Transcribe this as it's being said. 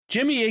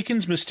Jimmy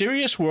Akin's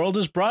Mysterious World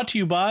is brought to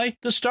you by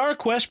the Star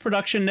Quest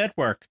Production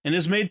Network and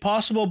is made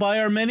possible by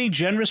our many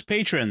generous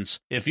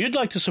patrons. If you'd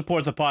like to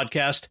support the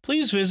podcast,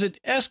 please visit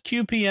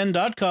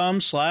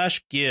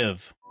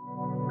sqpn.com/give.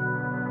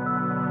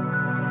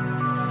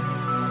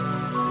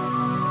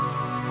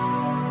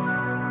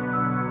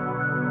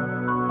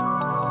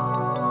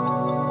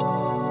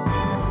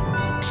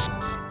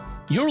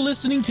 You're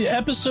listening to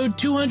episode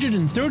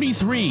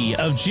 233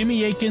 of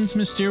Jimmy Akin's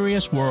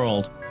Mysterious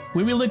World,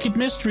 where we look at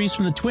mysteries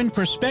from the twin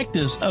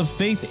perspectives of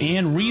faith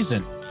and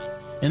reason.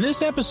 In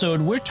this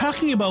episode, we're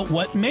talking about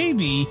what may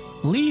be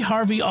Lee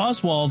Harvey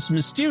Oswald's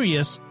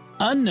mysterious,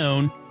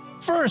 unknown,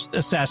 first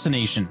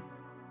assassination.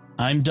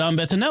 I'm Dom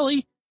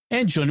Bettinelli,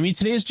 and joining me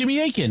today is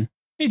Jimmy Akin.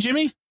 Hey,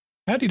 Jimmy.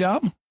 Howdy,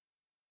 Dom.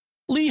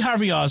 Lee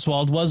Harvey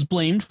Oswald was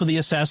blamed for the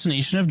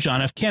assassination of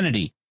John F.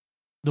 Kennedy.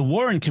 The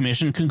Warren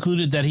Commission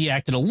concluded that he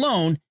acted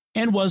alone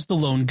and was the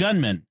lone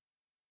gunman.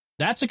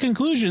 That's a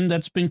conclusion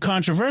that's been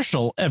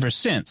controversial ever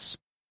since.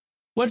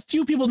 What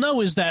few people know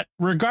is that,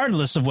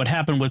 regardless of what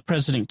happened with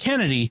President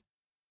Kennedy,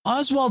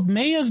 Oswald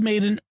may have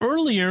made an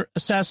earlier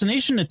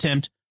assassination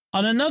attempt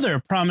on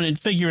another prominent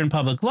figure in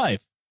public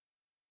life.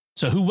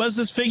 So who was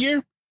this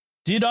figure?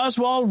 Did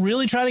Oswald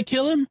really try to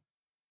kill him?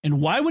 And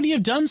why would he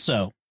have done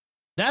so?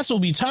 That's what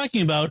we'll be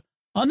talking about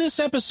on this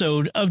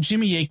episode of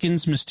Jimmy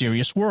Akin's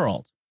Mysterious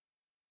World.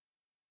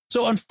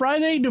 So on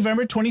Friday,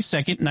 November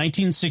 22nd,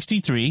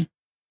 1963,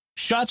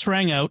 shots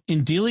rang out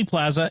in Dealey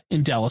Plaza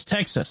in Dallas,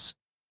 Texas.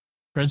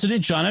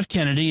 President John F.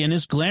 Kennedy and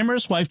his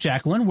glamorous wife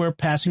Jacqueline were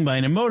passing by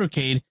in a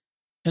motorcade,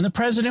 and the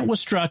president was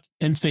struck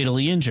and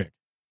fatally injured.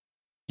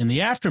 In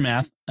the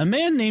aftermath, a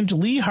man named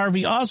Lee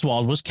Harvey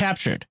Oswald was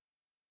captured.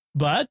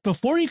 But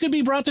before he could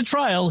be brought to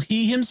trial,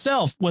 he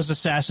himself was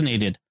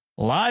assassinated,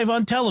 live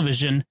on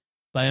television,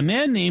 by a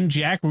man named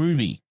Jack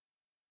Ruby.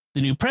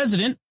 The new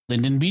president,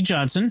 Lyndon B.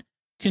 Johnson,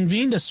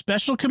 convened a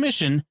special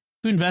commission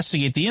to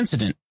investigate the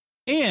incident,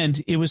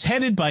 and it was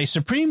headed by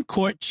Supreme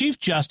Court Chief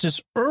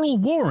Justice Earl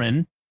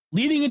Warren,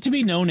 leading it to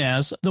be known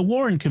as the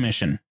Warren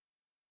Commission.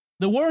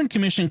 The Warren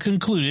Commission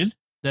concluded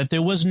that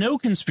there was no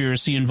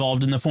conspiracy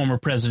involved in the former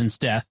president's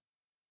death.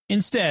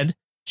 Instead,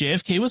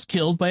 JFK was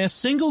killed by a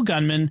single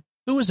gunman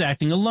who was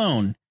acting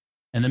alone,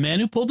 and the man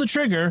who pulled the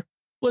trigger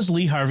was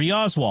Lee Harvey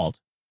Oswald.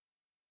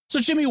 So,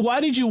 Jimmy, why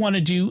did you want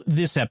to do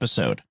this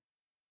episode?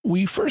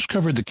 We first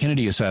covered the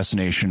Kennedy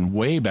assassination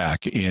way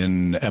back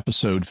in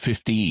episode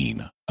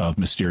 15 of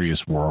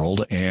Mysterious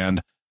World,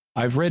 and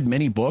I've read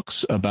many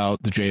books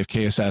about the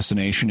JFK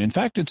assassination. In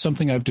fact, it's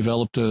something I've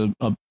developed a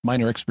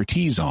minor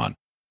expertise on,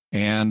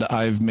 and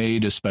I've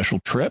made a special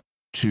trip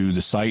to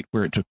the site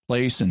where it took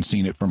place and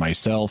seen it for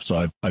myself.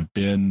 So I've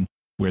been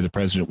where the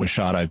president was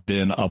shot. I've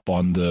been up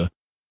on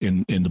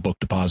in the book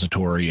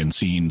depository and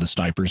seen the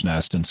sniper's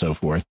nest and so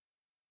forth.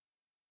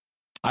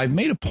 I've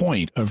made a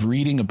point of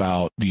reading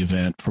about the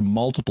event from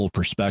multiple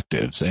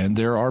perspectives, and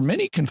there are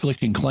many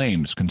conflicting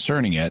claims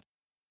concerning it.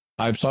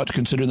 I've sought to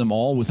consider them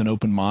all with an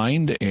open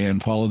mind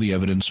and follow the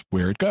evidence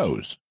where it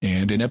goes.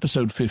 And in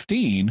episode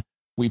 15,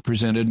 we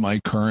presented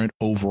my current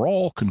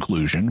overall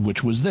conclusion,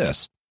 which was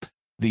this.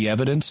 The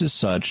evidence is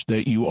such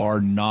that you are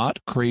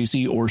not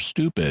crazy or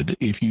stupid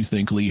if you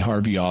think Lee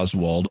Harvey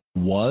Oswald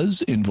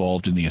was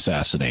involved in the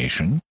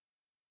assassination,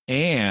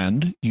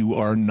 and you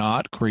are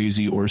not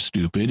crazy or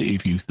stupid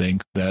if you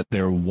think that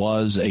there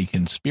was a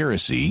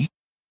conspiracy,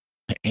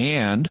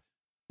 and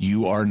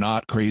you are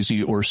not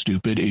crazy or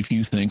stupid if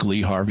you think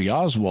Lee Harvey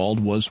Oswald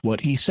was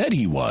what he said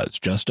he was,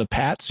 just a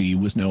patsy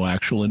with no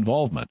actual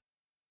involvement.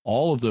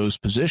 All of those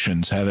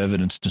positions have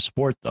evidence to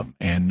support them,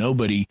 and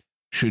nobody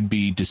should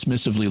be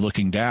dismissively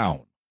looking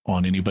down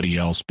on anybody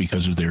else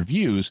because of their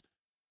views,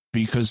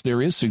 because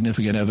there is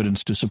significant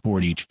evidence to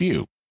support each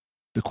view.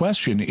 The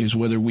question is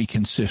whether we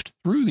can sift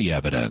through the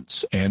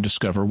evidence and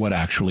discover what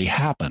actually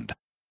happened.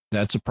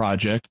 That's a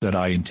project that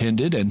I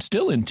intended and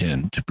still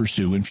intend to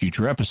pursue in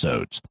future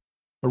episodes.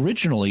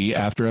 Originally,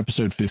 after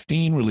episode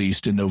 15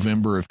 released in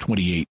November of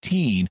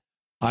 2018,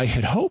 I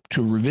had hoped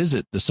to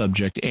revisit the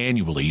subject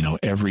annually,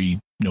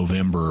 every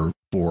November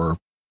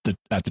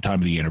at the time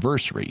of the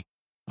anniversary.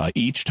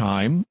 Each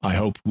time, I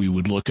hoped we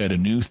would look at a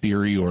new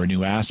theory or a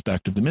new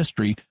aspect of the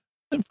mystery,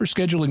 and for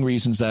scheduling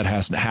reasons that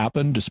hasn't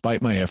happened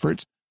despite my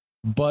efforts.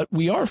 But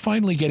we are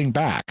finally getting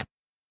back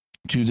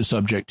to the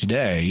subject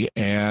today,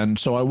 and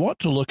so I want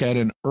to look at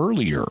an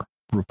earlier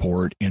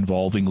report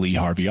involving Lee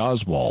Harvey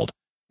Oswald,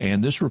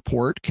 and this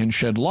report can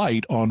shed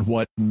light on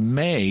what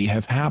may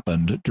have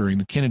happened during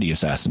the Kennedy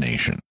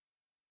assassination.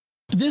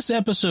 This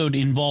episode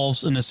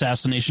involves an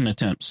assassination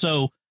attempt,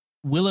 so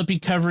will it be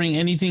covering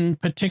anything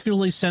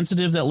particularly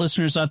sensitive that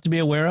listeners ought to be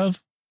aware of?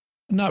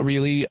 Not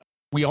really.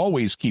 We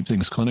always keep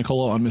things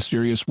clinical on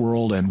Mysterious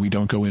World, and we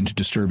don't go into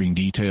disturbing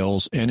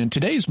details. And in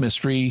today's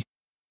mystery,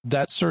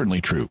 that's certainly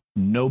true.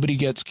 Nobody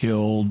gets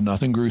killed.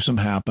 Nothing gruesome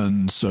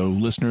happens. So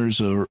listeners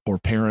or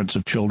parents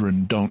of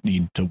children don't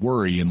need to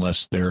worry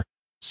unless they're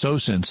so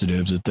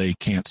sensitive that they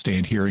can't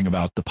stand hearing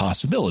about the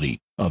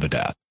possibility of a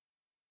death.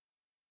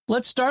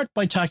 Let's start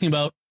by talking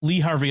about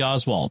Lee Harvey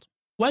Oswald.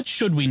 What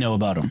should we know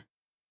about him?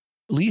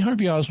 Lee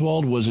Harvey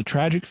Oswald was a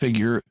tragic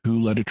figure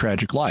who led a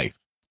tragic life.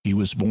 He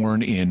was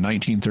born in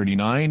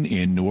 1939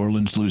 in New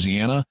Orleans,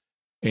 Louisiana,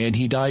 and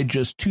he died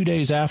just 2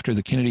 days after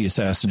the Kennedy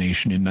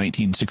assassination in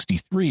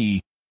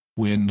 1963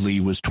 when Lee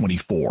was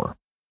 24.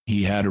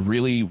 He had a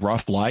really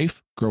rough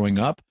life growing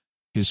up.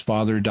 His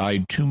father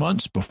died 2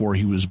 months before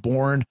he was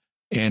born,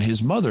 and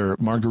his mother,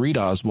 Marguerite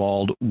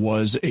Oswald,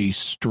 was a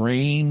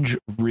strange,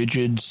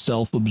 rigid,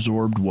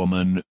 self-absorbed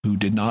woman who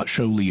did not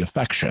show Lee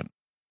affection.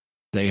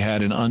 They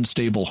had an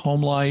unstable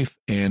home life,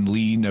 and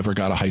Lee never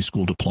got a high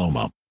school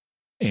diploma.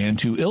 And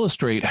to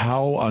illustrate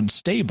how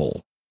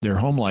unstable their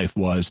home life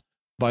was,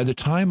 by the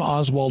time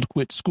Oswald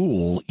quit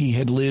school, he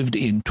had lived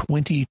in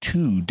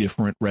 22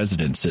 different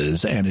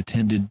residences and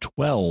attended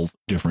 12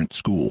 different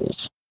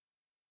schools.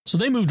 So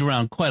they moved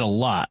around quite a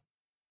lot.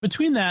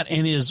 Between that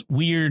and his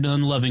weird,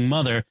 unloving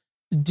mother,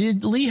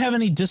 did Lee have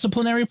any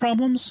disciplinary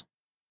problems?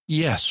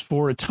 Yes,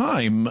 for a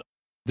time,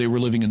 they were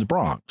living in the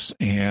Bronx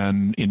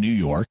and in New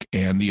York,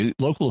 and the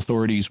local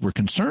authorities were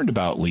concerned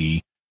about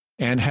Lee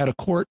and had a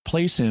court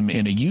place him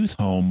in a youth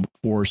home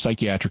for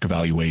psychiatric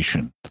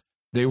evaluation.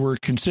 They were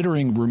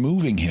considering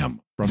removing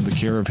him from the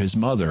care of his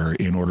mother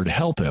in order to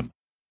help him,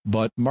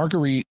 but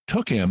Marguerite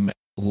took him,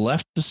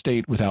 left the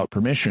state without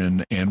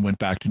permission, and went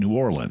back to New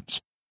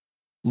Orleans.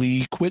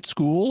 Lee quit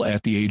school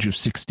at the age of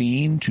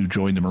 16 to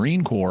join the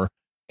Marine Corps,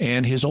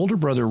 and his older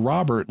brother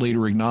Robert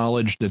later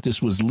acknowledged that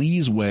this was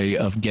Lee's way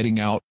of getting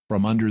out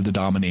from under the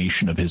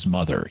domination of his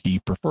mother. He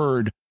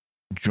preferred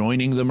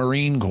joining the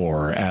Marine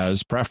Corps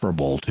as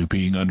preferable to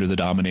being under the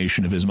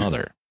domination of his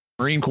mother.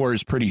 Marine Corps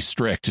is pretty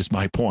strict, is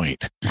my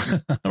point.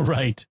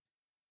 Right.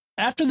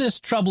 After this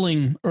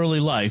troubling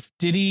early life,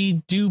 did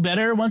he do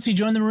better once he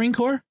joined the Marine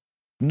Corps?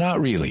 Not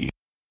really.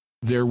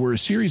 There were a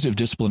series of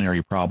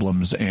disciplinary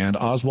problems, and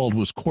Oswald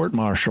was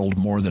court-martialed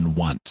more than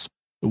once.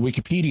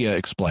 Wikipedia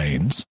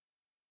explains,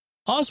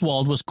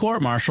 Oswald was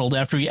court-martialed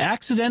after he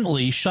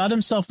accidentally shot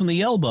himself in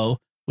the elbow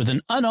with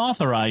an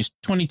unauthorized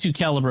 .22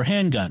 caliber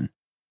handgun.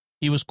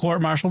 He was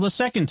court-martialed a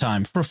second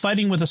time for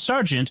fighting with a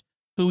sergeant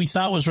who he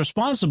thought was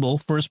responsible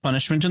for his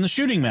punishment in the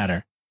shooting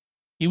matter.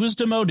 He was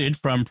demoted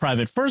from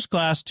private first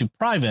class to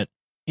private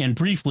and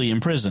briefly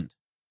imprisoned.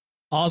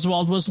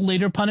 Oswald was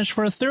later punished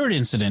for a third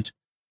incident.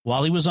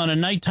 While he was on a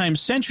nighttime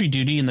sentry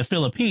duty in the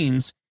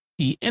Philippines,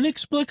 he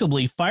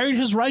inexplicably fired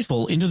his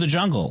rifle into the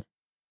jungle.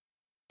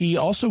 He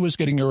also was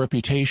getting a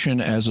reputation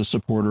as a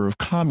supporter of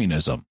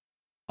communism.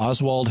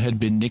 Oswald had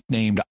been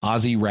nicknamed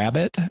Ozzy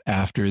Rabbit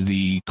after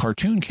the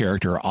cartoon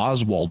character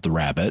Oswald the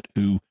Rabbit,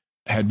 who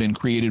had been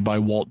created by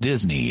Walt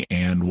Disney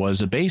and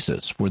was a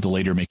basis for the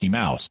later Mickey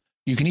Mouse.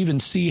 You can even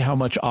see how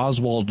much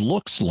Oswald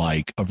looks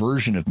like a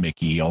version of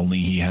Mickey, only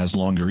he has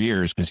longer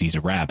ears because he's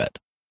a rabbit.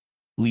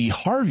 Lee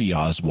Harvey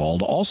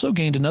Oswald also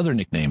gained another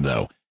nickname,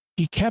 though.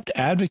 He kept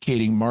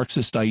advocating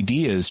Marxist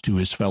ideas to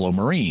his fellow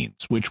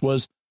Marines, which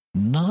was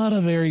not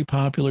a very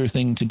popular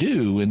thing to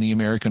do in the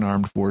American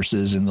Armed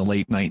Forces in the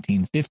late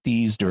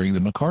 1950s during the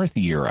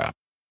McCarthy era.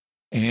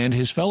 And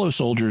his fellow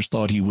soldiers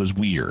thought he was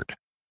weird.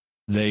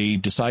 They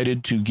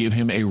decided to give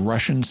him a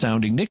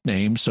Russian-sounding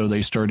nickname, so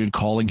they started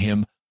calling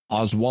him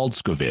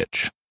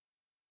Oswaldskovich.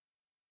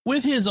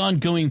 With his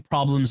ongoing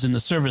problems in the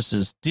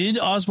services, did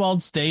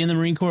Oswald stay in the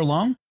Marine Corps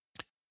long?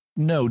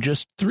 No,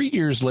 just 3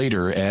 years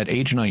later, at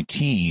age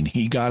 19,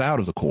 he got out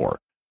of the Corps.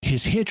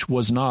 His hitch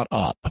was not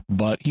up,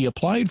 but he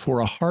applied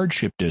for a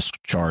hardship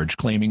discharge,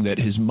 claiming that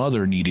his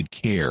mother needed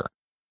care.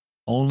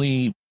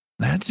 Only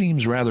that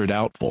seems rather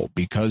doubtful,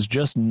 because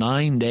just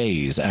 9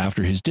 days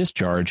after his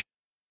discharge,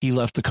 he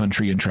left the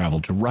country and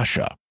traveled to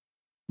Russia.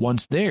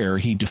 Once there,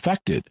 he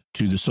defected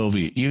to the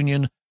Soviet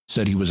Union,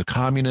 said he was a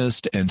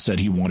communist, and said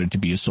he wanted to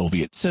be a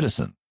Soviet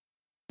citizen.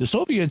 The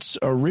Soviets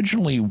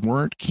originally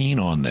weren't keen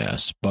on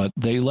this, but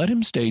they let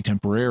him stay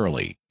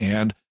temporarily,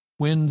 and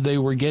when they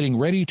were getting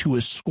ready to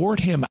escort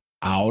him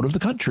out of the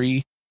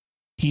country,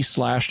 he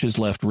slashed his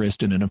left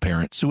wrist in an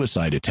apparent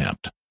suicide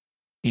attempt.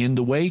 In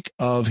the wake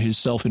of his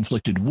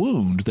self-inflicted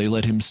wound, they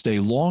let him stay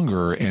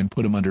longer and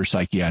put him under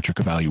psychiatric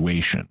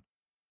evaluation.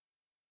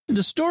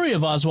 The story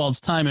of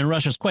Oswald's time in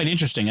Russia is quite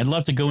interesting. I'd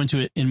love to go into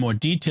it in more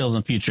detail in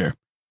the future.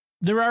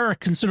 There are a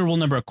considerable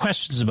number of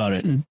questions about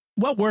it, and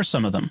what were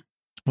some of them?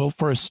 Well,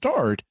 for a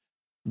start,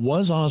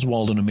 was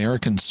Oswald an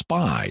American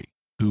spy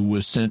who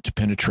was sent to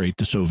penetrate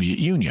the Soviet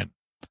Union?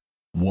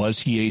 Was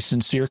he a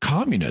sincere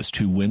communist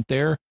who went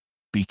there,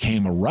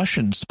 became a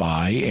Russian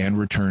spy, and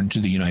returned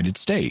to the United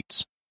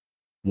States?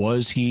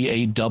 Was he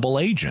a double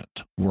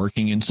agent,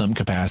 working in some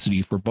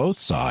capacity for both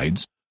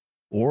sides,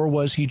 or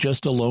was he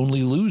just a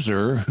lonely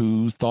loser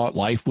who thought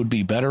life would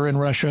be better in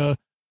Russia,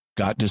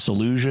 got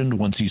disillusioned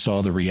once he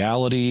saw the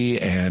reality,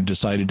 and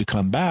decided to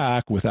come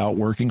back without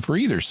working for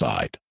either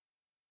side?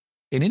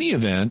 In any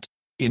event,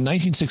 in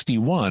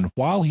 1961,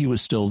 while he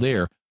was still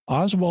there,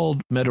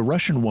 Oswald met a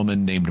Russian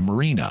woman named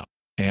Marina,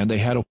 and they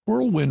had a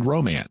whirlwind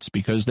romance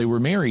because they were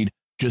married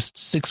just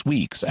 6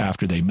 weeks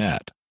after they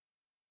met.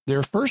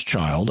 Their first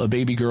child, a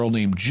baby girl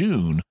named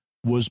June,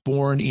 was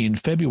born in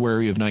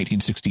February of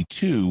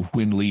 1962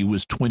 when Lee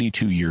was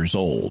 22 years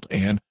old,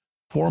 and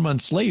 4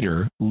 months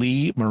later,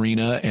 Lee,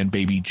 Marina, and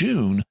baby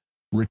June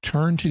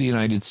returned to the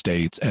United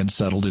States and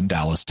settled in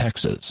Dallas,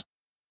 Texas.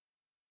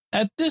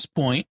 At this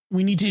point,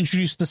 we need to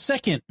introduce the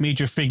second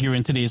major figure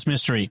in today's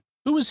mystery.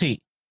 Who was he?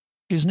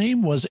 His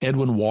name was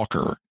Edwin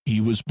Walker. He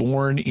was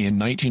born in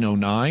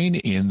 1909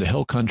 in the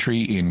Hill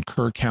Country in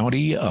Kerr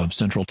County of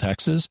Central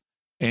Texas,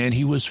 and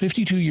he was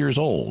 52 years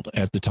old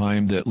at the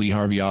time that Lee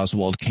Harvey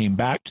Oswald came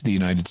back to the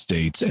United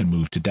States and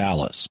moved to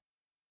Dallas.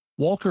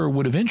 Walker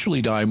would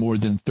eventually die more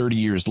than 30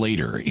 years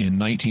later in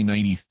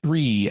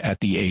 1993 at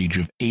the age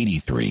of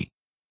 83.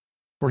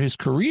 For his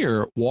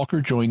career,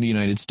 Walker joined the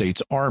United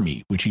States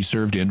Army, which he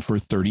served in for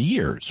 30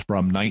 years,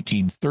 from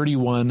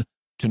 1931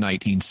 to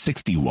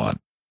 1961.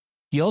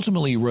 He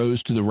ultimately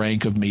rose to the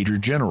rank of Major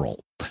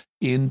General.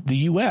 In the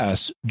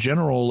U.S.,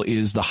 general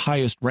is the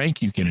highest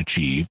rank you can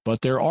achieve, but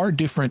there are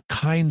different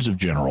kinds of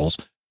generals,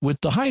 with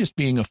the highest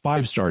being a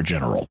 5-star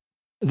general.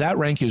 That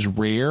rank is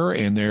rare,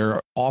 and there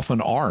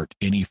often aren't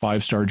any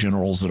 5-star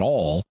generals at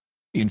all.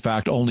 In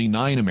fact, only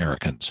 9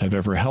 Americans have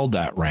ever held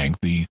that rank,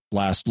 the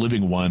last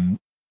living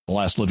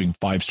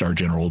 5-star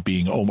general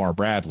being Omar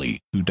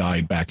Bradley, who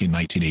died back in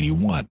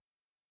 1981.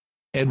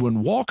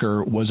 Edwin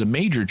Walker was a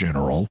major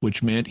general,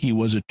 which meant he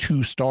was a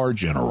 2-star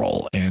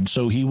general, and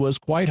so he was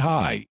quite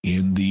high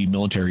in the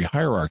military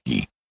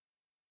hierarchy.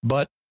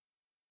 But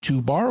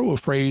to borrow a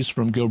phrase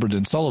from Gilbert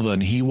and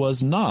Sullivan, he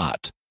was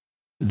not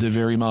the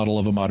very model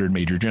of a modern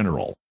major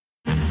general.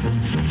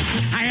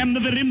 I am the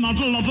very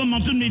model of a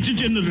modern major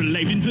general.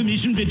 Live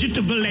information,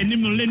 vegetable,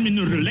 animal, and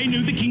mineral. I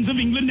know the kings of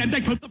England, and I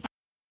quote the...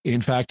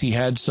 In fact, he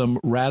had some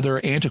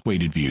rather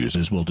antiquated views,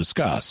 as we'll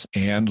discuss,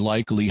 and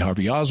like Lee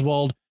Harvey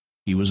Oswald,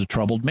 he was a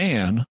troubled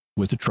man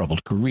with a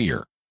troubled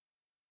career.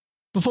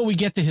 Before we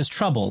get to his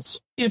troubles,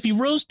 if he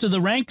rose to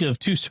the rank of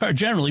 2-star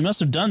general, he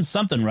must have done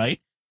something right.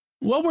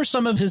 What were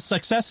some of his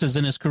successes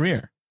in his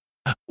career?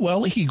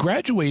 Well, he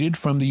graduated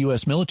from the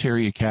U.S.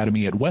 Military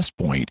Academy at West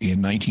Point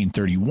in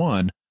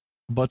 1931,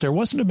 but there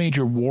wasn't a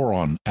major war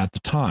on at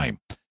the time.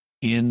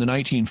 In the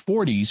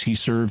 1940s, he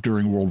served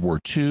during World War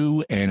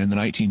II, and in the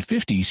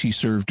 1950s, he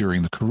served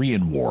during the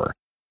Korean War.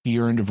 He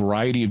earned a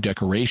variety of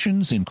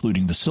decorations,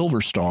 including the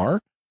Silver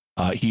Star.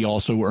 He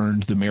also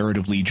earned the Merit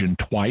of Legion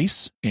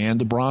twice and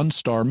the Bronze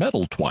Star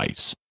Medal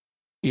twice.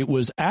 It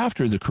was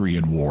after the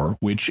Korean War,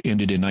 which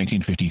ended in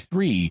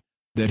 1953,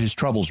 that his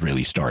troubles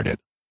really started.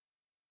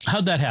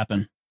 How'd that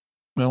happen?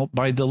 Well,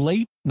 by the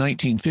late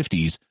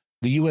 1950s,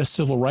 the U.S.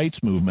 Civil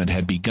Rights Movement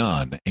had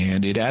begun,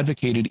 and it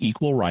advocated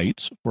equal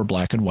rights for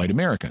Black and white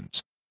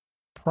Americans.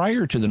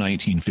 Prior to the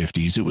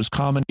 1950s, it was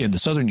common in the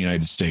southern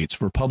United States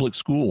for public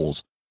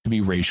schools to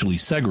be racially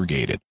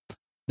segregated.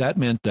 That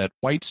meant that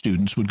white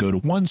students would go to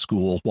one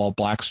school while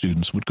black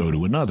students would go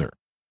to another.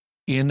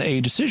 In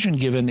a decision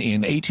given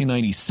in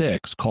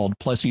 1896 called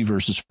Plessy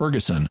versus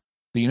Ferguson,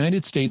 the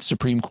United States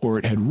Supreme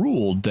Court had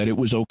ruled that it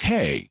was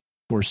okay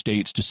for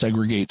states to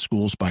segregate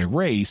schools by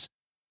race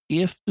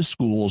if the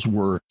schools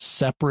were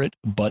separate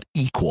but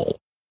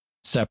equal.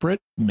 Separate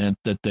meant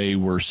that they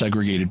were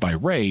segregated by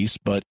race,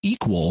 but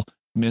equal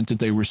meant that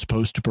they were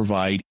supposed to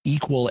provide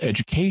equal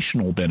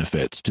educational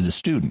benefits to the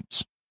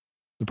students.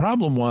 The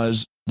problem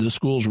was the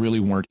schools really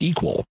weren't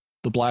equal.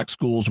 The black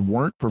schools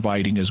weren't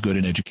providing as good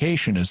an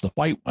education as the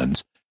white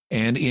ones.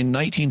 And in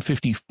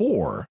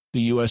 1954,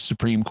 the U.S.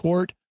 Supreme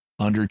Court,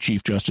 under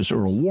Chief Justice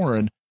Earl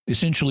Warren,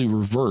 essentially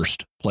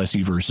reversed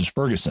Plessy versus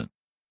Ferguson.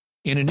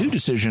 In a new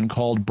decision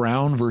called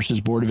Brown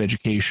versus Board of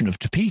Education of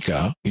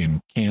Topeka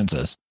in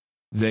Kansas,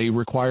 they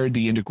required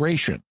the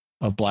integration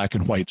of black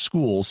and white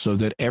schools so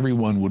that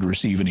everyone would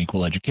receive an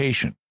equal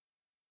education.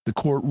 The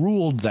court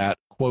ruled that,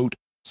 quote,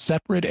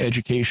 separate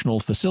educational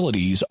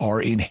facilities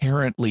are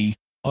inherently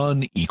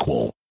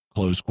unequal,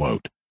 close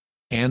quote.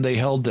 And they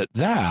held that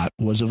that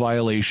was a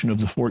violation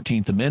of the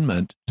 14th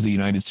Amendment to the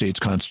United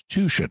States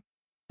Constitution,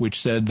 which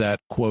said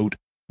that, quote,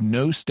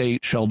 no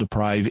state shall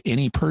deprive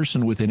any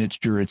person within its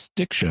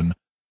jurisdiction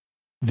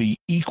the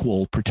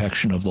equal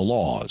protection of the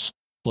laws,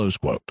 close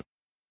quote.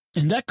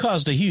 And that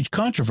caused a huge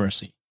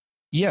controversy.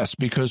 Yes,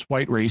 because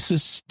white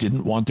racists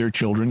didn't want their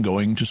children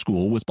going to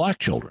school with black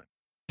children.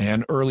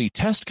 An early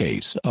test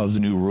case of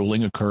the new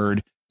ruling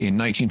occurred in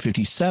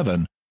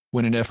 1957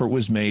 when an effort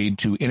was made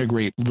to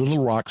integrate Little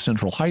Rock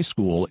Central High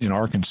School in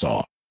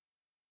Arkansas.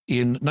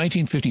 In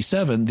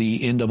 1957, the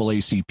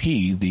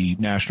NAACP, the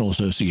National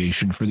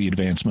Association for the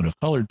Advancement of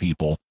Colored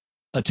People,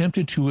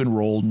 attempted to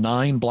enroll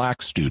 9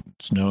 black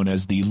students, known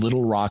as the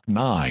Little Rock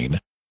Nine,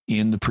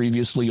 in the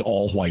previously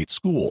all-white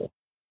school.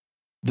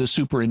 The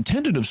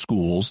superintendent of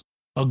schools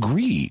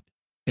agreed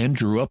and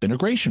drew up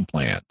integration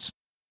plans.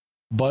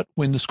 But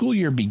when the school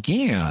year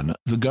began,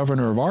 the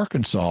governor of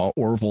Arkansas,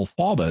 Orville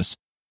Faubus,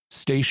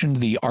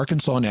 stationed the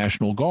Arkansas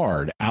National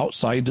Guard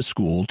outside the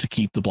school to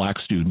keep the black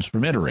students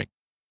from entering.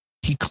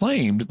 He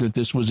claimed that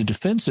this was a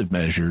defensive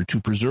measure to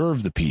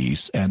preserve the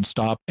peace and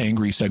stop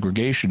angry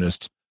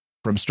segregationists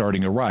from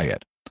starting a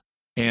riot.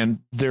 And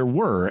there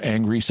were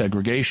angry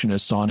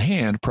segregationists on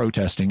hand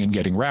protesting and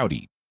getting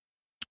rowdy.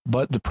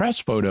 But the press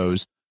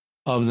photos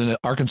of the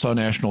Arkansas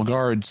National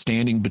Guard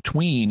standing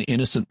between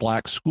innocent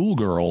black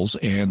schoolgirls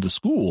and the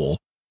school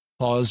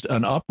caused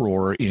an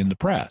uproar in the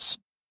press.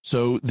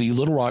 So the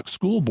Little Rock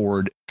School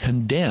Board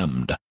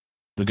condemned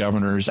the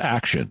governor's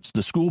actions.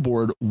 The school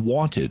board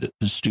wanted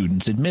the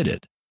students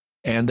admitted,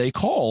 and they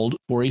called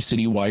for a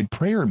citywide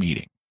prayer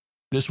meeting.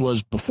 This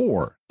was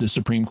before the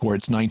Supreme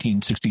Court's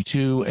 1962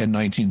 and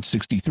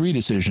 1963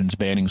 decisions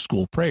banning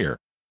school prayer.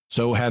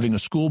 So having a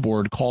school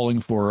board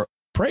calling for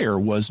prayer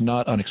was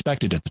not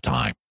unexpected at the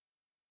time.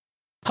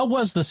 How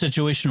was the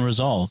situation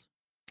resolved?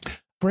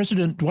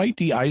 President Dwight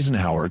D.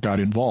 Eisenhower got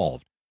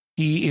involved.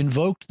 He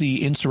invoked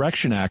the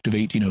Insurrection Act of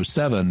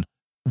 1807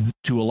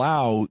 to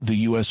allow the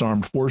U.S.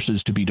 Armed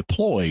Forces to be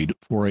deployed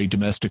for a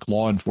domestic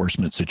law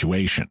enforcement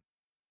situation.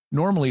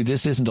 Normally,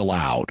 this isn't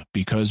allowed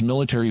because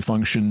military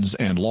functions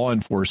and law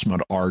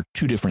enforcement are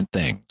two different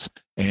things,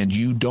 and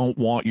you don't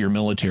want your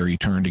military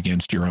turned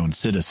against your own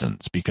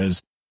citizens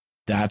because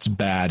that's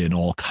bad in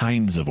all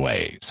kinds of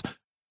ways.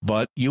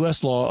 But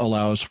U.S. law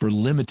allows for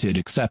limited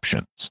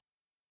exceptions.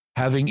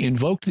 Having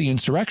invoked the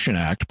Insurrection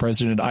Act,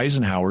 President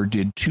Eisenhower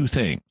did two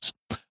things.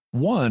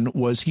 One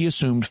was he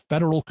assumed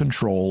federal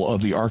control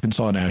of the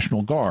Arkansas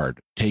National Guard,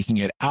 taking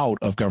it out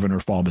of Governor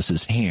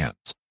Faubus's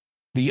hands.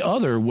 The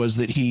other was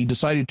that he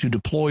decided to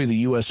deploy the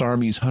U.S.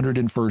 Army's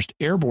 101st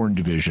Airborne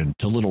Division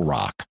to Little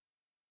Rock.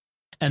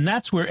 And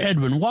that's where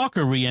Edwin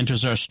Walker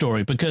re-enters our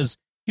story, because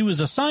he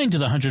was assigned to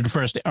the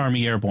 101st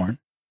Army Airborne.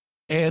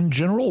 And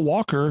General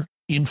Walker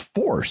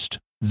enforced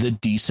the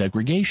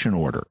desegregation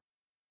order.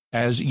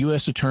 As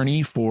U.S.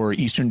 Attorney for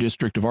Eastern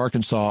District of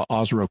Arkansas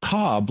Osro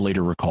Cobb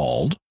later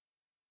recalled,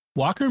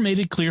 Walker made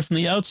it clear from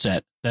the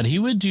outset that he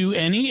would do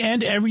any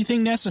and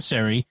everything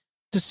necessary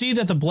to see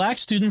that the black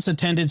students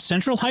attended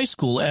Central High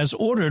School as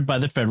ordered by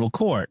the federal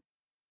court.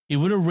 He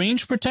would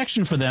arrange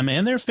protection for them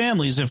and their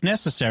families if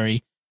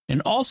necessary,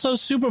 and also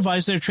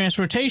supervise their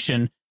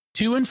transportation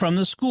to and from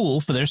the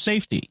school for their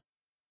safety.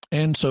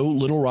 And so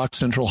Little Rock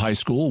Central High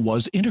School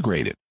was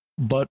integrated.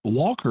 But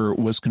Walker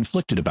was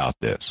conflicted about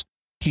this.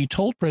 He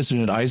told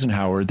President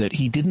Eisenhower that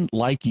he didn't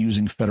like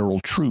using federal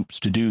troops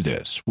to do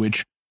this,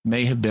 which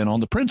may have been on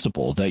the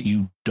principle that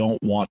you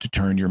don't want to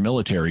turn your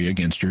military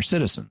against your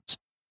citizens.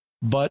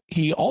 But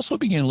he also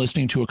began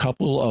listening to a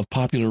couple of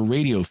popular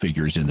radio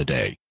figures in the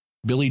day,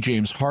 Billy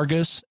James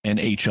Hargis and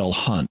H.L.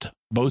 Hunt,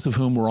 both of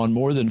whom were on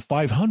more than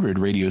 500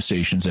 radio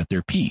stations at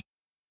their peak.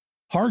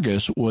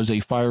 Hargis was a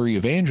fiery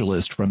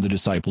evangelist from the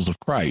Disciples of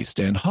Christ,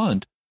 and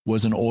Hunt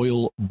was an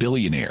oil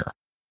billionaire.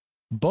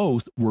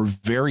 Both were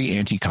very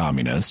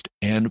anti-communist,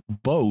 and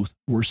both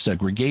were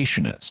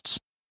segregationists.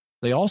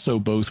 They also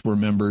both were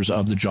members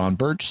of the John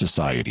Birch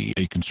Society,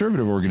 a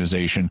conservative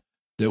organization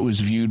that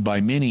was viewed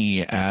by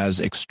many as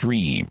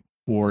extreme.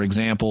 For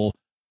example,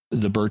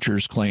 the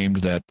Birchers claimed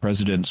that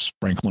Presidents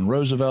Franklin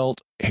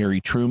Roosevelt,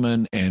 Harry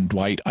Truman, and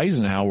Dwight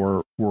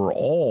Eisenhower were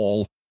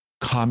all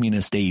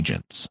communist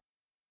agents.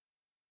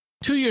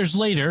 2 years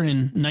later, in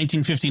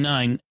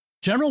 1959,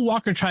 General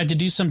Walker tried to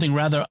do something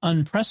rather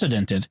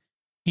unprecedented.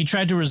 He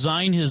tried to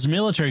resign his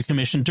military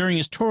commission during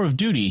his tour of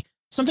duty,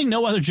 something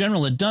no other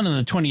general had done in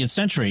the 20th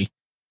century.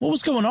 What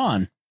was going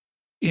on?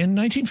 In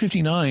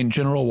 1959,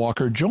 General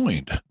Walker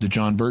joined the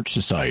John Birch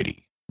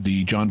Society.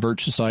 The John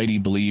Birch Society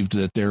believed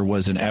that there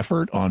was an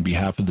effort on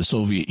behalf of the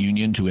Soviet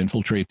Union to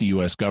infiltrate the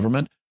U.S.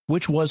 government,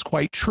 which was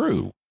quite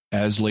true,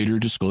 as later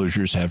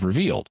disclosures have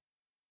revealed.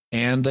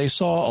 And they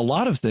saw a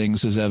lot of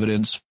things as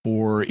evidence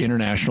for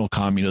international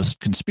communist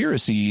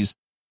conspiracies,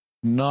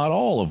 not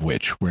all of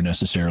which were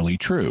necessarily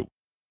true.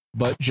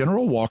 But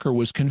General Walker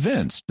was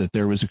convinced that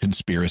there was a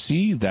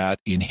conspiracy that,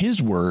 in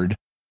his word,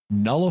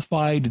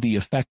 nullified the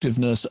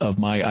effectiveness of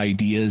my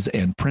ideas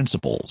and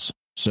principles.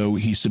 So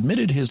he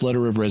submitted his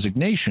letter of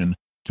resignation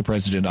to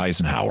President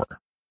Eisenhower.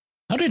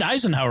 How did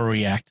Eisenhower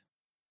react?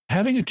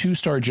 Having a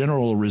two-star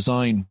general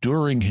resign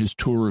during his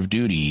tour of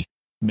duty,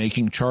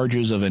 making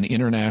charges of an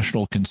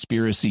international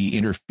conspiracy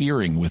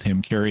interfering with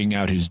him carrying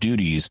out his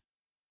duties,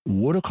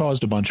 would have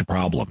caused a bunch of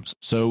problems.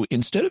 So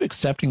instead of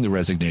accepting the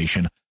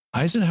resignation,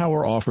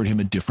 Eisenhower offered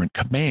him a different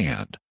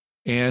command,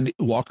 and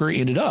Walker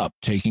ended up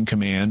taking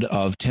command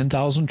of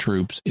 10,000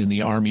 troops in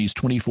the Army's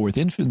 24th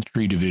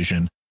Infantry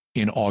Division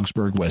in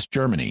Augsburg, West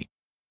Germany.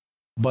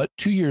 But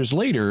 2 years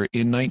later,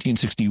 in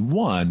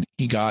 1961,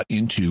 he got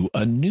into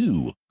a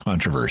new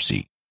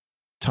controversy.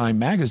 Time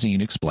magazine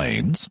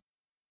explains,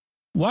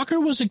 Walker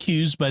was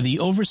accused by the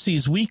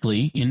Overseas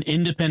Weekly, an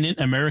independent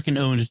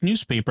American-owned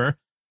newspaper,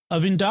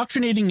 of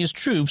indoctrinating his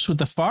troops with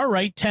the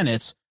far-right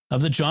tenets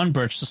of the John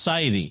Birch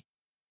Society.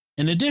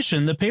 In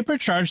addition, the paper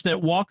charged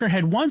that Walker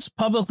had once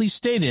publicly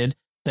stated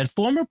that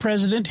former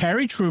President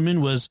Harry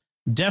Truman was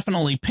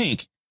definitely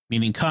pink,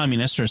 meaning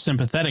communist or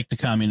sympathetic to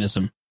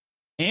communism,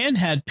 and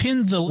had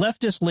pinned the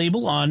leftist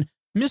label on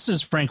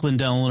Mrs. Franklin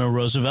Delano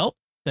Roosevelt,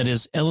 that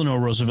is, Eleanor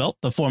Roosevelt,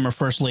 the former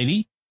First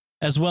Lady,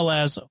 as well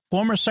as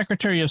former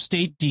Secretary of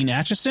State Dean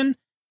Acheson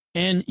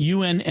and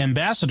UN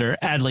Ambassador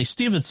Adlai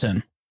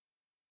Stevenson.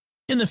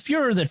 In the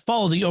furor that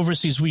followed the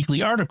Overseas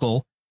Weekly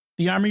article,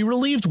 the Army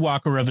relieved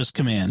Walker of his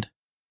command.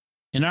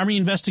 An Army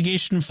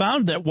investigation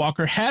found that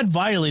Walker had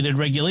violated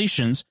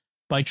regulations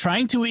by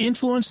trying to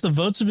influence the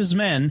votes of his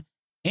men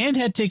and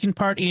had taken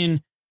part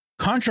in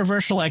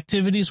controversial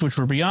activities which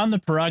were beyond the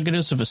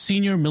prerogatives of a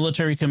senior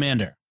military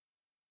commander.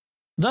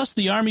 Thus,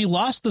 the Army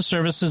lost the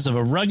services of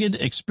a rugged,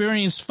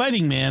 experienced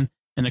fighting man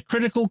in a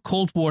critical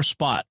Cold War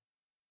spot.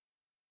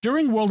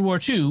 During World War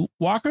II,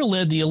 Walker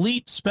led the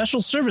elite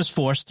Special Service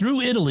Force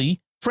through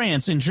Italy,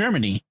 France, and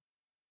Germany.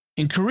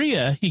 In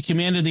Korea, he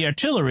commanded the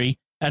artillery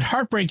at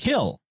Heartbreak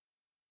Hill.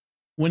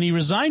 When he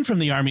resigned from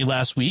the Army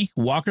last week,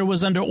 Walker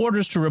was under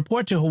orders to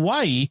report to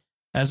Hawaii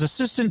as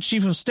Assistant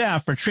Chief of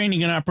Staff for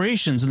Training and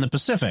Operations in the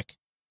Pacific,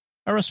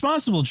 a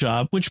responsible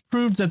job which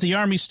proved that the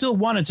Army still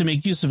wanted to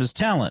make use of his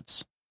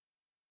talents.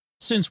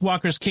 Since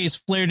Walker's case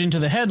flared into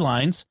the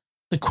headlines,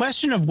 the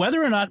question of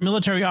whether or not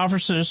military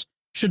officers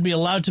should be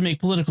allowed to make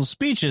political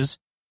speeches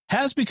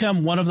has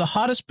become one of the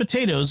hottest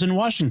potatoes in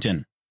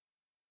Washington.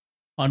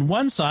 On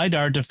one side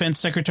are Defense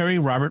Secretary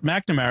Robert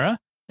McNamara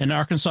and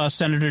Arkansas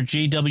Senator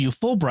J.W.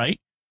 Fulbright,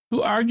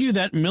 who argue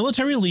that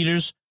military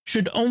leaders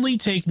should only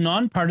take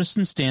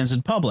nonpartisan stands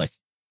in public.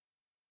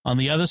 On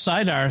the other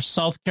side are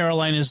South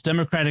Carolina's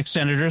Democratic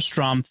Senator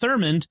Strom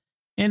Thurmond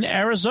and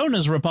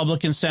Arizona's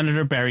Republican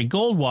Senator Barry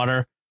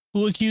Goldwater,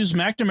 who accuse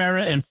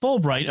McNamara and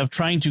Fulbright of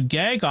trying to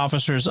gag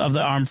officers of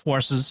the armed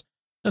forces,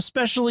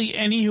 especially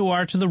any who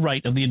are to the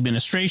right of the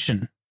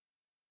administration.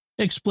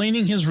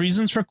 Explaining his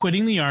reasons for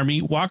quitting the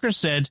Army, Walker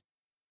said,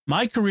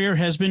 "My career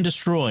has been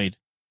destroyed.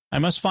 I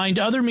must find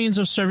other means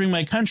of serving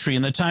my country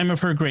in the time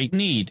of her great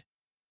need.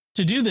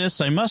 To do this,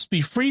 I must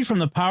be free from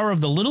the power of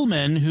the little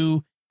men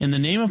who, in the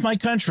name of my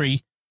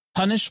country,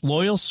 punish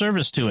loyal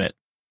service to it."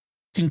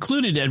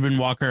 Concluded Edwin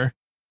Walker,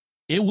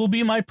 "It will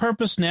be my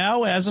purpose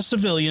now, as a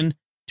civilian,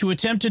 to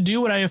attempt to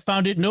do what I have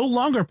found it no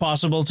longer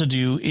possible to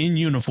do in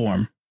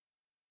uniform."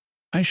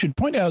 I should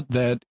point out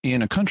that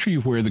in a country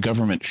where the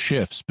government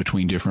shifts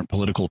between different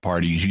political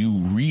parties, you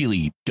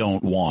really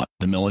don't want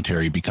the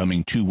military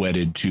becoming too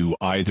wedded to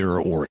either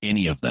or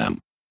any of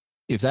them.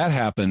 If that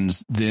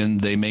happens, then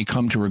they may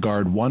come to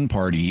regard one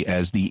party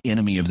as the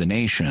enemy of the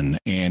nation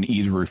and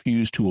either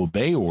refuse to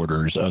obey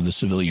orders of the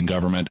civilian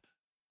government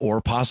or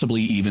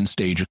possibly even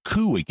stage a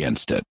coup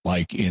against it,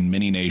 like in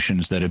many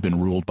nations that have been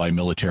ruled by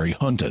military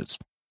juntas.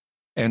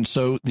 And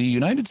so the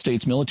United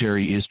States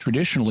military is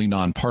traditionally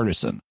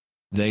nonpartisan.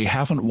 They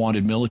haven't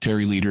wanted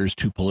military leaders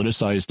to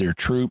politicize their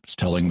troops,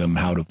 telling them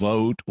how to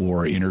vote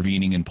or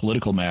intervening in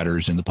political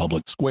matters in the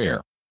public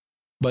square.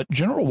 But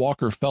General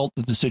Walker felt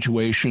that the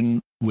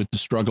situation with the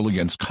struggle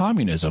against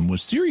communism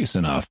was serious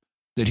enough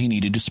that he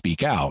needed to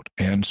speak out,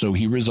 and so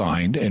he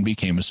resigned and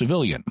became a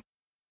civilian.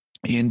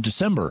 In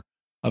December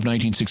of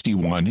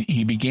 1961,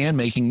 he began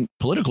making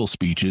political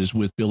speeches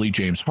with Billy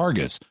James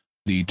Hargis,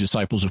 the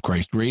Disciples of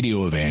Christ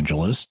radio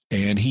evangelist,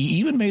 and he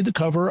even made the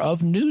cover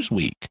of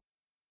Newsweek.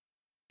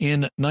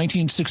 In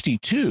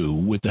 1962,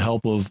 with the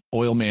help of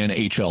oilman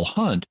H.L.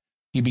 Hunt,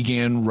 he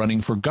began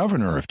running for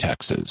governor of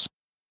Texas.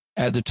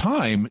 At the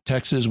time,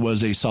 Texas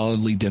was a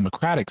solidly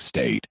Democratic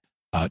state.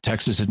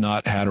 Texas had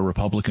not had a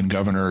Republican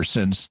governor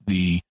since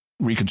the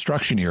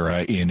Reconstruction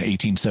era in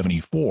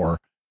 1874,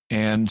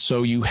 and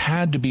so you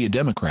had to be a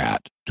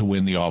Democrat to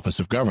win the office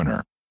of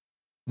governor.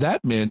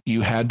 That meant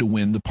you had to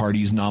win the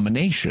party's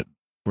nomination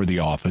for the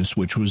office,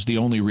 which was the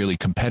only really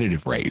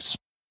competitive race.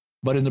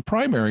 But in the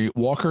primary,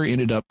 Walker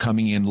ended up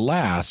coming in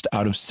last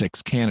out of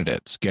 6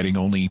 candidates, getting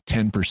only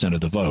 10%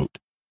 of the vote.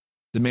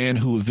 The man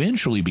who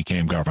eventually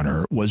became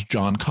governor was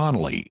John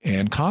Connally,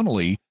 and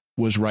Connally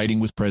was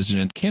riding with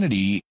President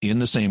Kennedy in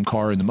the same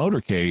car in the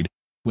motorcade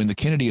when the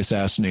Kennedy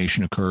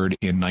assassination occurred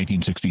in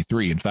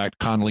 1963. In fact,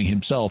 Connally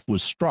himself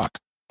was struck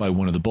by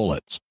one of the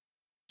bullets.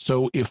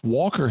 So if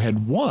Walker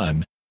had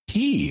won,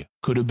 he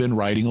could have been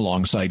riding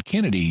alongside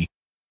Kennedy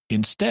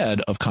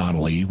instead of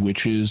Connally,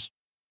 which is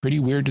pretty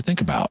weird to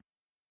think about.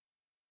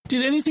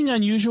 Did anything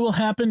unusual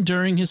happen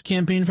during his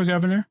campaign for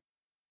governor?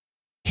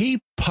 He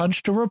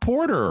punched a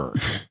reporter.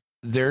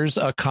 There's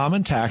a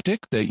common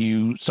tactic that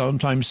you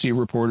sometimes see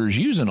reporters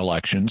use in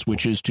elections,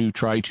 which is to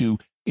try to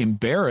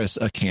embarrass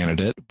a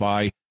candidate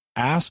by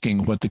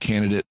asking what the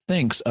candidate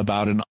thinks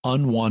about an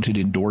unwanted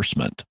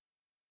endorsement.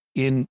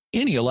 In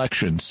any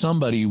election,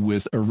 somebody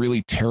with a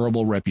really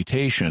terrible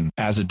reputation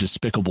as a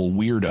despicable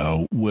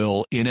weirdo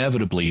will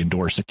inevitably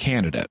endorse a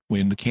candidate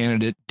when the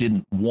candidate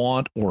didn't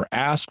want or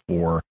ask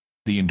for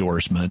the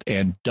endorsement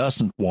and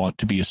doesn't want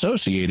to be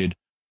associated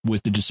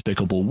with the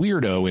despicable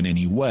weirdo in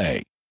any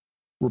way.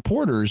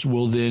 Reporters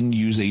will then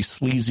use a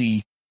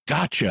sleazy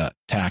gotcha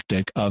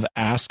tactic of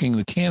asking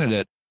the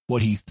candidate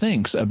what he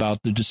thinks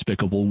about the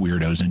despicable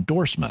weirdo's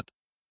endorsement.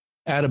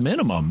 At a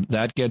minimum,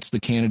 that gets the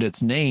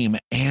candidate's name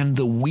and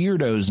the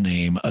weirdo's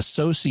name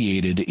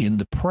associated in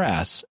the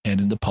press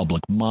and in the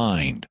public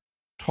mind,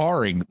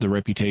 tarring the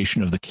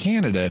reputation of the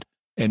candidate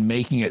and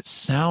making it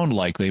sound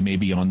like they may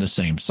be on the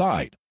same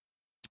side.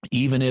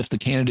 Even if the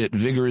candidate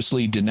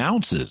vigorously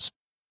denounces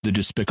the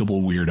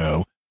despicable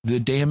weirdo, the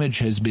damage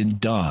has been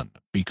done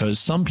because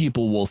some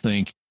people will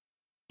think,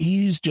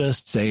 he's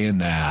just saying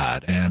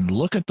that, and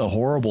look at the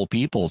horrible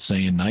people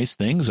saying nice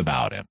things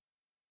about him.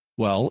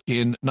 Well,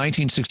 in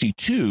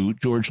 1962,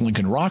 George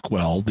Lincoln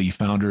Rockwell, the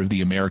founder of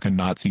the American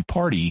Nazi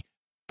Party,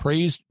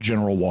 praised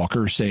General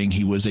Walker, saying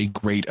he was a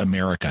great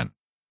American.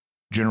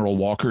 General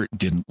Walker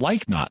didn't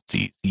like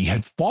Nazis. He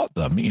had fought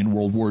them in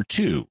World War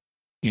II.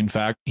 In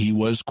fact, he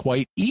was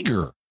quite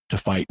eager to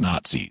fight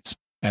Nazis.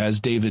 As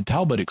David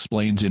Talbot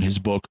explains in his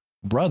book,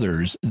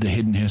 Brothers, The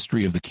Hidden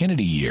History of the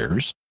Kennedy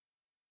Years,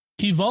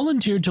 he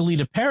volunteered to lead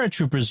a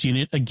paratroopers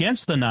unit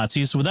against the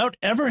Nazis without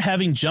ever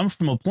having jumped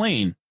from a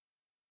plane.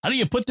 "How do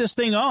you put this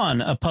thing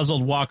on?" a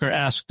puzzled Walker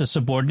asked a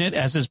subordinate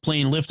as his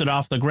plane lifted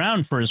off the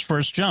ground for his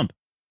first jump.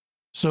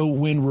 So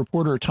when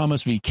reporter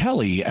Thomas V.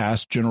 Kelly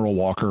asked General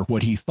Walker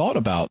what he thought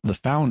about the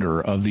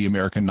founder of the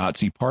American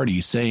Nazi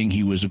Party saying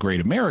he was a great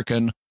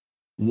American,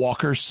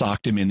 Walker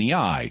socked him in the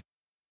eye.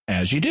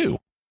 As you do.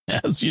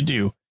 As you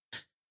do.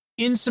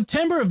 In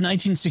September of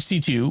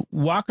 1962,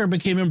 Walker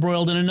became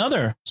embroiled in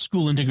another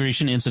school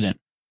integration incident.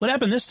 What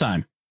happened this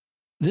time?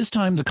 This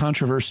time, the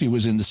controversy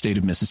was in the state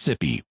of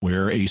Mississippi,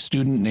 where a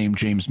student named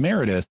James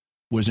Meredith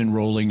was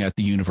enrolling at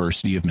the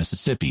University of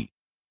Mississippi.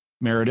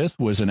 Meredith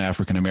was an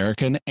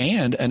African-American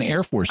and an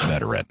Air Force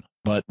veteran,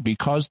 but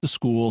because the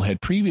school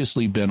had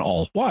previously been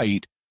all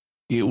white,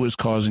 it was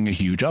causing a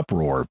huge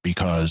uproar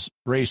because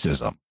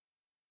racism.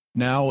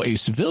 Now a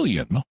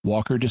civilian,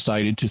 Walker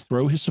decided to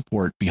throw his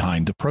support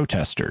behind the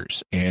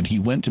protesters, and he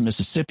went to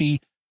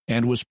Mississippi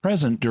and was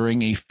present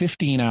during a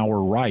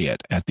 15-hour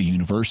riot at the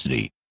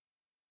university.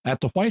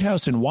 At the White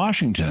House in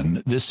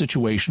Washington, this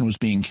situation was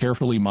being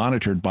carefully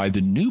monitored by the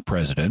new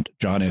president,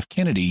 John F.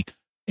 Kennedy,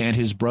 and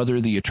his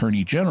brother, the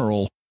Attorney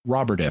General,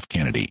 Robert F.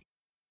 Kennedy.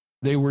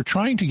 They were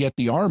trying to get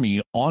the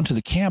Army onto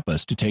the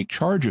campus to take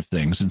charge of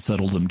things and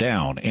settle them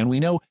down, and we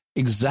know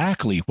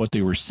exactly what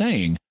they were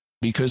saying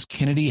because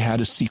Kennedy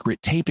had a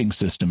secret taping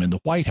system in the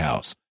White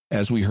House,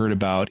 as we heard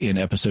about in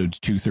episodes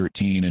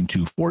 213 and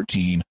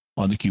 214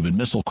 on the Cuban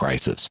Missile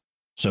Crisis.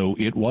 So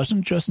it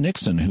wasn't just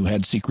Nixon who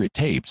had secret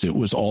tapes, it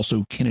was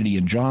also Kennedy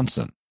and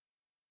Johnson.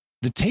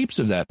 The tapes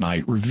of that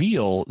night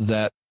reveal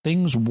that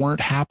things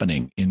weren't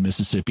happening in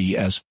Mississippi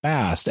as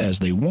fast as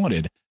they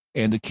wanted,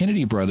 and the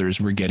Kennedy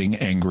brothers were getting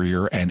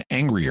angrier and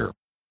angrier.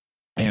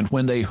 And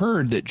when they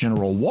heard that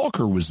General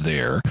Walker was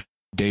there,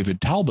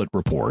 David Talbot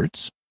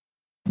reports,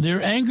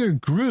 their anger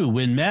grew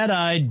when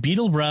mad-eyed,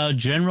 beetle-browed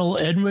General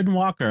Edwin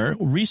Walker,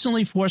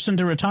 recently forced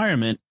into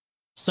retirement,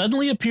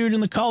 suddenly appeared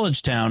in the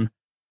college town,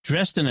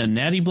 dressed in a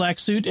natty black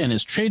suit and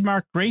his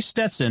trademark gray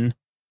Stetson,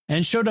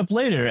 and showed up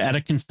later at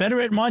a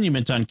Confederate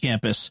monument on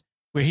campus,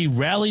 where he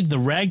rallied the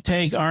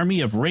ragtag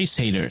army of race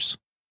haters.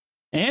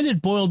 And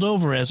it boiled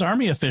over as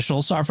Army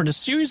officials offered a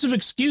series of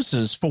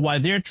excuses for why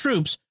their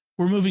troops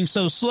were moving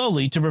so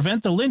slowly to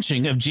prevent the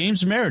lynching of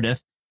James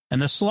Meredith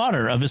and the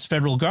slaughter of his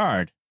Federal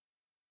Guard.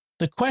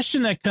 The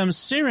question that comes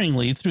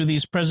searingly through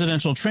these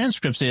presidential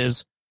transcripts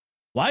is,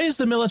 why is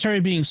the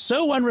military being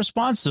so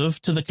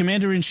unresponsive to the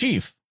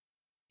commander-in-chief?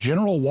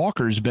 General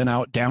Walker's been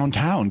out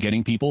downtown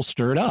getting people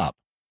stirred up,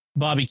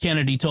 Bobby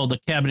Kennedy told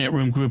the cabinet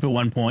room group at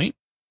one point.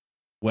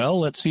 Well,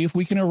 let's see if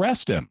we can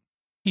arrest him,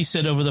 he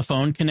said over the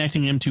phone,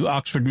 connecting him to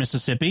Oxford,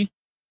 Mississippi.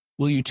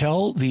 Will you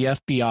tell the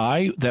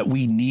FBI that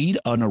we need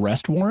an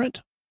arrest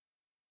warrant?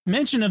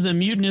 Mention of the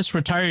mutinous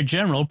retired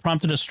general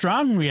prompted a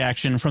strong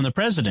reaction from the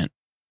president.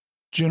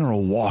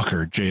 General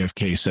Walker,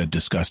 JFK said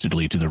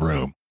disgustedly to the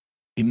room.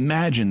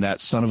 Imagine that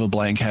son of a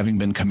blank having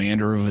been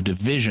commander of a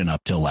division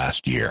up till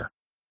last year.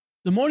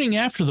 The morning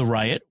after the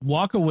riot,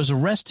 Walker was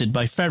arrested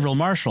by federal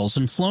marshals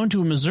and flown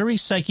to a Missouri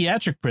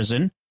psychiatric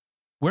prison,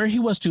 where he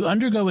was to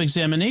undergo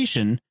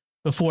examination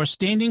before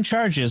standing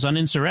charges on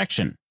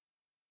insurrection.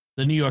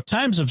 The New York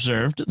Times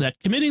observed that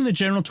committing the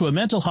general to a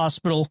mental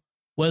hospital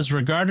was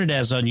regarded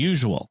as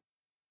unusual.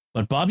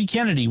 But Bobby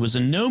Kennedy was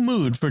in no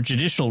mood for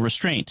judicial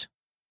restraint.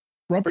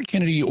 Robert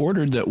Kennedy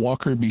ordered that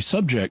Walker be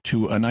subject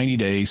to a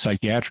 90-day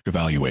psychiatric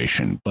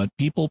evaluation, but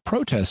people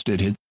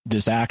protested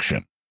this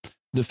action.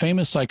 The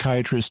famous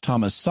psychiatrist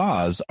Thomas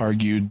Szasz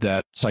argued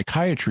that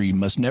psychiatry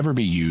must never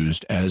be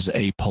used as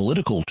a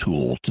political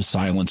tool to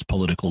silence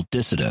political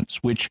dissidents,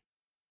 which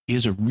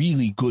is a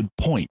really good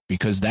point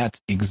because that's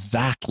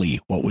exactly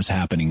what was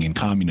happening in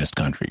communist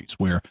countries,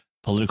 where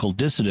political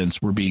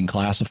dissidents were being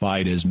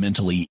classified as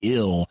mentally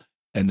ill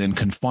and then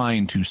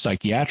confined to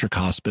psychiatric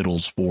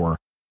hospitals for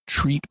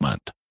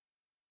treatment.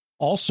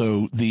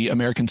 Also, the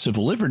American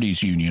Civil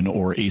Liberties Union,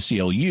 or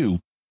ACLU,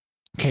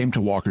 came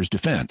to Walker's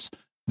defense.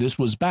 This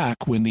was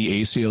back when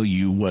the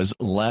ACLU was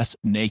less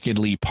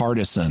nakedly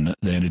partisan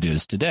than it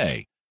is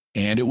today,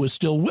 and it was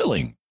still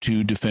willing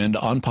to defend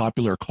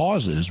unpopular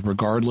causes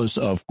regardless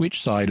of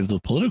which side of the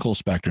political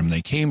spectrum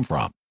they came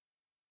from.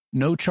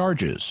 No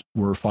charges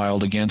were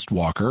filed against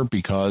Walker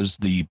because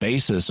the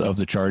basis of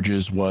the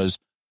charges was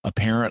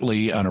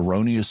apparently an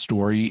erroneous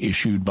story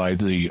issued by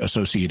the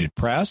Associated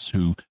Press,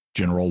 who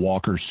General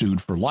Walker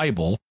sued for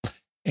libel.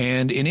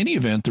 And in any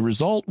event, the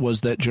result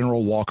was that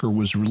General Walker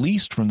was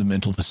released from the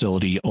mental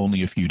facility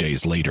only a few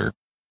days later.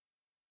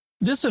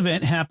 This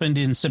event happened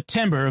in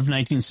September of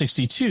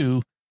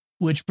 1962,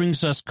 which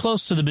brings us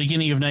close to the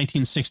beginning of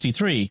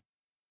 1963.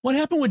 What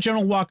happened with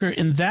General Walker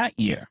in that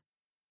year?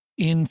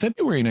 In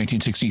February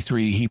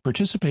 1963, he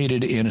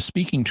participated in a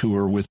speaking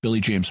tour with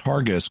Billy James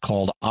Hargis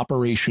called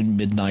Operation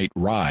Midnight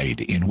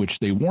Ride, in which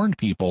they warned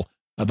people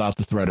about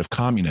the threat of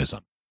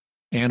communism.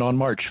 And on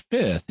March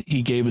 5th,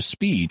 he gave a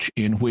speech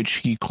in which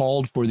he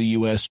called for the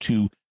U.S.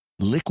 to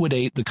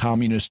liquidate the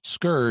communist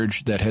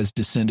scourge that has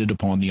descended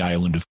upon the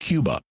island of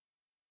Cuba.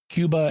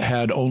 Cuba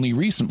had only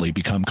recently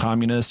become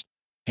communist,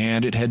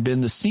 and it had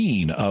been the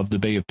scene of the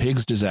Bay of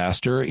Pigs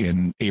disaster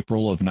in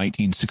April of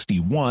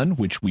 1961,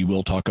 which we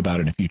will talk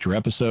about in a future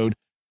episode,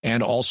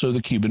 and also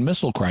the Cuban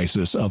Missile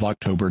Crisis of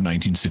October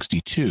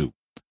 1962.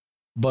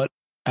 But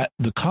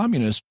the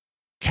communist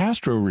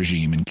Castro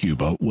regime in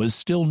Cuba was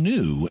still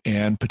new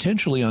and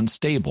potentially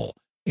unstable,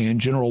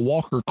 and General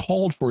Walker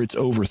called for its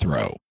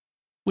overthrow.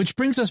 Which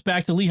brings us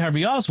back to Lee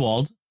Harvey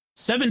Oswald.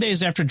 7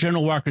 days after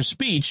General Walker's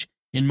speech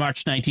in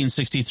March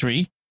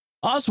 1963,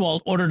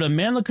 Oswald ordered a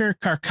Mannlicher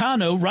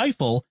Carcano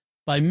rifle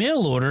by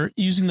mail order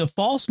using the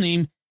false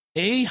name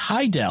A.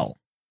 Heidel.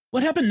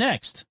 What happened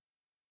next?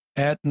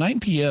 At 9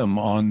 p.m.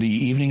 on the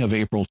evening of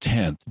April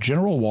 10th,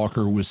 General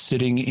Walker was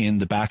sitting in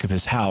the back of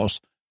his house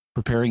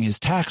preparing his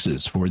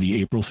taxes for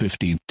the April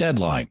 15th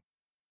deadline,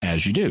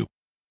 as you do.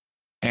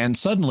 And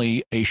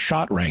suddenly, a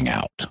shot rang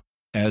out.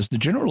 As the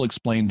general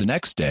explained the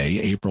next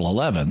day, April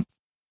 11th,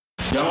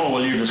 General,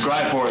 will you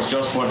describe for us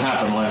just what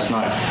happened last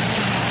night?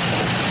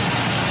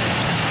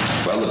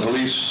 Well, the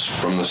police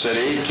from the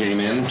city came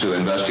in to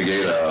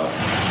investigate a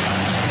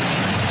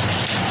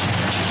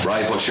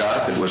rifle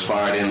shot that was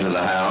fired into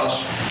the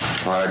house,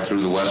 fired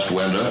through the west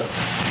window,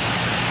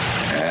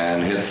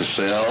 and hit the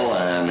sill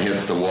and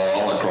hit the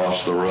wall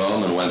across the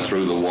room and went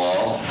through the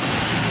wall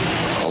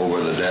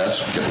over the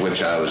desk at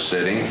which I was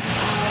sitting.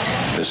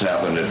 This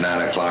happened at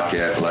 9 o'clock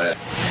at night.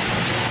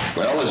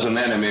 Well, there's an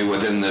enemy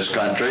within this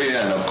country,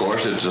 and of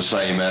course it's the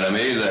same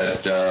enemy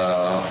that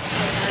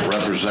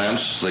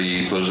represents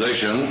the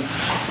position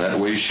that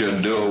we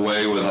should do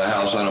away with the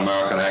House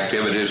Un-American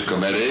Activities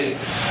Committee,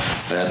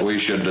 that we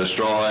should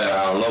destroy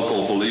our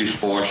local police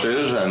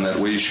forces, and that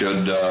we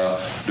should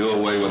do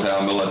away with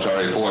our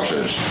military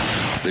forces.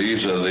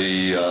 These are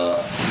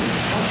the,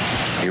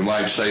 you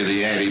might say,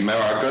 the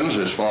anti-Americans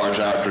as far as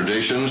our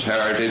traditions,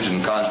 heritage,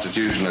 and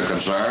Constitution are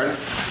concerned.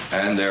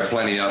 And there are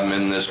plenty of them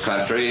in this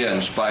country,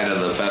 in spite of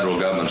the federal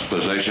government's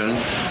position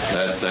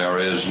that there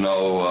is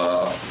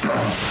no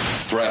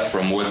threat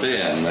from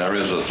within. There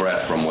is a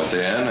threat from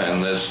within,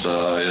 and this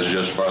is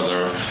just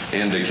further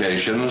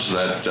indications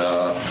that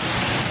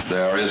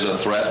there is a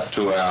threat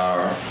to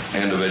our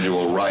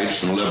individual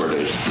rights and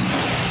liberties.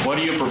 What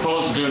do you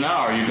propose to do now?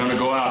 Are you going to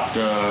go out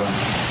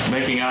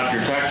making out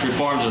your tax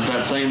reforms at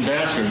that same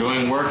desk or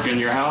doing work in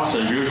your house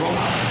as usual?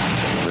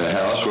 The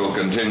House will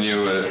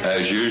continue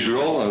as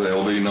usual. There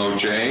will be no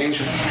change,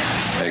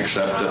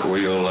 except that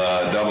we'll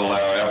double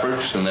our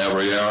efforts in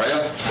every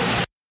area.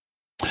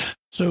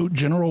 So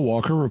General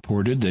Walker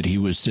reported that he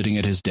was sitting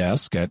at his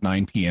desk at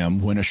 9 p.m.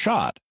 when a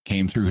shot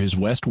came through his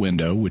west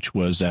window, which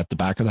was at the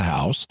back of the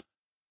house.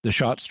 The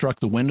shot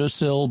struck the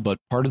windowsill, but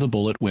part of the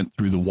bullet went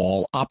through the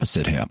wall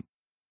opposite him.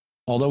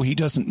 Although he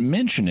doesn't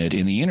mention it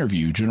in the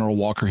interview, General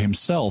Walker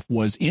himself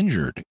was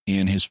injured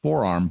in his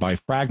forearm by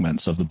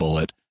fragments of the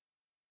bullet.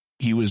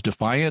 He was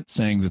defiant,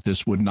 saying that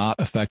this would not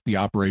affect the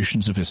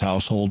operations of his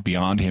household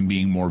beyond him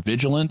being more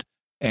vigilant,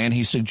 and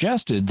he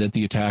suggested that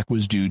the attack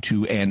was due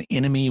to an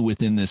enemy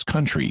within this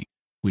country,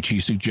 which he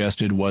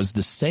suggested was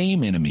the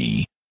same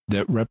enemy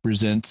that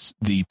represents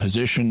the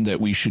position that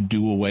we should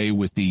do away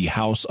with the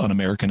House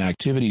Un-American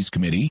Activities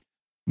Committee,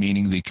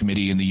 meaning the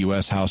committee in the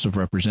U.S. House of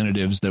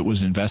Representatives that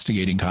was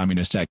investigating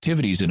communist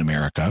activities in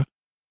America.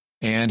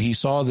 And he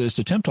saw this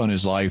attempt on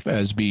his life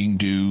as being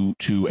due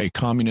to a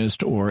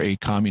communist or a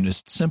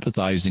communist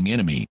sympathizing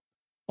enemy.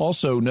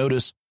 Also,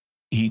 notice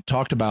he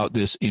talked about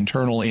this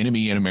internal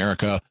enemy in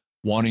America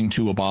wanting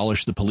to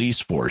abolish the police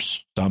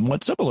force,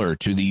 somewhat similar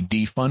to the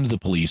defund the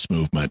police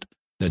movement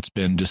that's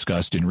been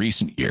discussed in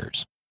recent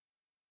years.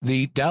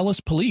 The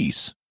Dallas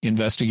police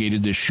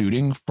investigated this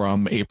shooting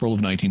from April of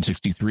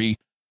 1963,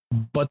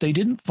 but they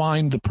didn't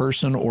find the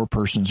person or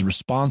persons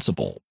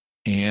responsible.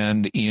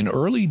 And in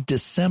early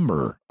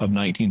December of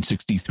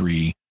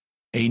 1963,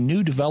 a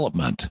new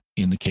development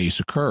in the case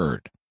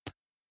occurred.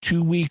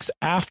 2 weeks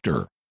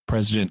after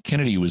President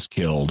Kennedy was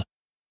killed,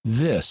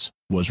 this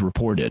was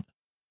reported.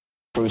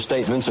 Through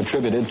statements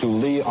attributed to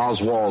Lee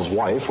Oswald's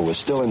wife, who is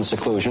still in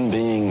seclusion,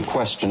 being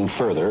questioned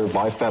further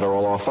by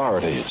federal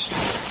authorities.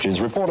 She's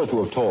reported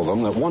to have told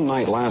them that one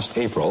night last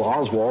April,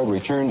 Oswald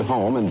returned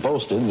home and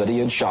boasted that he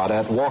had shot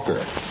at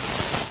Walker.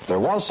 There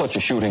was such a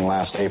shooting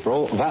last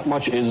April. That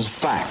much is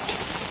fact.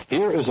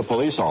 Here is a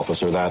police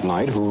officer that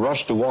night who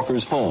rushed to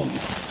Walker's home.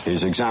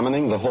 He's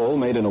examining the hole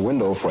made in a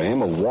window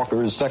frame of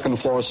Walker's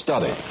second-floor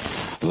study.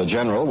 The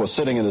general was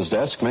sitting at his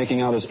desk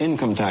making out his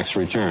income tax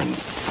return.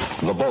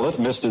 The bullet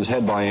missed his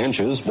head by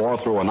inches, bore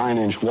through a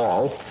 9-inch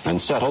wall,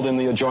 and settled in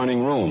the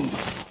adjoining room.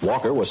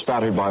 Walker was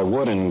spattered by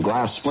wood and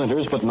glass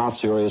splinters, but not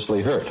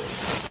seriously hurt.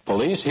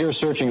 Police, here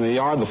searching the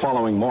yard the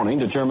following morning,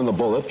 determined the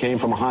bullet came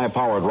from a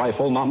high-powered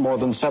rifle not more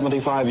than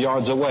 75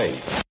 yards away.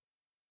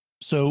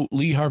 So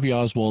Lee Harvey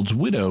Oswald's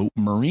widow,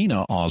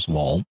 Marina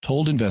Oswald,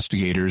 told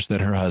investigators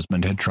that her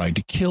husband had tried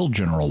to kill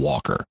General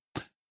Walker.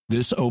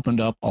 This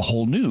opened up a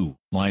whole new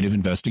line of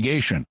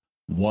investigation.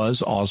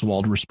 Was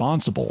Oswald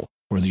responsible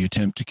for the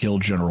attempt to kill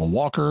General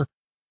Walker?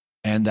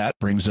 And that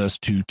brings us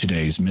to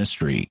today's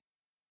mystery.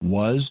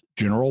 Was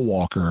General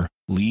Walker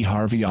Lee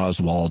Harvey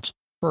Oswald's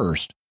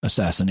first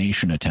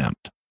assassination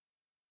attempt?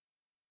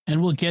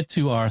 And we'll get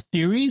to our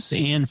theories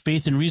and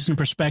faith and reason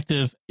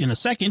perspective in a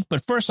second.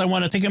 But first, I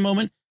want to take a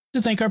moment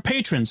to thank our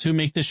patrons who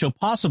make this show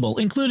possible,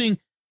 including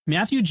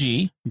Matthew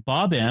G.,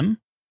 Bob M.,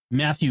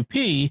 Matthew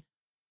P.,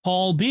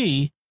 Paul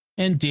B.,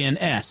 and Dan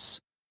S.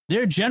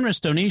 Their generous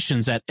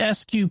donations at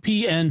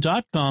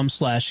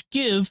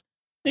sqpn.com/give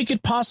make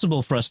it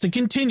possible for us to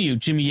continue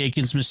Jimmy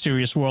Akin's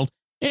Mysterious World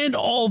and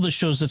all the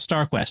shows at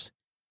StarQuest.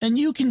 And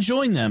you can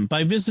join them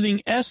by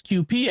visiting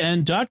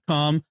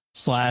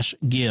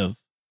sqpn.com/give.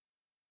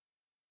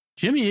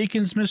 Jimmy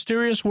Akin's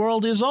Mysterious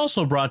World is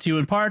also brought to you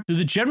in part through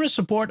the generous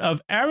support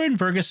of Aaron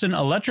Ferguson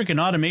Electric and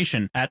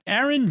Automation at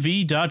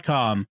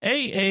aaronv.com,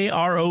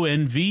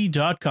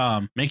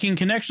 AARONV.com, making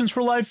connections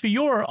for life for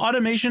your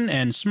automation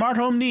and smart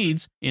home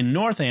needs in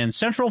North and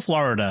Central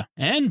Florida.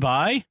 And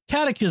by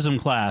Catechism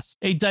Class,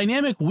 a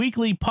dynamic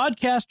weekly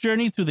podcast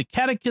journey through the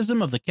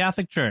Catechism of the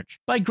Catholic Church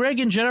by Greg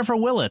and Jennifer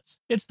Willits.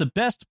 It's the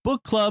best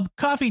book club,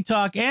 coffee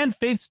talk, and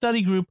faith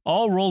study group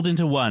all rolled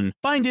into one.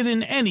 Find it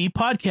in any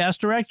podcast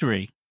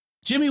directory.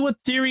 Jimmy, what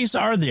theories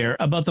are there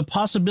about the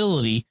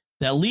possibility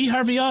that Lee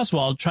Harvey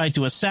Oswald tried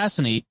to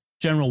assassinate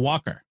General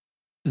Walker?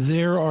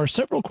 There are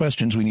several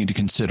questions we need to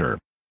consider.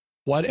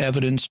 What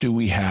evidence do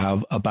we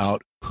have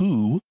about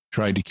who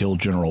tried to kill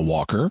General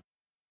Walker?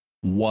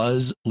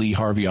 Was Lee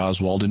Harvey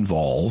Oswald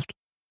involved?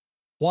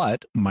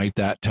 What might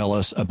that tell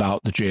us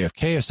about the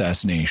JFK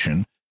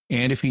assassination?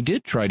 And if he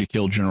did try to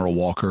kill General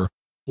Walker,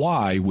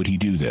 why would he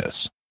do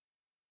this?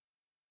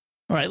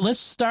 All right, let's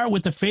start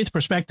with the faith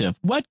perspective.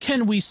 What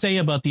can we say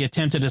about the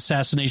attempted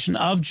assassination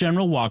of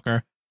General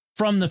Walker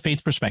from the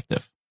faith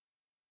perspective?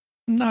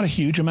 Not a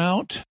huge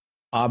amount.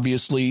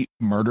 Obviously,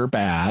 murder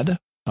bad.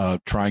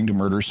 Trying to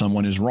murder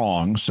someone is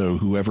wrong, so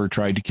whoever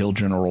tried to kill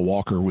General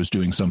Walker was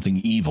doing something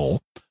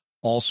evil.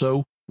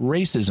 Also,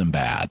 racism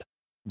bad.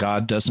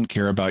 God doesn't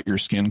care about your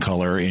skin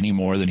color any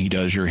more than he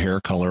does your hair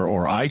color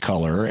or eye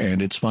color,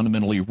 and it's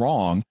fundamentally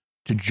wrong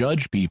to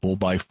judge people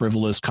by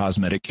frivolous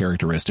cosmetic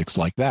characteristics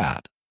like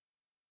that.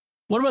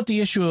 What about the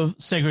issue of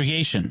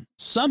segregation?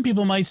 Some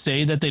people might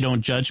say that they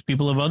don't judge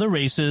people of other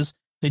races.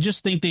 They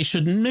just think they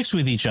shouldn't mix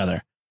with each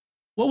other.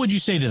 What would you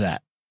say to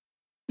that?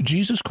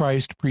 Jesus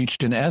Christ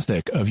preached an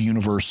ethic of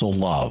universal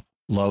love,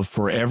 love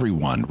for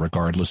everyone,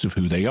 regardless of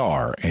who they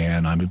are,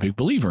 and I'm a big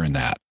believer in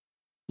that.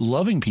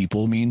 Loving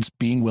people means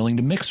being willing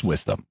to mix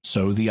with them.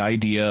 So the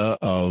idea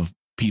of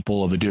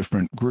people of a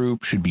different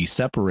group should be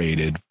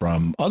separated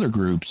from other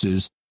groups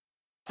is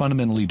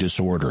fundamentally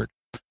disordered.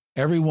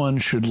 Everyone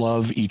should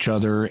love each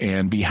other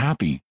and be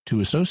happy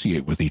to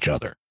associate with each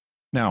other.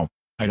 Now,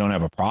 I don't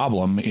have a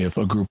problem if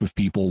a group of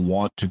people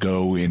want to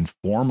go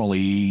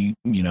informally,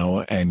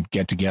 and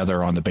get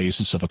together on the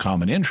basis of a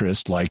common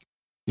interest, like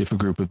if a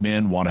group of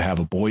men want to have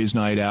a boys'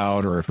 night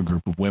out or if a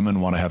group of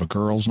women want to have a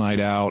girls' night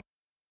out.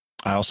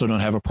 I also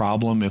don't have a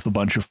problem if a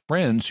bunch of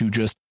friends who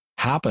just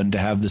happen to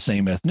have the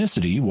same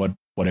ethnicity,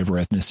 whatever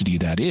ethnicity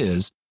that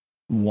is,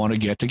 want to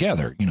get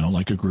together,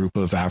 like a group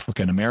of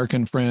African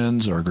American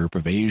friends or a group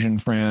of Asian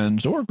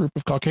friends or a group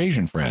of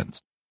Caucasian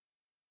friends.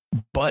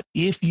 But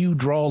if you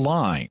draw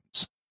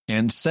lines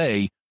and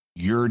say,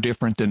 you're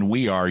different than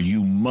we are,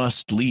 you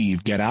must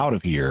leave, get out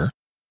of here,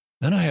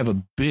 then I have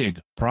a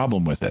big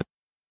problem with it.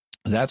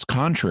 That's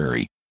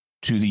contrary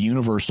to the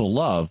universal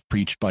love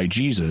preached by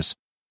Jesus,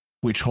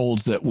 which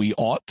holds that we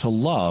ought to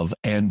love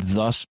and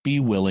thus be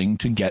willing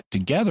to get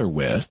together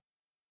with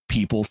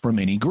people from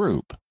any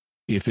group.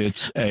 If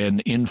it's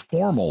an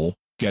informal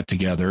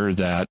get-together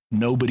that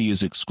nobody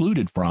is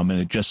excluded from, and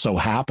it just so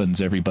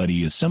happens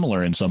everybody is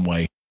similar in some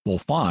way, well,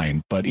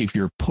 fine. But if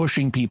you're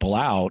pushing people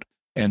out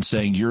and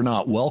saying you're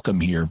not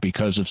welcome here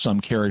because of some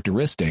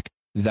characteristic,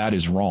 that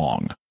is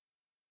wrong.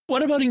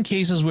 What about in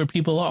cases where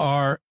people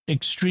are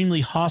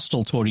extremely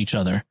hostile toward each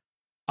other?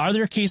 Are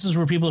there cases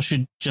where people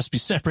should just be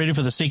separated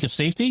for the sake of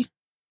safety?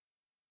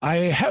 I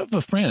have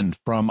a friend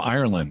from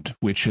Ireland,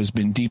 which has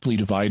been deeply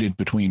divided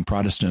between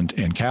Protestant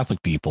and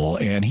Catholic people,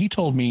 and he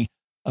told me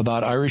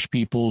about Irish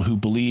people who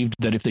believed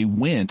that if they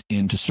went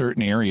into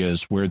certain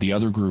areas where the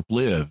other group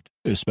lived,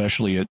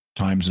 especially at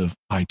times of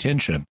high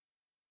tension,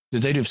 that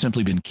they'd have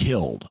simply been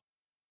killed.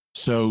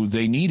 So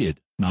they needed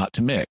not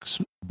to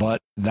mix,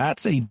 but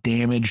that's a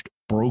damaged,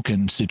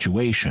 broken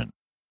situation.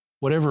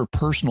 Whatever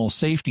personal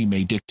safety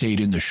may dictate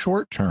in the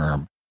short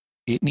term,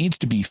 it needs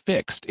to be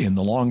fixed in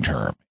the long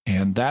term.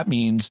 And that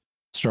means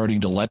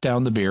starting to let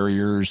down the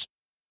barriers,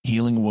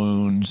 healing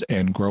wounds,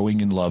 and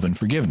growing in love and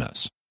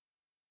forgiveness.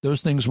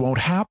 Those things won't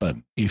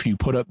happen if you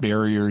put up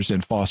barriers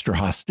and foster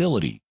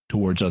hostility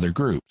towards other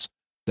groups.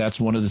 That's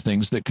one of the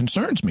things that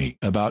concerns me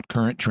about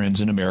current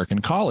trends in American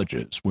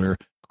colleges, where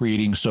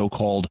creating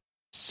so-called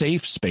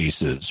safe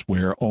spaces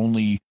where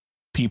only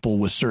people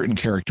with certain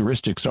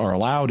characteristics are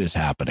allowed is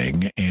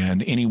happening,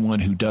 and anyone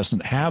who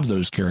doesn't have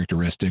those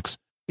characteristics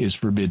is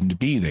forbidden to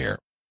be there.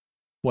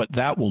 What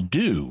that will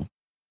do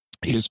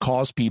is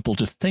cause people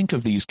to think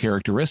of these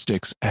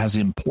characteristics as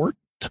important,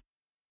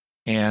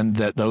 and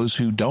that those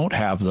who don't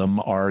have them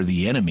are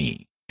the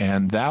enemy,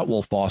 and that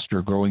will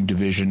foster growing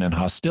division and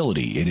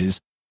hostility. It is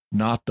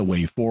not the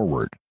way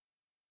forward.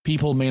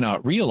 People may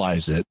not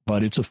realize it,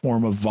 but it's a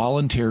form of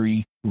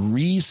voluntary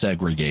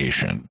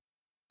resegregation,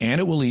 and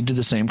it will lead to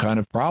the same kind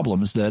of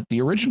problems that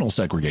the original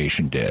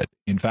segregation did.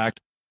 In fact,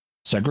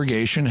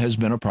 segregation has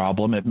been a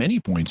problem at many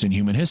points in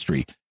human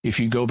history. If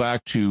you go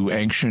back to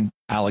ancient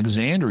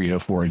Alexandria,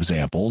 for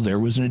example, there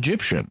was an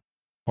Egyptian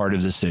part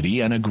of the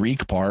city and a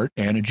Greek part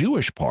and a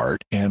Jewish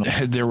part, and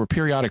there were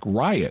periodic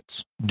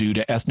riots due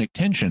to ethnic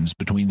tensions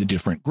between the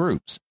different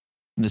groups.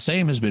 And the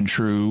same has been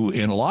true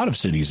in a lot of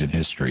cities in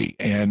history,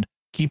 and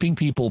keeping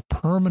people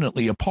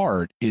permanently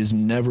apart is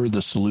never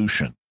the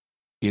solution.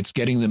 It's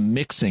getting them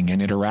mixing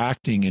and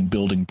interacting and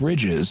building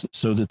bridges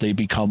so that they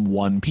become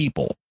one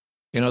people.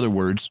 In other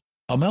words,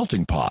 a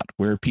melting pot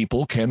where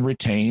people can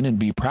retain and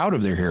be proud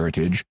of their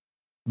heritage,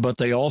 but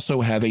they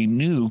also have a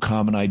new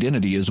common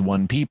identity as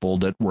one people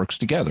that works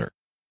together.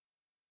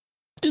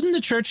 Didn't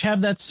the church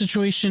have that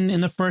situation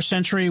in the first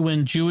century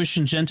when Jewish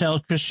and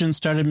Gentile Christians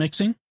started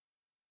mixing?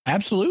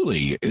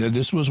 Absolutely.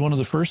 This was one of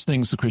the first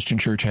things the Christian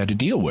church had to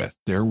deal with.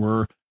 There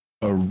were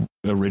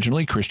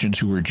originally Christians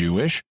who were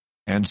Jewish,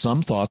 and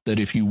some thought that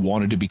if you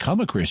wanted to become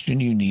a Christian,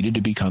 you needed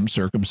to become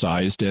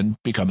circumcised and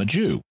become a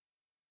Jew.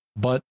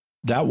 But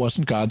that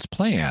wasn't God's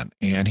plan,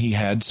 and he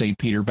had St.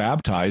 Peter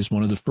baptize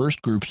one of the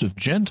first groups of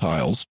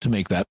Gentiles to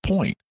make that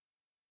point.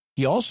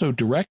 He also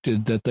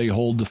directed that they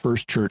hold the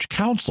first church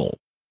council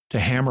to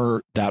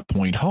hammer that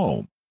point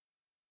home.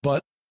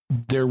 But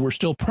there were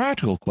still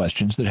practical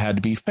questions that had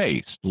to be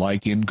faced,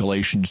 like in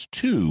Galatians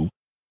 2,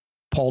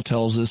 Paul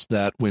tells us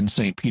that when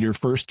St. Peter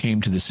first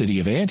came to the city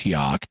of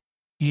Antioch,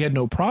 he had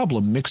no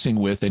problem mixing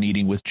with and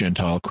eating with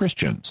Gentile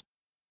Christians.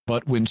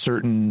 But when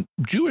certain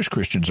Jewish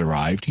Christians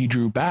arrived, he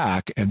drew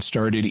back and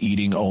started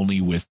eating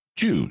only with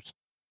Jews.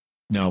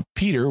 Now,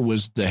 Peter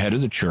was the head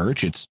of the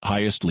church, its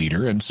highest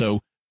leader, and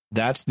so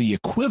that's the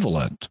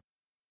equivalent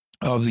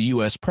of the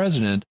U.S.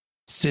 president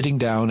sitting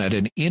down at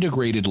an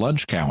integrated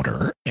lunch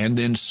counter and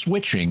then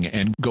switching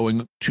and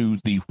going to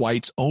the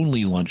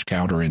whites-only lunch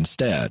counter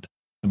instead.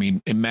 I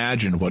mean,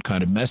 imagine what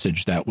kind of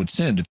message that would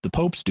send if the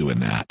Pope's doing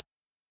that.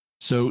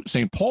 So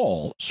St.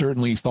 Paul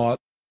certainly thought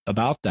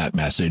about that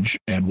message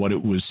and what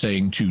it was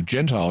saying to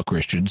Gentile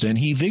Christians, and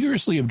he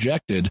vigorously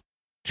objected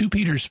to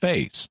Peter's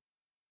face.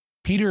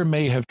 Peter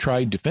may have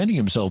tried defending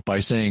himself by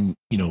saying,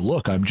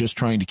 look, I'm just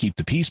trying to keep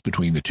the peace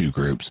between the two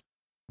groups.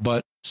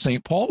 But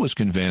St. Paul was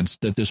convinced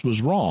that this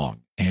was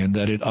wrong and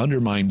that it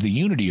undermined the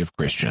unity of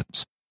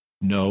Christians.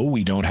 No,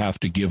 we don't have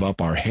to give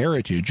up our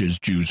heritage as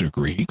Jews or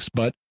Greeks,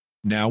 but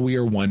now we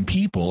are one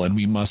people and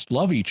we must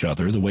love each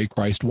other the way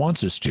Christ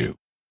wants us to.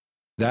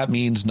 That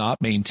means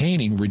not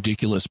maintaining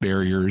ridiculous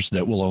barriers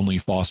that will only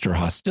foster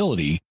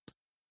hostility.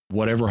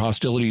 Whatever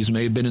hostilities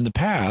may have been in the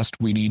past,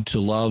 we need to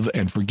love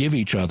and forgive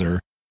each other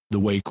the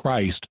way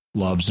Christ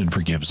loves and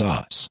forgives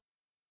us.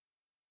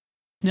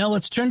 Now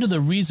let's turn to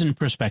the reason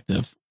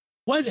perspective.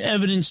 What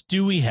evidence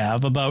do we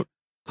have about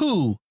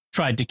who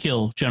tried to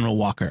kill General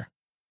Walker?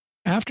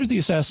 After the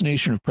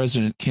assassination of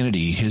President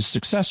Kennedy, his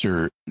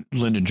successor,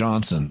 Lyndon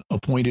Johnson,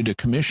 appointed a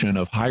commission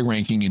of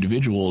high-ranking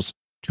individuals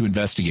to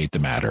investigate the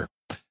matter.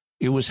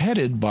 It was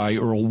headed by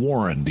Earl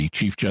Warren, the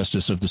Chief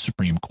Justice of the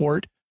Supreme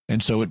Court,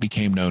 and so it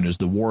became known as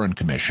the Warren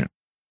Commission.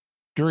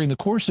 During the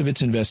course of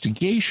its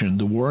investigation,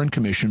 the Warren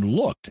Commission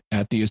looked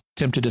at the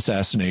attempted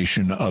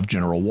assassination of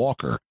General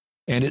Walker,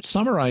 and it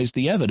summarized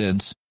the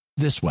evidence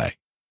this way.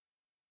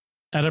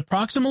 At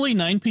approximately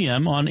 9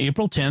 p.m. on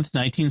April 10,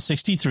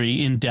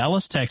 1963, in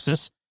Dallas,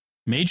 Texas,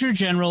 Major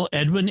General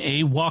Edwin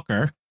A.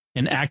 Walker,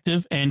 an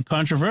active and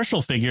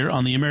controversial figure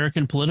on the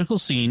American political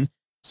scene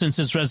since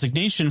his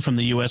resignation from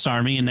the U.S.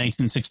 Army in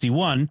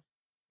 1961,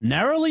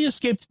 narrowly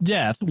escaped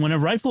death when a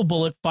rifle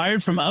bullet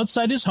fired from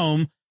outside his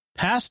home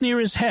passed near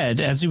his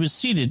head as he was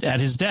seated at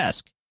his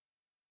desk.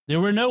 There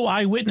were no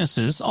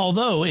eyewitnesses,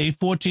 although a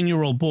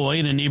 14-year-old boy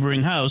in a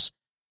neighboring house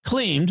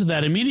claimed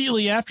that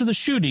immediately after the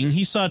shooting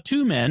he saw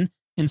two men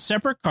in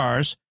separate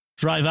cars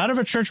drive out of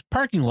a church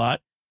parking lot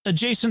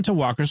adjacent to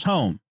Walker's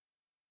home.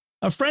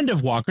 A friend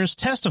of Walker's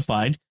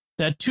testified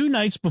that 2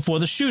 nights before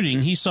the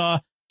shooting he saw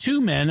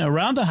 2 men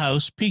around the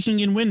house peeking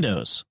in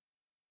windows.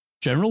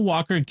 General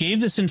Walker gave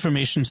this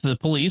information to the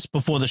police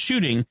before the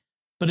shooting,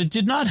 but it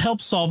did not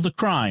help solve the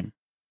crime.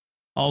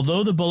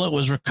 Although the bullet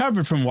was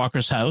recovered from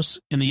Walker's house,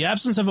 in the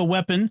absence of a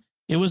weapon,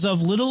 it was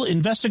of little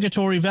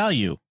investigatory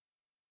value.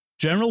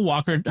 General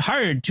Walker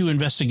hired 2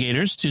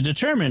 investigators to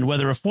determine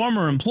whether a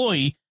former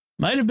employee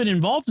might have been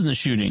involved in the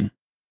shooting.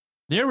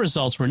 Their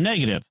results were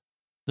negative.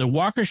 The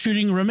Walker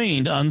shooting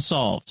remained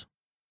unsolved.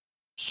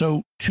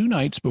 So 2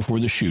 nights before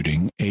the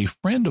shooting, a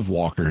friend of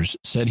Walker's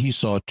said he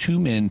saw 2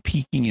 men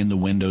peeking in the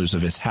windows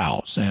of his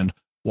house, and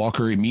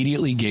Walker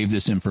immediately gave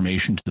this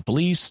information to the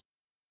police,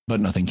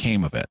 but nothing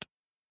came of it.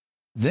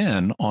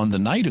 Then, on the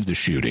night of the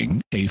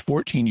shooting, a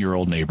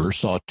 14-year-old neighbor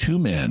saw two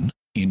men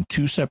in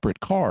two separate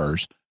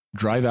cars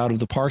drive out of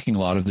the parking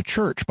lot of the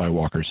church by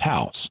Walker's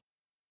house.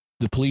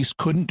 The police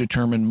couldn't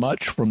determine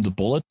much from the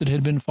bullet that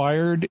had been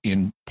fired,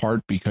 in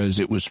part because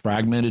it was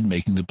fragmented,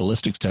 making the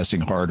ballistics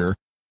testing harder,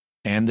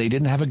 and they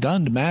didn't have a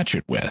gun to match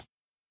it with.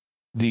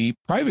 The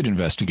private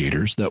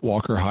investigators that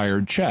Walker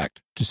hired checked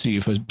to see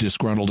if a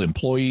disgruntled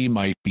employee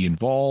might be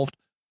involved,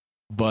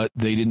 but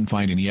they didn't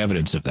find any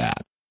evidence of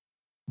that.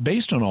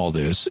 Based on all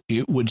this,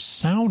 it would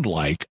sound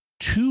like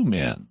two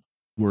men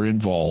were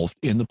involved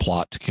in the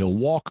plot to kill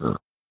Walker.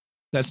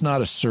 That's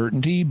not a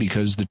certainty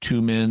because the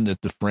two men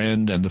that the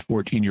friend and the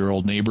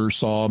 14-year-old neighbor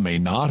saw may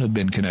not have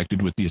been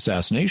connected with the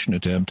assassination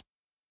attempt,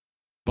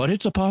 but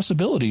it's a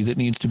possibility that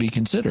needs to be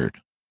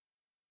considered.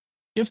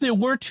 If there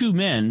were two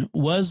men,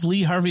 was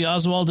Lee Harvey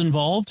Oswald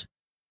involved?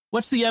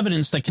 What's the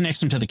evidence that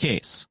connects him to the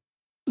case?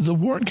 The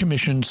Warren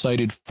Commission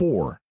cited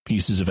 4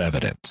 pieces of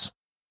evidence.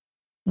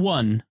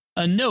 1.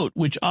 A note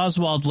which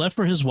Oswald left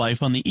for his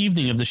wife on the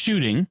evening of the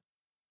shooting.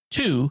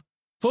 2.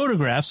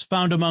 Photographs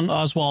found among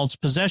Oswald's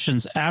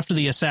possessions after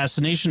the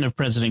assassination of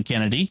President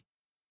Kennedy.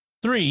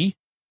 3.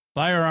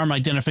 Firearm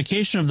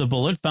identification of the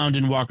bullet found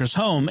in Walker's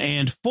home.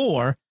 And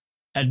 4.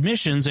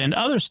 Admissions and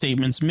other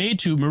statements made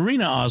to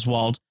Marina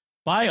Oswald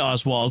by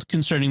Oswald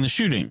concerning the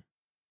shooting.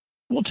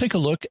 We'll take a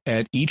look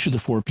at each of the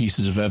 4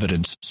 pieces of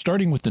evidence,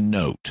 starting with the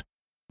note.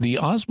 The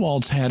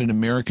Oswalds had an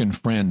American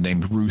friend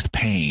named Ruth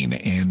Payne,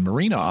 and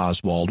Marina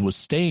Oswald was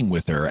staying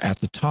with her at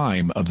the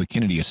time of the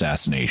Kennedy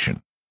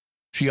assassination.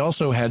 She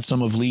also had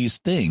some of Lee's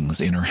things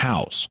in her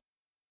house.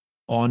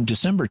 On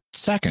December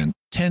 2nd,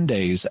 10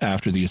 days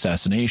after the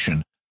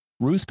assassination,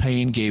 Ruth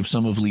Payne gave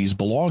some of Lee's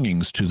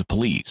belongings to the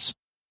police.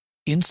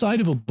 Inside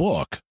of a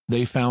book,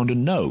 they found a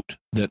note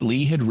that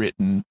Lee had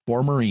written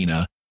for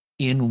Marina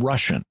in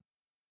Russian.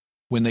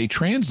 When they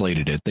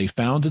translated it, they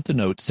found that the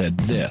note said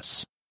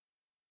this: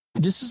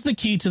 "This is the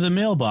key to the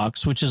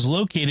mailbox, which is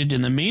located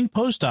in the main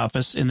post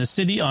office in the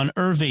city on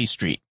Hervé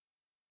Street.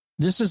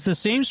 This is the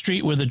same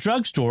street where the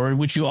drugstore in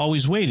which you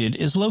always waited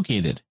is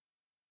located.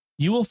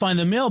 You will find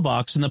the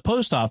mailbox in the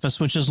post office,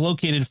 which is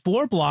located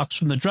 4 blocks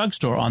from the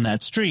drugstore on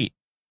that street.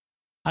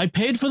 I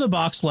paid for the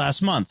box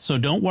last month, so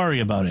don't worry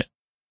about it.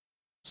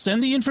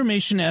 Send the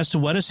information as to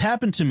what has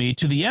happened to me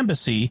to the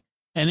embassy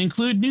and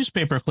include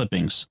newspaper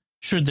clippings,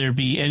 should there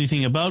be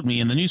anything about me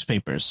in the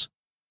newspapers.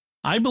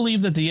 I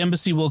believe that the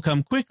embassy will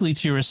come quickly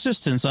to your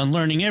assistance on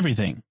learning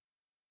everything.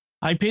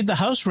 I paid the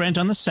house rent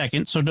on the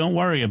 2nd, so don't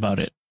worry about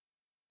it.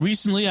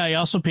 Recently, I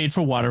also paid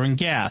for water and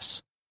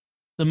gas.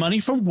 The money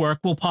from work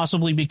will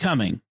possibly be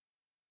coming.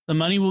 The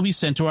money will be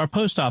sent to our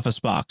post office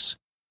box.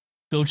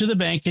 Go to the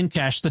bank and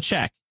cash the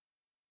check.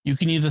 You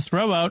can either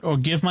throw out or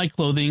give my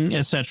clothing,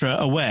 etc.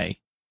 away.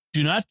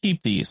 Do not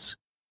keep these.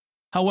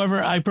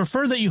 However, I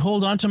prefer that you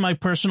hold on to my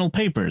personal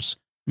papers,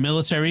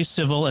 military,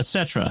 civil,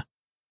 etc.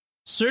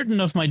 Certain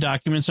of my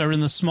documents are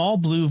in the small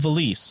blue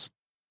valise.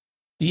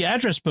 The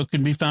address book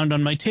can be found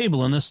on my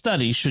table in the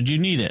study should you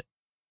need it.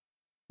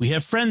 We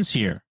have friends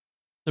here.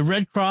 The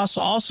Red Cross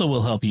also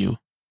will help you.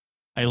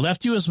 I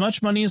left you as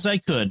much money as I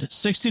could,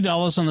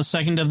 $60 on the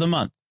 2nd of the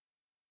month.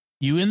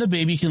 You and the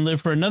baby can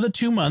live for another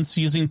 2 months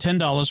using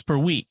 $10 per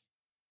week.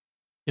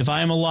 If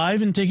I am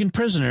alive and taken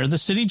prisoner, the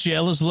city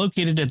jail is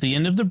located at the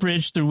end of the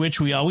bridge through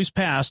which we always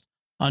passed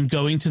on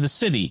going to the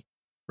city,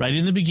 right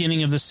in the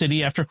beginning of the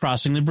city after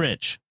crossing the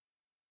bridge."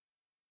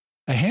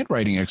 A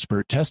handwriting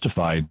expert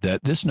testified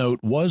that this note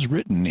was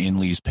written in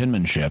Lee's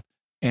penmanship,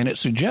 and it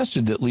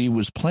suggested that Lee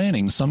was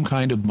planning some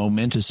kind of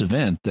momentous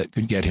event that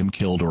could get him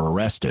killed or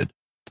arrested.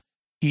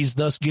 He's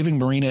thus giving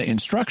Marina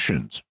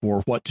instructions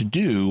for what to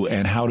do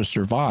and how to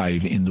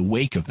survive in the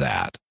wake of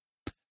that.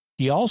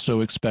 He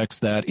also expects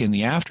that in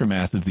the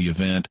aftermath of the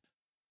event,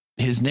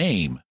 his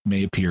name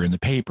may appear in the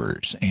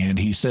papers, and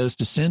he says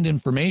to send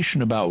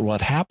information about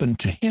what happened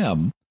to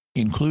him,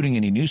 including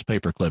any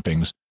newspaper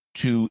clippings,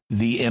 to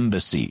the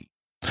embassy.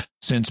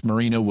 Since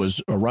Marina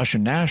was a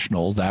Russian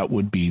national, that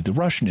would be the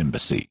Russian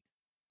embassy.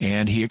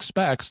 And he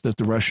expects that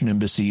the Russian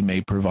embassy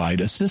may provide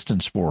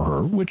assistance for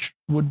her, which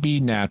would be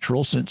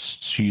natural since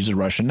she's a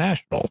Russian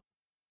national.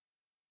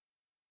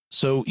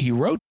 So he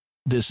wrote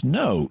this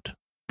note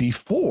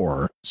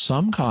before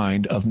some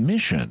kind of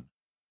mission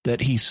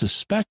that he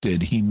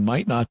suspected he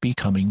might not be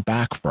coming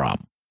back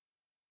from.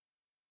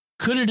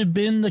 Could it have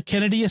been the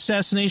Kennedy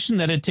assassination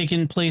that had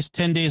taken place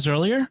 10 days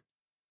earlier?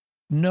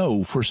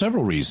 No, for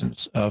several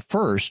reasons.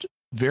 First,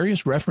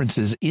 various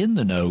references in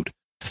the note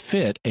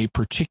fit a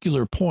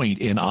particular point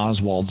in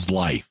Oswald's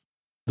life.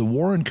 The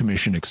Warren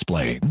Commission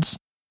explains,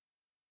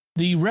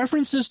 "The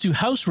references to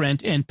house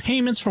rent and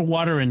payments for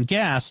water and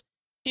gas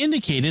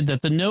indicated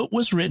that the note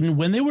was written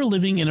when they were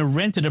living in a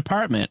rented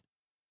apartment.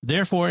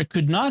 Therefore, it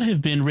could not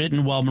have been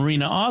written while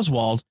Marina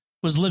Oswald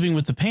was living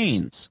with the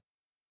Paynes.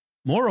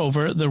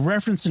 Moreover, the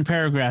reference in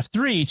paragraph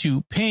 3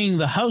 to paying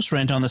the house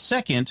rent on the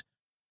 2nd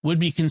would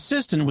be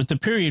consistent with the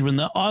period when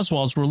the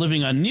Oswalds were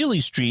living on Neely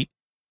Street,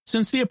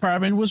 since the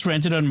apartment was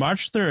rented on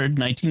March 3,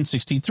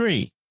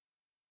 1963.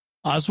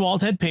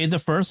 Oswald had paid the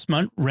first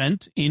month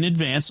rent in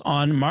advance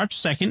on March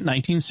 2nd,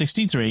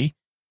 1963,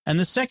 and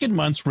the second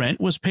month's rent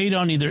was paid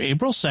on either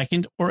April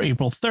 2nd or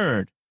April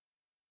 3rd.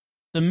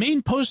 The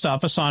main post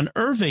office on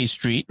Hervey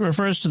Street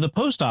refers to the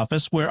post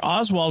office where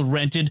Oswald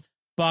rented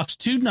Box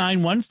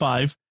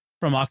 2915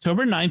 from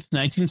October 9th,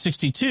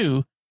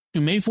 1962 to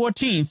May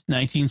 14th,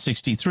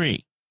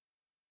 1963.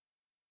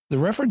 The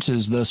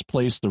references thus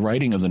place the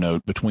writing of the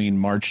note between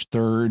March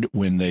 3rd,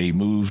 when they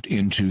moved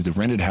into the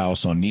rented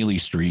house on Neely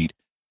Street,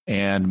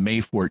 and May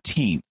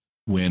 14th,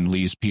 when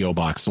Lee's P.O.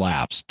 box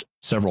lapsed,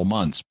 several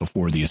months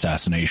before the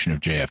assassination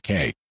of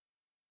JFK.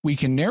 We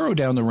can narrow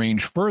down the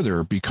range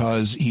further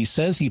because he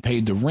says he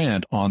paid the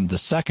rent on the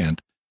 2nd,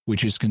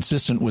 which is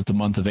consistent with the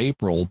month of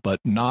April, but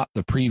not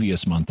the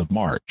previous month of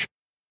March.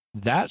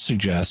 That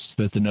suggests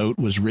that the note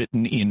was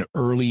written in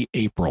early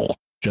April,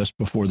 just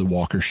before the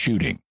Walker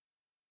shooting.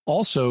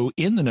 Also,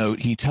 in the note,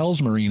 he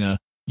tells Marina,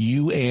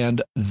 "You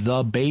and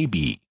the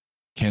baby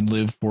can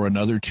live for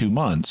another 2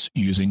 months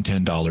using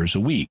 $10 a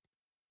week."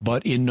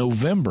 But in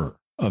November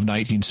of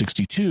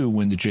 1962,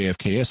 when the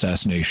JFK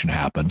assassination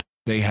happened,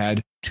 they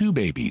had 2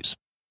 babies.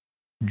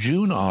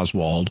 June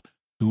Oswald,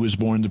 who was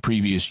born the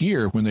previous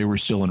year when they were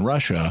still in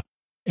Russia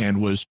and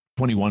was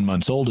 21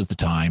 months old at the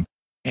time,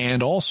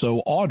 and also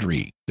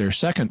Audrey, their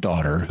second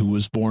daughter, who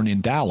was born in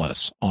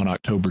Dallas on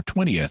October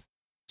 20th,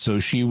 so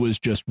she was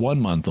just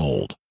 1 month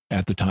old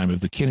at the time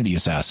of the Kennedy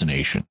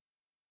assassination.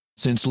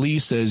 Since Lee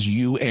says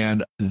you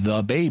and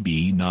the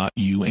baby, not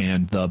you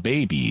and the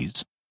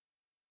babies,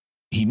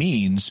 he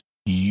means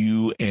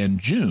you and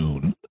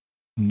June,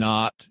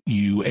 not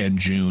you and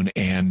June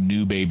and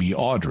new baby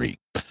Audrey.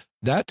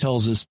 That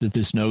tells us that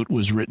this note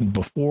was written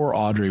before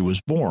Audrey was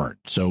born,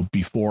 so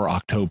before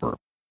October.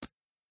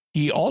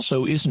 He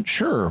also isn't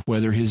sure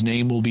whether his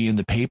name will be in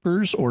the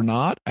papers or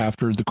not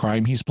after the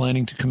crime he's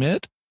planning to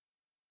commit.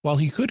 While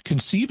he could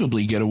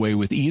conceivably get away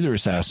with either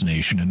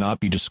assassination and not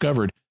be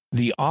discovered,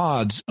 the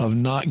odds of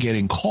not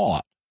getting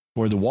caught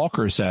for the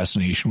Walker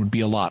assassination would be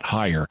a lot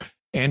higher.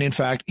 And in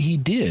fact, he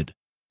did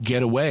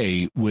get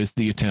away with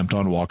the attempt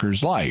on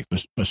Walker's life,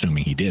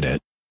 assuming he did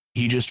it.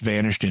 He just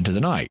vanished into the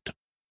night.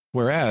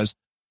 Whereas,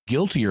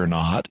 guilty or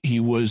not, he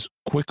was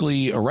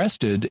quickly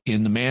arrested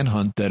in the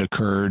manhunt that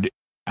occurred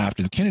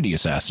after the Kennedy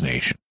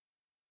assassination.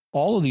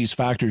 All of these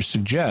factors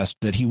suggest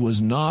that he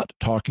was not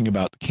talking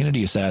about the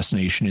Kennedy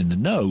assassination in the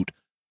note,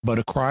 but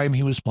a crime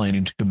he was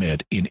planning to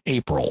commit in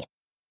April.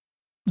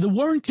 The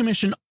Warren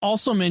Commission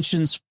also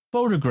mentions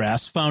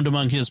photographs found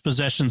among his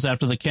possessions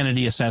after the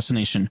Kennedy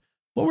assassination.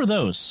 What were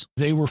those?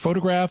 They were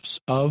photographs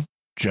of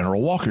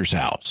General Walker's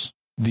house.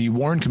 The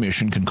Warren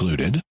Commission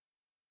concluded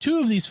 2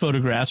 of these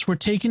photographs were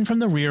taken from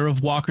the rear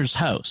of Walker's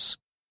house.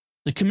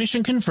 The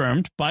commission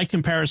confirmed, by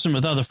comparison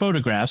with other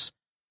photographs,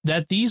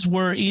 that these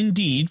were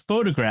indeed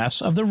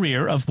photographs of the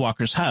rear of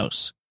Walker's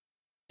house.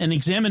 An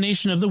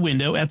examination of the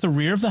window at the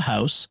rear of the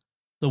house,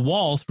 the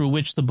wall through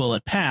which the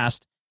bullet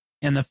passed,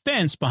 and the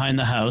fence behind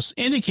the house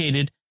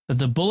indicated that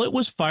the bullet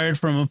was fired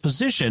from a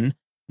position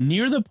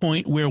near the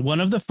point where one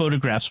of the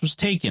photographs was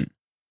taken.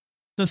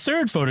 The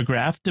third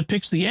photograph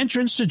depicts the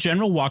entrance to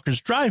General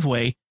Walker's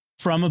driveway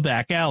from a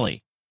back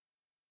alley.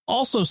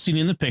 Also seen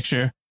in the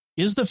picture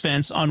is the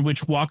fence on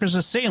which Walker's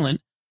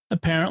assailant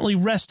apparently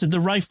rested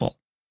the rifle.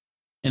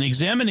 An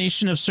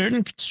examination of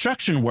certain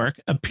construction work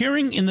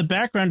appearing in the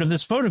background of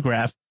this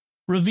photograph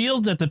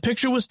revealed that the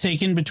picture was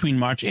taken between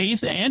March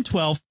 8th and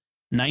 12th,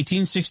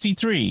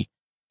 1963,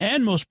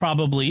 and most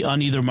probably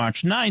on either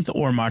March 9th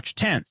or March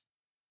 10th.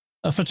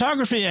 A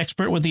photography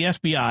expert with the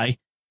FBI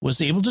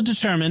was able to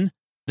determine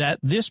that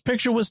this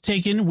picture was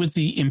taken with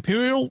the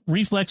Imperial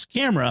Reflex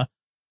camera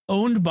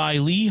owned by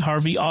Lee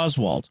Harvey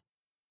Oswald.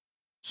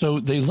 So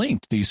they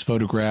linked these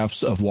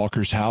photographs of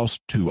Walker's house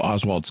to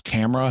Oswald's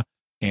camera,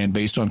 and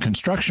based on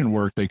construction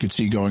work they could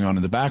see going on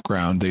in the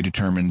background, they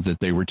determined that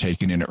they were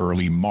taken in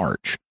early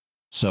March.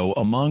 So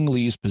among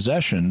Lee's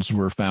possessions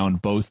were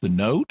found both the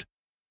note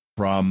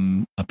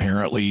from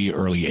apparently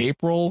early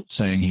April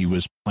saying he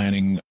was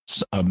planning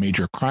a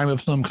major crime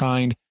of some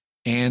kind,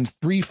 and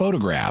 3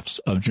 photographs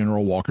of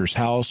General Walker's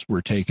house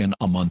were taken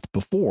a month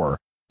before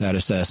that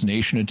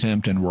assassination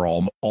attempt and were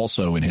all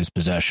also in his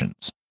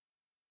possessions.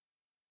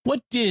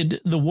 What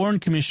did the Warren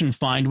Commission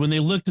find when they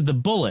looked at the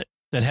bullet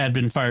that had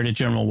been fired at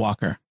General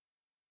Walker?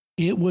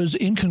 It was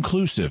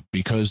inconclusive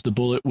because the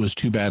bullet was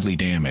too badly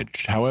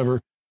damaged.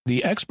 However,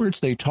 the experts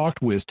they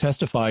talked with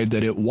testified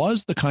that it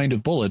was the kind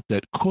of bullet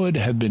that could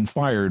have been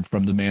fired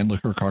from the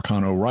Mannlicher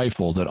Carcano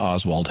rifle that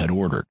Oswald had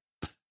ordered,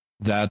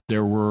 that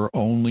there were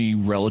only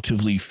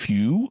relatively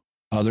few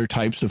other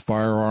types of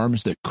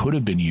firearms that could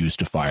have been used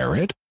to fire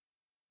it,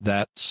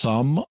 that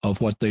some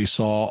of what they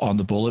saw on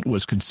the bullet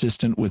was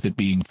consistent with it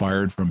being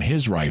fired from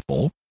his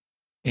rifle,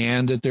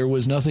 and that there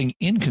was nothing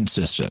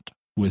inconsistent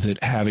with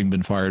it having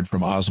been fired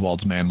from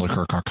Oswald's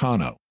Mannlicher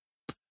Carcano.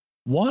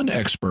 One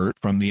expert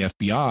from the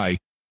FBI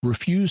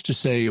refused to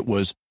say it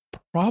was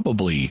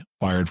probably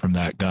fired from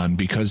that gun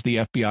because the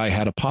FBI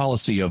had a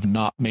policy of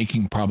not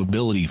making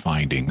probability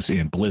findings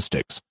in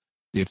ballistics.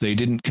 If they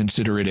didn't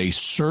consider it a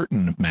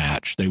certain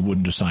match, they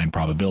wouldn't assign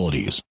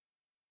probabilities.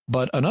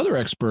 But another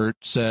expert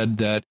said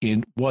that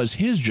it was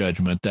his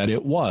judgment that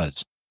it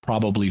was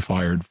probably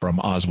fired from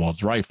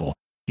Oswald's rifle.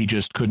 He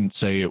just couldn't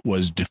say it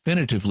was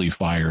definitively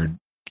fired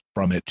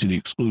from it to the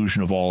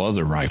exclusion of all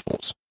other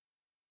rifles.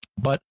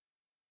 But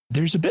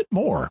there's a bit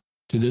more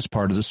to this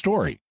part of the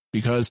story,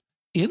 because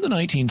in the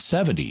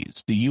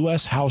 1970s, the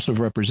U.S. House of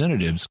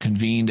Representatives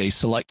convened a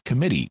select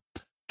committee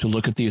to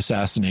look at the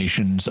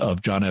assassinations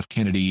of John F.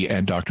 Kennedy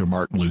and Dr.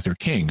 Martin Luther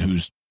King,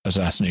 whose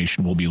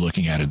assassination we'll be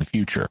looking at in the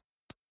future.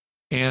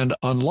 And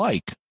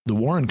unlike the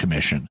Warren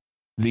Commission,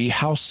 the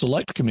House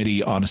Select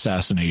Committee on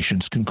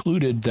Assassinations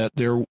concluded that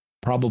there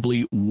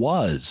probably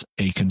was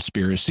a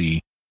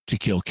conspiracy to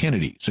kill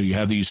Kennedy. So you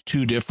have these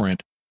two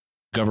different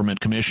government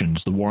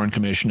commissions, the Warren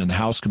Commission and the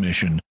House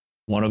Commission.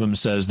 One of them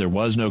says there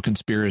was no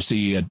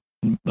conspiracy. A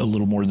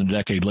little more than a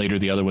decade later,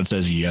 the other one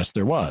says, yes,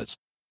 there was.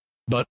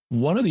 But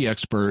one of the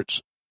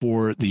experts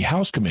for the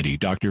House Committee,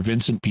 Dr.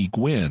 Vincent P.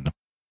 Gwynn,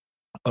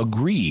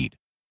 agreed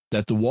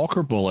that the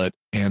Walker bullet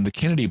and the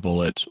Kennedy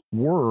bullets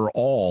were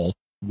all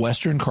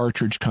Western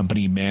Cartridge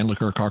Company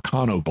Mannlicher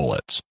Carcano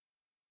bullets.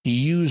 He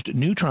used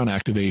neutron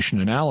activation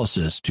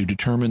analysis to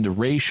determine the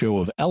ratio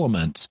of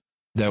elements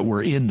that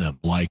were in them,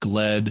 like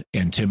lead,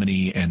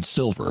 antimony, and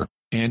silver.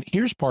 And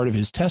here's part of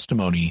his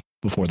testimony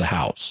before the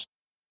House.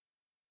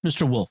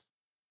 Mr. Wolf,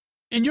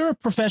 in your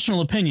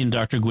professional opinion,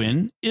 Dr.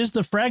 Gwynn, is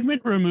the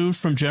fragment removed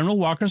from General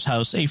Walker's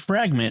house a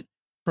fragment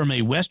from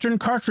a Western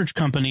Cartridge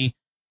Company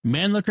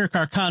Mannlicher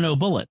Carcano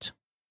bullet?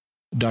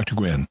 Dr.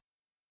 Gwynn,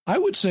 I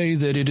would say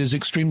that it is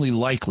extremely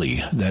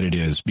likely that it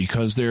is,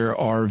 because there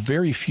are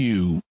very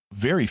few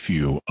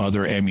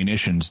other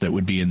ammunitions that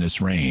would be in this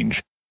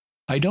range.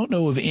 I don't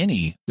know of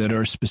any that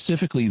are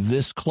specifically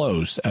this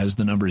close as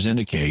the numbers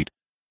indicate,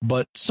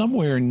 but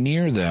somewhere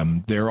near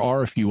them there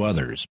are a few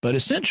others. But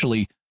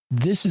essentially,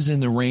 this is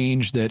in the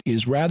range that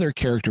is rather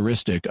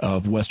characteristic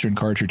of Western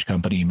Cartridge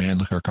Company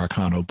Mannlicher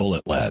Carcano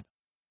bullet lead.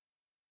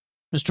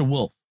 Mr.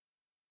 Wolf,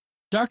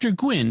 Dr.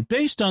 Gwynn,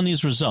 based on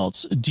these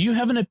results, do you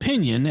have an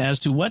opinion as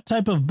to what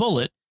type of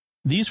bullet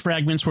these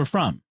fragments were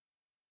from?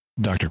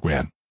 Dr.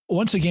 Gwynn,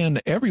 once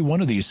again, every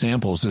one of these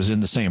samples is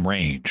in the same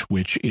range,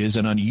 which is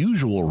an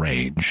unusual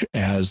range,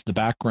 as the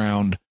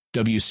background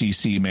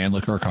WCC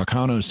Mannlicher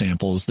Carcano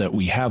samples that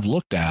we have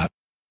looked at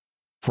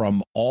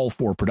from all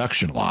 4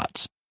 production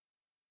lots.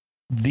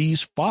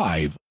 These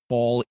 5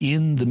 fall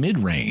in the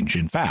mid-range.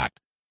 In fact,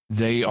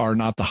 they are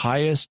not the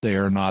highest, they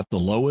are not the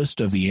lowest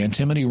of the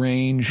antimony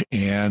range,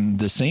 and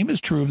the same is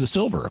true of the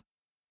silver.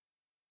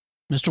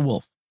 Mr.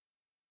 Wolf,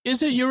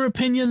 is it your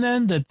opinion,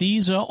 then, that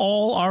these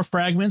all are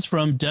fragments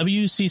from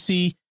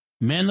WCC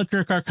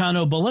Mannlicher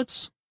Carcano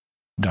bullets?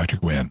 Dr.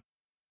 Gwynn,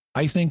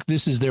 I think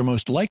this is their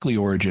most likely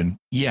origin,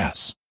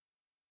 yes.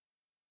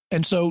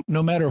 And so,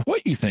 no matter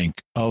what you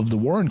think of the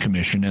Warren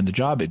Commission and the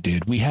job it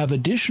did, we have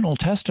additional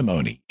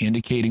testimony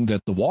indicating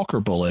that the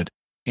Walker bullet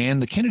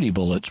and the Kennedy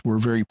bullets were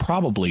very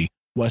probably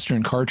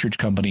Western Cartridge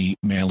Company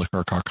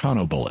Mannlicher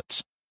Carcano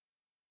bullets.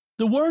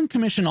 The Warren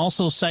Commission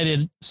also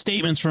cited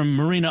statements from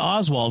Marina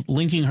Oswald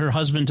linking her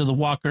husband to the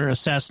Walker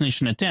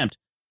assassination attempt.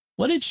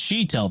 What did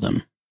she tell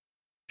them?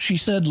 She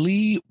said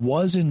Lee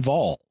was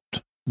involved.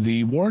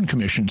 The Warren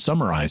Commission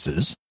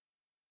summarizes,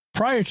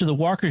 prior to the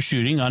Walker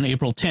shooting on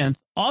April 10th,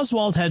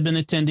 Oswald had been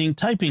attending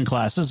typing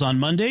classes on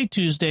Monday,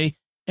 Tuesday,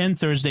 and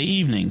Thursday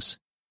evenings.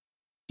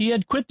 He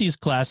had quit these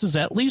classes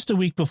at least a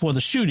week before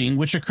the shooting,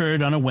 which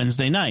occurred on a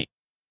Wednesday night.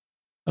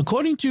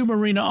 According to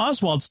Marina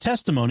Oswald's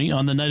testimony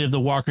on the night of the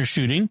Walker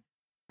shooting,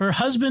 her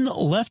husband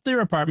left their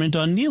apartment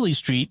on Neely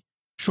Street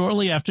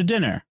shortly after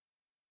dinner.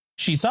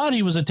 She thought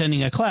he was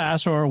attending a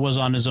class or was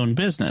on his own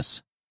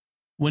business.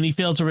 When he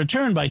failed to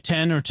return by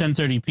 10 or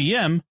 10:30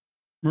 p.m.,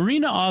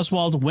 Marina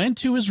Oswald went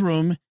to his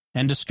room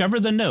and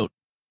discovered the note.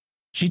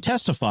 She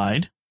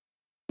testified,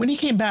 "When he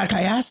came back,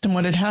 I asked him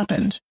what had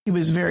happened. He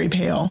was very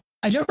pale.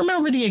 I don't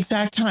remember the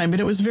exact time, but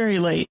it was very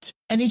late.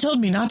 And he told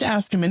me not to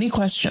ask him any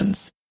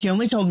questions. He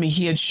only told me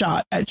he had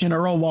shot at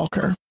General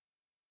Walker."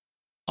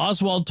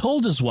 Oswald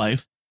told his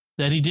wife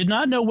that he did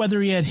not know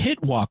whether he had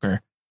hit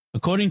Walker.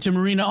 According to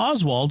Marina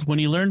Oswald, when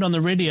he learned on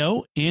the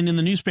radio and in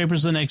the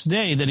newspapers the next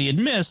day that he had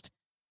missed,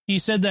 he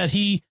said that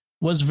he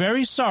was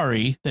very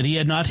sorry that he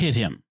had not hit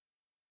him.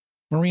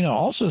 Marina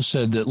also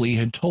said that Lee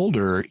had told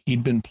her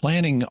he'd been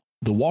planning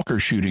the Walker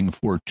shooting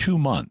for 2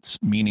 months,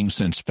 meaning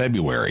since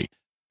February,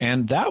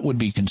 and that would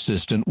be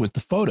consistent with the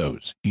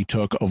photos he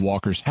took of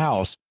Walker's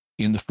house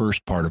in the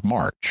first part of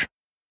March.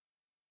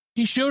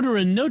 He showed her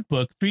a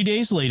notebook 3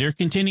 days later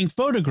containing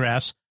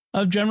photographs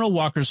of General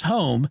Walker's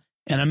home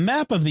and a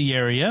map of the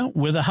area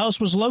where the house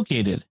was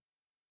located.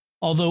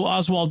 Although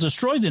Oswald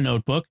destroyed the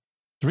notebook,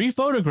 3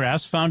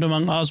 photographs found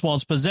among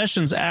Oswald's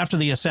possessions after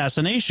the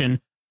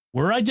assassination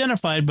were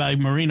identified by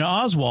Marina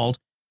Oswald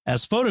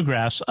as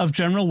photographs of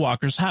General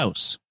Walker's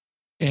house.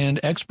 And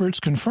experts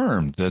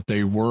confirmed that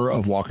they were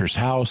of Walker's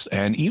house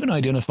and even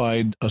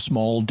identified a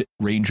small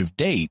range of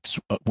dates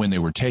when they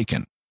were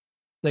taken.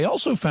 They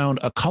also found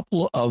a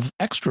couple of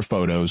extra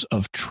photos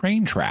of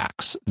train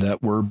tracks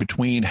that were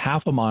between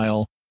half a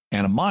mile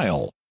and a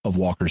mile of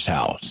Walker's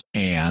house.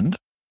 And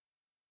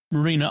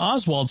Marina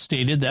Oswald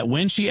stated that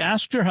when she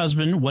asked her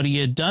husband what he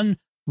had done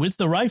with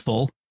the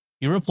rifle,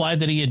 he replied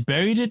that he had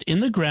buried it in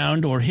the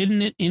ground or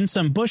hidden it in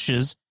some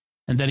bushes,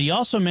 and that he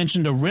also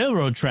mentioned a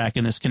railroad track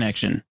in this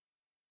connection.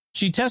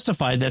 She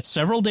testified that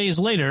several days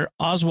later,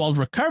 Oswald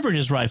recovered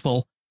his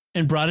rifle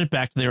and brought it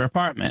back to their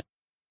apartment.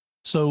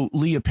 So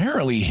Lee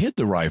apparently hid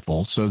the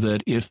rifle so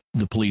that if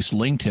the police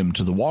linked him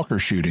to the Walker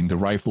shooting, the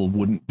rifle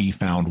wouldn't be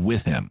found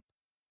with him.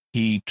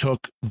 He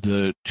took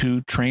the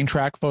 2 train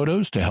track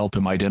photos to help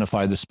him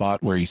identify the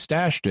spot where he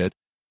stashed it,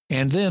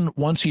 and then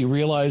once he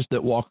realized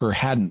that Walker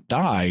hadn't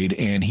died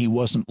and he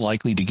wasn't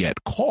likely to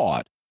get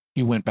caught,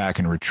 he went back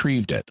and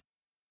retrieved it.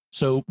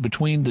 So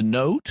between the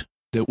note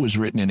that was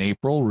written in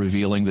April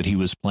revealing that he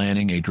was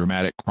planning a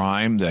dramatic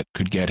crime that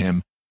could get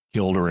him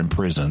killed or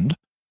imprisoned,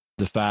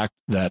 the fact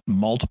that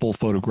multiple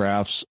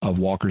photographs of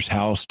Walker's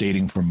house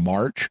dating from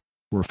March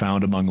were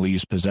found among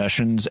Lee's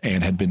possessions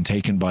and had been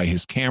taken by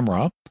his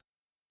camera,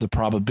 the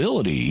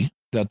probability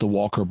that the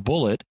Walker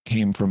bullet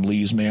came from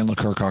Lee's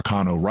Mannlicher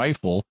Carcano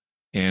rifle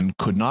and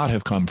could not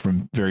have come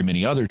from very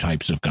many other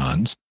types of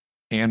guns,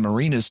 and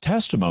Marina's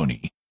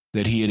testimony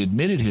that he had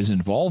admitted his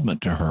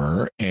involvement to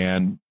her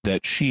and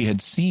that she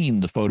had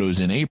seen the photos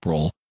in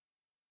April,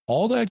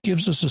 all that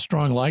gives us a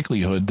strong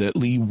likelihood that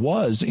Lee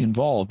was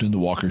involved in the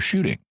Walker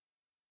shooting.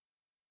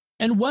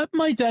 And what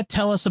might that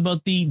tell us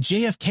about the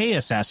JFK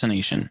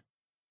assassination?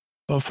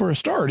 Well, for a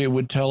start, it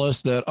would tell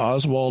us that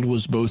Oswald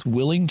was both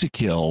willing to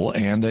kill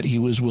and that he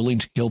was willing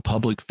to kill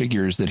public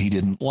figures that he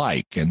didn't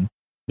like, and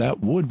that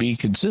would be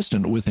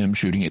consistent with him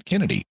shooting at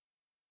Kennedy.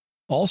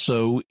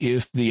 Also,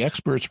 if the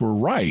experts were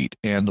right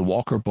and the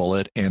Walker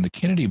bullet and the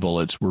Kennedy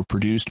bullets were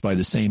produced by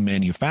the same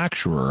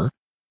manufacturer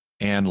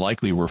and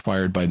likely were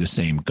fired by the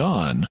same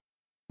gun,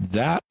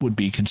 that would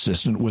be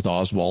consistent with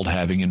Oswald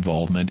having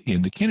involvement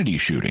in the Kennedy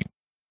shooting.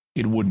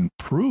 It wouldn't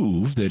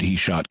prove that he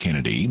shot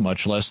Kennedy,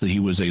 much less that he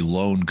was a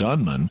lone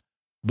gunman,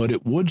 but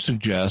it would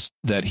suggest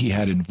that he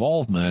had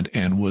involvement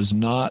and was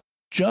not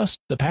just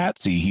the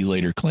patsy he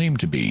later claimed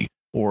to be,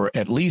 or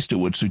at least it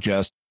would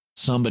suggest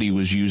somebody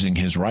was using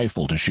his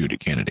rifle to shoot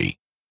at Kennedy.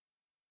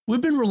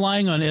 We've been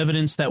relying on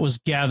evidence that was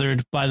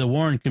gathered by the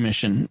Warren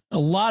Commission. A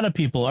lot of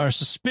people are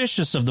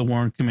suspicious of the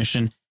Warren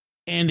Commission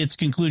and its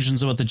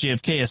conclusions about the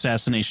JFK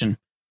assassination.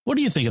 What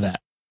do you think of that?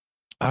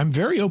 I'm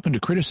very open to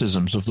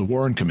criticisms of the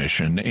Warren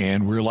Commission,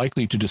 and we're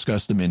likely to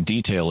discuss them in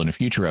detail in a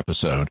future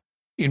episode.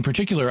 In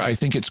particular, I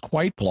think it's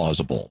quite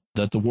plausible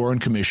that the Warren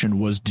Commission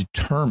was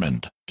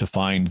determined to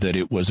find that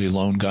it was a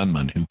lone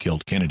gunman who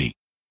killed Kennedy.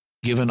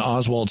 Given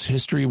Oswald's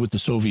history with the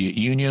Soviet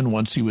Union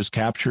once he was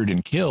captured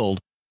and killed,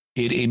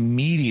 it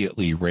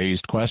immediately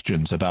raised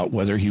questions about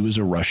whether he was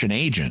a Russian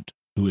agent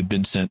who had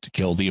been sent to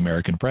kill the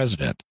American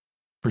president,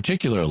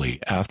 particularly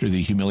after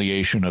the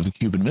humiliation of the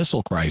Cuban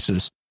Missile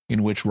Crisis,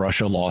 in which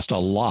Russia lost a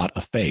lot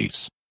of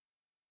face.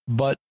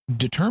 But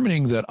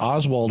determining that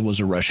Oswald was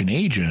a Russian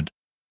agent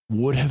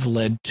would have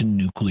led to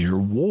nuclear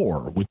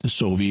war with the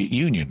Soviet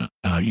Union.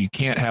 You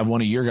can't have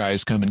one of your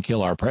guys come and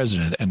kill our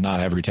president and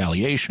not have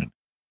retaliation.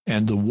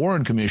 And the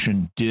Warren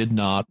Commission did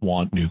not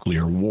want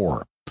nuclear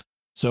war.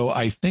 So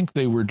I think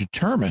they were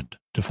determined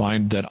to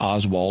find that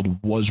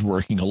Oswald was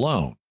working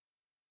alone.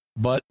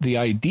 But the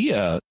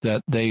idea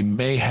that they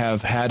may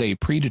have had a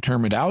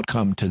predetermined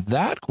outcome to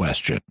that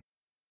question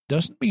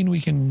doesn't mean we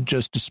can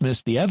just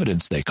dismiss the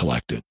evidence they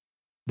collected.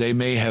 They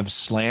may have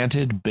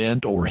slanted,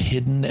 bent, or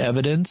hidden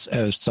evidence,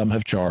 as some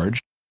have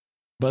charged,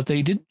 but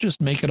they didn't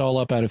just make it all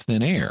up out of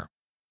thin air.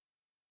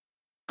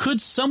 Could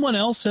someone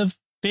else have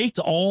faked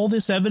all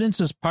this evidence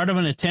as part of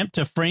an attempt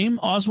to frame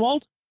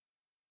Oswald?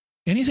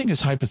 Anything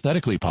is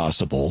hypothetically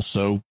possible,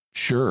 so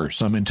sure,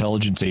 some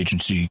intelligence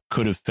agency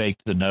could have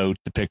faked the note,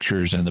 the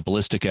pictures, and the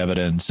ballistic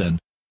evidence, and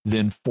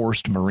then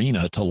forced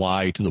Marina to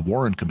lie to the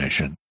Warren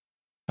Commission.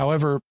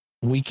 However,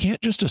 we can't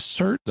just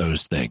assert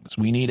those things.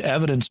 We need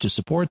evidence to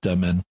support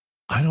them, and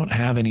I don't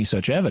have any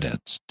such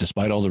evidence,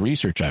 despite all the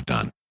research I've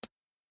done.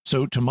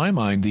 So, to my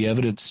mind, the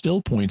evidence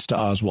still points to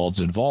Oswald's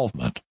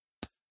involvement.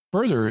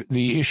 Further,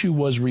 the issue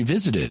was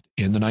revisited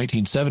in the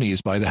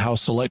 1970s by the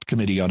House Select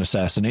Committee on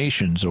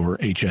Assassinations, or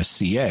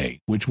HSCA,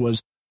 which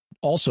was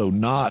also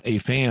not a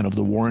fan of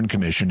the Warren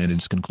Commission and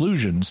its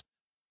conclusions,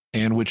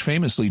 and which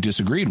famously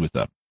disagreed with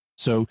them.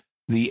 So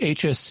the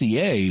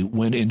HSCA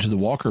went into the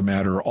Walker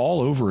matter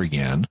all over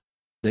again.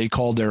 They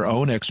called their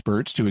own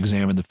experts to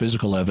examine the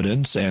physical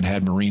evidence and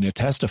had Marina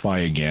testify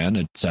again,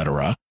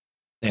 etc.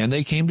 And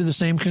they came to the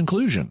same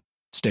conclusion,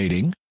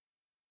 stating,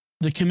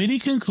 "The committee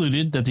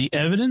concluded that the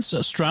evidence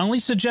strongly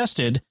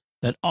suggested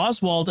that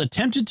Oswald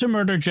attempted to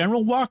murder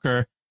General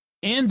Walker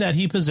and that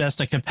he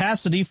possessed a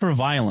capacity for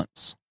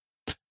violence."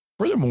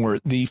 Furthermore,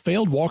 the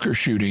failed Walker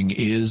shooting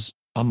is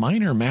a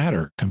minor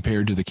matter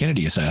compared to the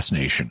Kennedy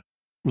assassination.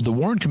 The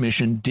Warren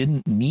Commission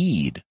didn't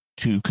need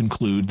to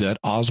conclude that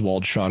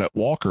Oswald shot at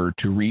Walker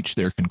to reach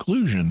their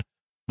conclusion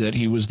that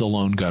he was the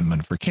lone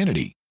gunman for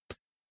Kennedy.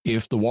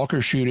 If the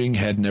Walker shooting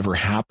had never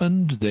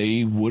happened,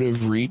 they would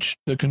have reached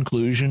the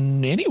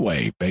conclusion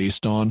anyway,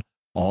 based on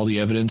all the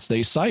evidence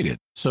they cited.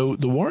 So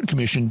the Warren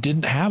Commission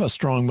didn't have a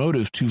strong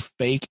motive to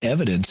fake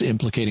evidence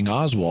implicating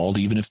Oswald,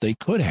 even if they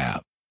could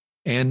have.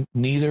 And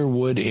neither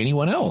would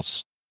anyone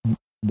else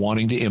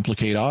wanting to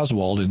implicate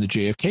Oswald in the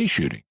JFK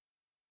shooting.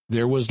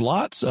 There was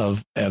lots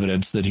of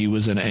evidence that he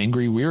was an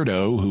angry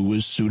weirdo who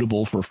was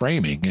suitable for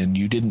framing, and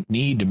you didn't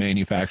need to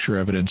manufacture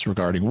evidence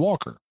regarding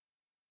Walker.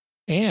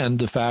 And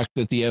the fact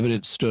that the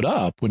evidence stood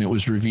up when it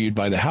was reviewed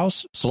by the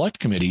House Select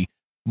Committee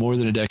more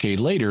than a decade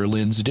later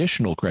lends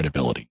additional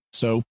credibility.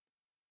 So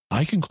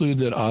I conclude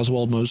that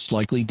Oswald most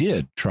likely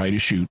did try to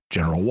shoot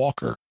General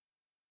Walker.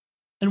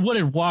 And what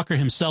did Walker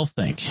himself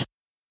think?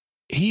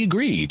 He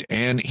agreed,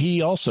 and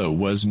he also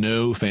was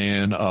no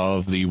fan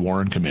of the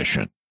Warren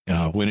Commission.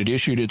 When it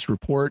issued its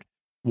report,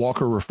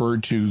 Walker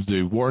referred to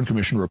the Warren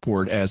Commission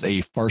report as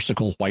a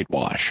farcical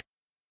whitewash.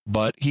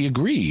 But he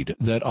agreed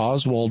that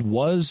Oswald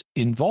was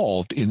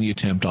involved in the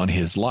attempt on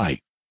his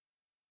life.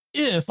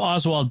 If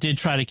Oswald did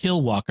try to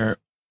kill Walker,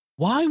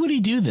 why would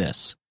he do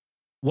this?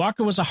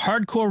 Walker was a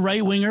hardcore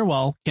right-winger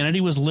while Kennedy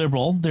was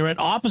liberal. They're at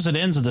opposite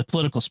ends of the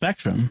political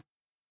spectrum.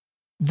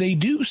 They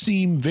do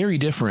seem very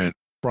different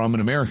from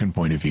an American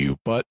point of view,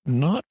 but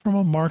not from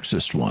a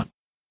Marxist one.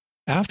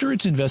 After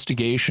its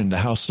investigation, the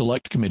House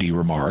Select Committee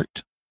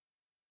remarked,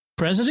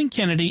 President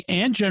Kennedy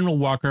and General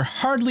Walker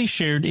hardly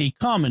shared a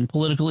common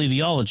political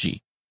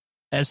ideology.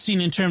 As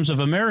seen in terms of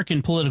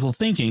American political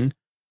thinking,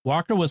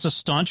 Walker was a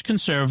staunch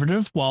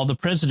conservative while the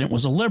president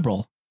was a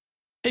liberal.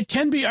 It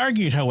can be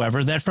argued,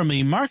 however, that from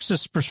a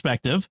Marxist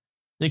perspective,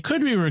 they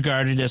could be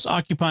regarded as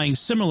occupying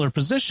similar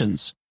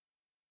positions.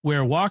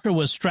 Where Walker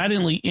was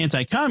stridently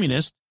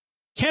anti-communist,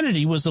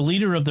 Kennedy was the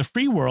leader of the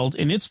free world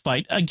in its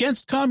fight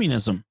against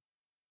communism.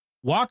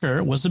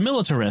 Walker was a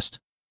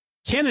militarist.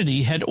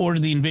 Kennedy had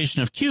ordered the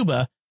invasion of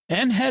Cuba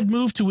and had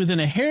moved to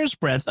within a hair's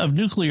breadth of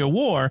nuclear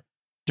war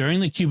during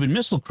the Cuban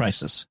Missile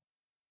Crisis.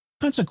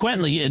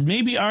 Consequently, it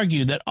may be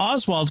argued that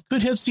Oswald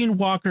could have seen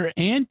Walker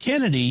and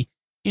Kennedy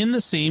in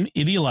the same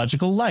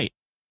ideological light.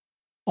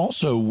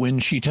 Also, when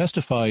she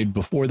testified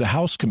before the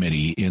House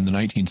Committee in the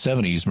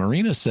 1970s,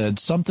 Marina said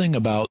something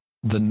about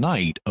the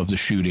night of the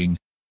shooting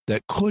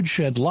that could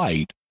shed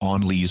light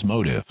on Lee's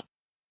motive.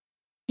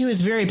 He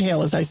was very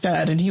pale, as I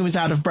said, and he was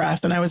out of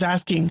breath, and I was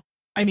asked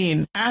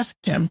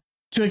him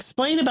to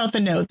explain about the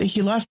note that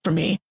he left for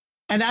me,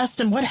 and asked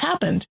him what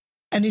happened,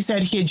 and he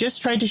said he had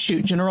just tried to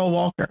shoot General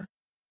Walker.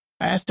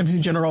 I asked him who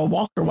General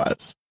Walker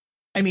was.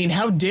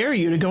 How dare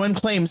you to go and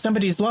claim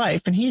somebody's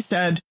life? And he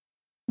said,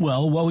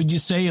 well, what would you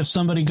say if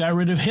somebody got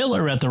rid of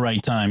Hitler at the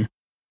right time?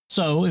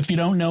 So, if you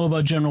don't know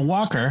about General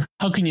Walker,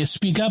 how can you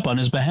speak up on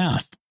his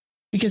behalf?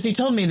 Because he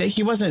told me that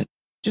he wasn't,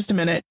 just a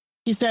minute,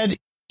 he said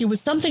he was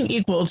something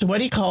equal to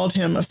what he called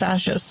him a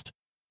fascist.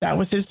 That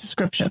was his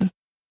description.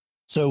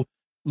 So,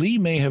 Lee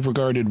may have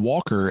regarded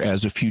Walker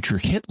as a future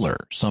Hitler,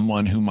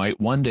 someone who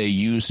might one day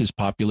use his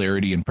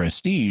popularity and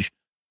prestige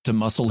to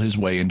muscle his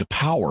way into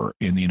power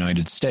in the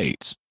United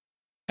States.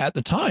 At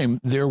the time,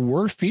 there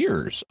were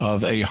fears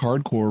of a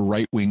hardcore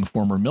right-wing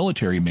former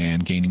military man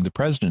gaining the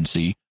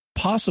presidency,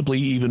 possibly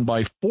even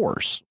by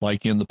force,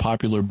 like in the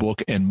popular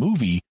book and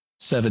movie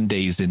 7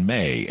 Days in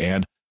May,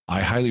 and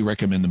I highly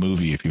recommend the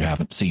movie if you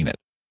haven't seen it.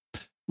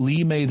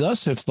 Lee may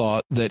thus have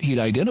thought that he'd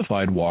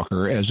identified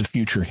Walker as a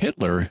future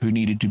Hitler who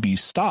needed to be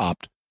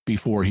stopped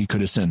before he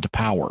could ascend to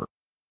power.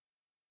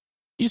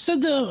 You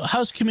said the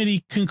House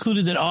Committee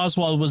concluded that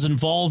Oswald was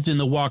involved in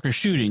the Walker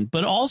shooting,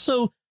 but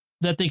also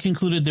that they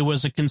concluded there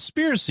was a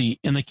conspiracy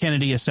in the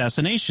Kennedy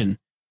assassination.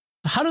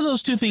 How do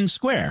those two things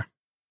square?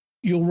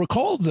 You'll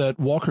recall that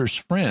Walker's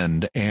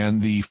friend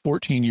and the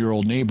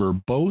 14-year-old neighbor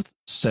both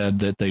said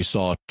that they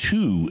saw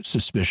two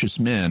suspicious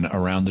men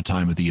around the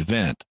time of the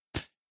event.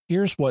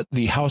 Here's what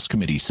the House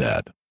Committee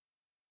said.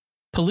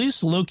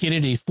 Police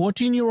located a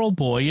 14-year-old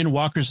boy in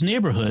Walker's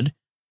neighborhood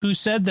who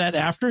said that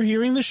after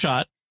hearing the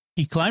shot,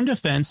 he climbed a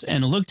fence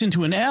and looked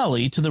into an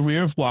alley to the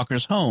rear of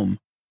Walker's home.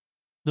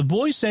 The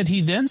boy said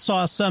he then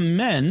saw some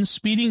men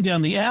speeding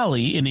down the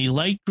alley in a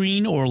light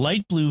green or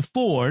light blue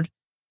Ford,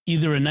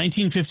 either a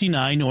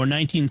 1959 or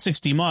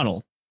 1960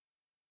 model.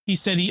 He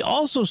said he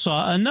also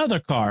saw another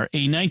car,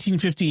 a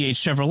 1958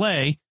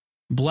 Chevrolet,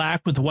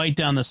 black with white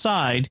down the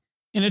side,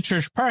 in a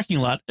church parking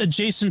lot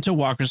adjacent to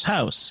Walker's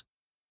house.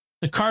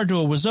 The car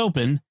door was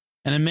open,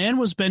 and a man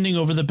was bending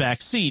over the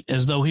back seat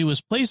as though he was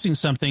placing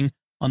something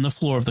on the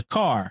floor of the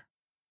car.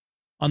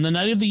 On the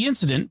night of the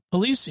incident,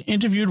 police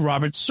interviewed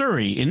Robert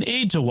Surrey, an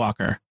aide to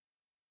Walker.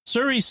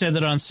 Surrey said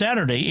that on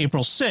Saturday,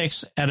 April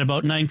 6, at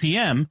about 9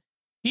 p.m.,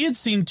 he had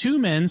seen two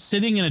men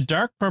sitting in a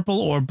dark purple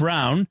or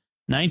brown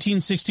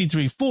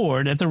 1963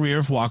 Ford at the rear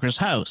of Walker's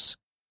house.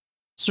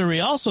 Surrey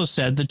also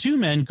said the two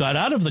men got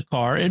out of the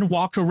car and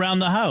walked around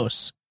the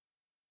house.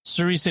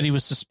 Surrey said he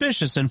was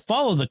suspicious and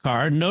followed the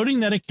car, noting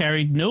that it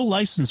carried no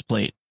license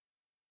plate.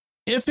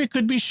 If it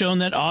could be shown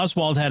that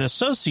Oswald had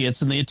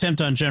associates in the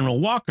attempt on General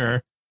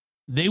Walker,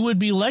 they would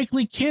be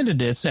likely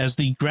candidates as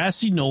the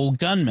Grassy Knoll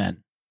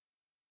gunmen.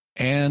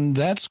 And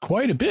that's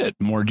quite a bit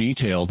more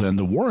detail than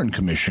the Warren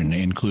Commission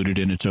included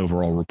in its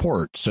overall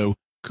report, so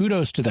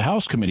kudos to the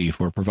House Committee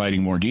for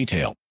providing more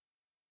detail.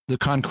 the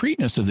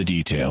concreteness of the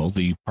detail,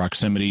 the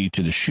proximity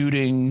to the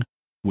shooting,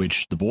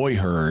 which the boy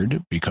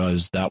heard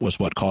because that was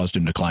what caused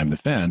him to climb the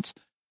fence,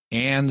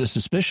 and the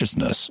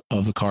suspiciousness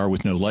of the car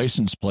with no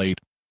license plate,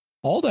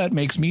 all that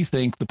makes me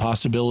think the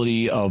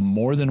possibility of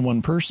more than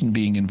one person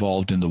being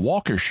involved in the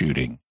Walker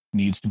shooting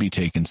needs to be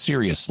taken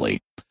seriously.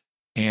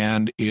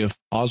 And if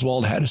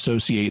Oswald had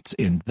associates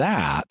in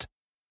that,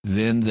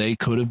 then they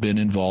could have been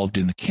involved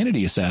in the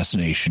Kennedy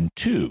assassination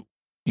too,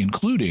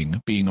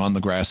 including being on the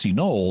grassy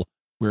knoll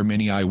where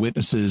many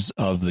eyewitnesses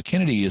of the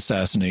Kennedy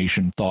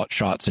assassination thought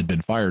shots had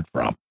been fired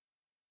from.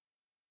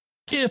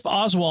 If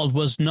Oswald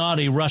was not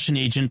a Russian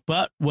agent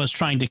but was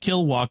trying to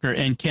kill Walker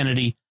and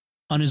Kennedy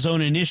on his own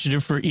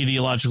initiative for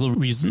ideological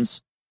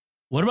reasons,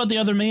 what about the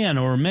other man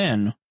or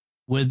men?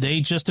 Would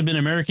they just have been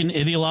American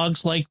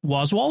ideologues like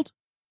Oswald?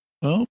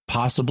 Well,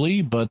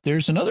 possibly, but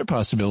there's another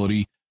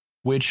possibility,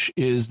 which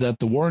is that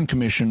the Warren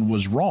Commission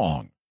was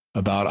wrong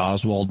about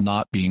Oswald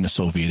not being a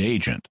Soviet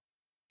agent.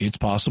 It's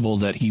possible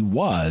that he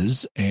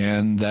was,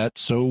 and that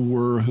so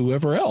were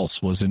whoever else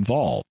was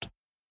involved.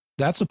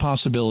 That's a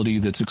possibility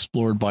that's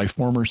explored by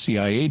former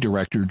CIA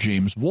Director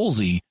James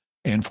Woolsey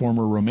and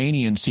former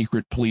Romanian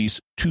secret police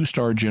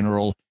two-star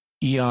general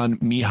Ion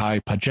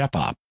Mihai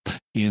Pacepa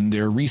in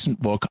their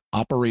recent book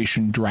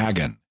Operation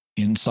Dragon,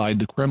 Inside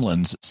the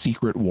Kremlin's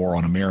Secret War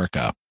on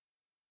America.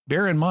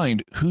 Bear in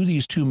mind who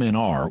these two men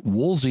are.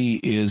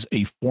 Woolsey is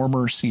a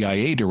former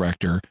CIA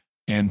director,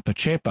 and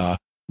Pacepa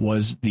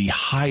was the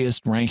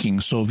highest-ranking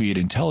Soviet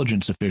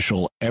intelligence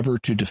official ever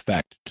to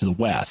defect to the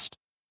West.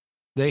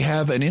 They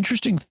have an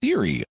interesting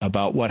theory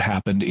about what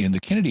happened in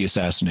the Kennedy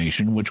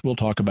assassination, which we'll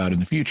talk about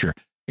in the future.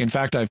 In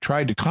fact, I've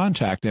tried to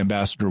contact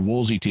Ambassador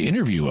Woolsey to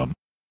interview him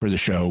for the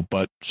show,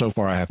 but so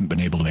far I haven't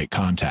been able to make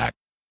contact.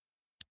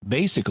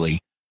 Basically,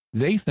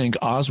 they think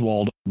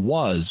Oswald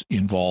was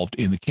involved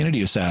in the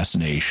Kennedy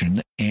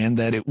assassination and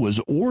that it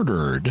was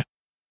ordered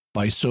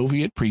by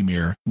Soviet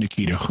Premier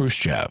Nikita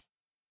Khrushchev.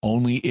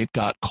 Only it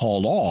got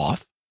called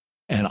off,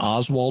 and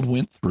Oswald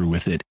went through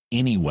with it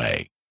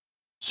anyway.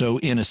 So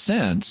in a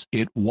sense,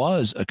 it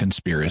was a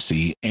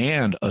conspiracy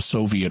and a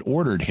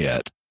Soviet-ordered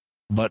hit,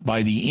 but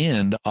by the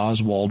end,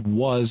 Oswald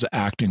was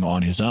acting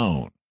on his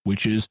own,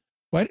 which is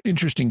quite an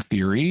interesting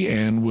theory,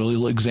 and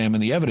we'll examine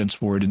the evidence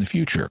for it in the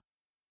future.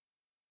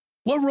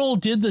 What role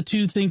did the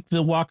two think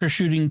the Walker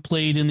shooting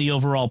played in the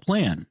overall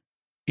plan?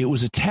 It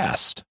was a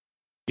test.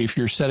 If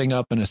you're setting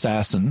up an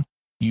assassin,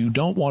 you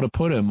don't want to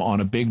put him on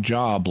a big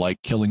job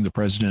like killing the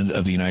President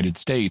of the United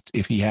States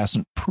if he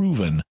hasn't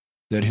proven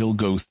that he'll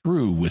go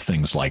through with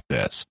things like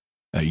this.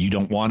 You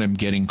don't want him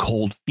getting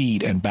cold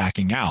feet and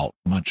backing out,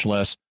 much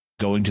less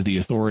going to the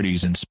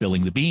authorities and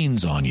spilling the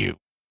beans on you.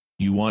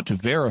 You want to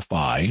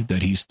verify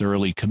that he's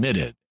thoroughly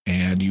committed,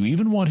 and you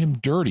even want him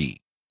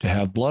dirty to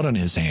have blood on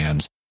his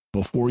hands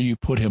before you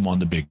put him on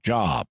the big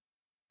job.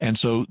 And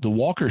so the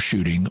Walker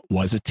shooting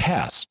was a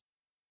test.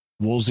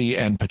 Woolsey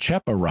and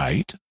Pacepa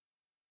write,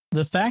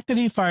 the fact that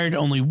he fired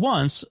only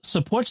once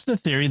supports the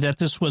theory that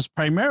this was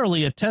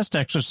primarily a test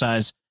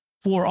exercise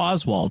for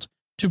Oswald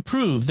to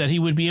prove that he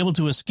would be able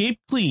to escape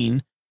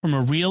clean from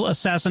a real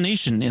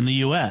assassination in the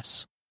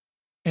U.S.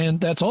 And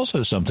that's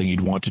also something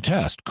you'd want to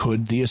test.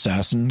 Could the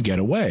assassin get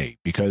away?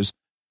 Because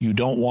you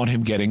don't want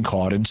him getting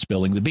caught and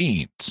spilling the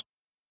beans.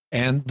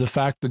 And the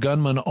fact the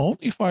gunman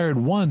only fired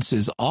once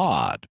is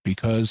odd,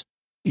 because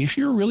if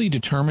you're really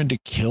determined to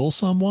kill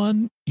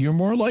someone, you're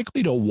more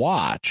likely to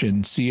watch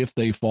and see if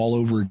they fall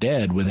over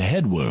dead with a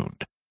head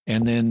wound,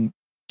 and then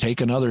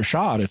take another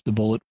shot if the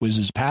bullet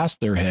whizzes past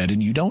their head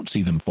and you don't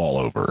see them fall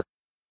over.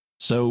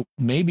 So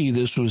maybe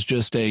this was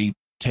just a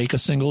take a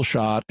single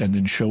shot and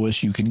then show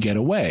us you can get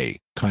away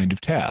kind of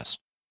test.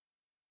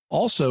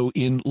 Also,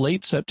 in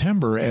late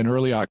September and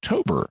early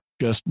October,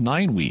 just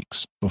 9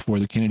 weeks before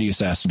the Kennedy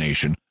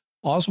assassination,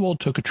 Oswald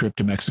took a trip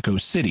to Mexico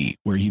City,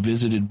 where he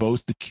visited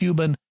both the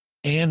Cuban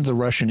and the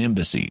Russian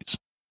embassies.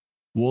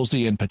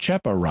 Woolsey and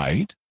Pacepa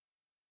write,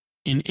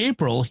 in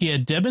April, he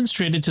had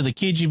demonstrated to the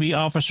KGB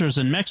officers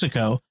in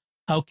Mexico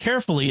how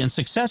carefully and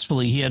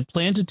successfully he had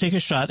planned to take a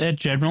shot at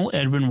General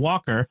Edwin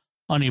Walker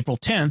on April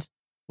 10th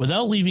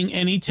without leaving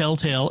any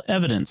telltale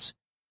evidence,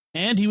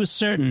 and he was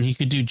certain he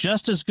could do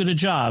just as good a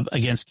job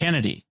against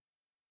Kennedy.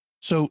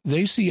 So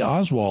they see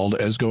Oswald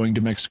as going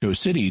to Mexico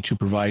City to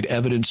provide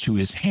evidence to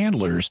his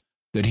handlers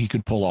that he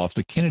could pull off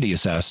the Kennedy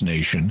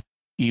assassination,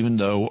 even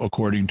though,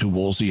 according to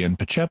Woolsey and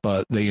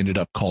Pacepa, they ended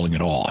up calling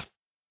it off.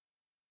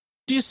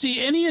 Do you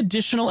see any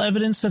additional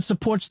evidence that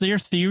supports their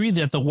theory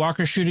that the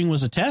Walker shooting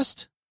was a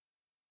test?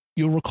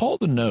 You'll recall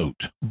the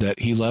note that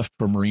he left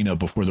for Marina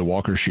before the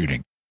Walker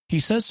shooting. He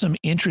says some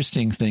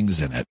interesting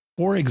things in it.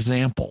 For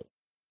example,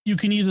 you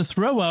can either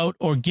throw out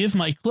or give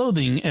my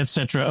clothing,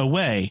 etc.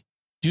 away.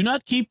 Do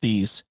not keep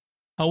these.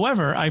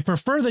 However, I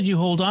prefer that you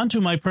hold on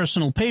to my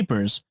personal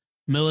papers,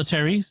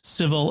 military,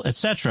 civil,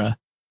 etc.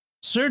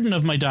 Certain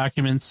of my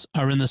documents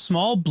are in the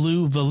small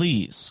blue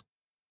valise.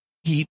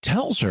 He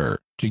tells her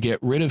to get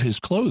rid of his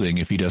clothing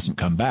if he doesn't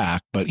come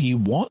back, but he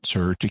wants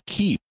her to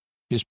keep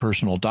his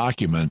personal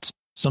documents,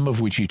 some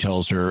of which he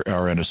tells her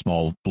are in a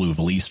small blue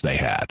valise they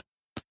had.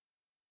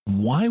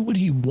 why would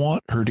he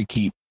want her to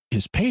keep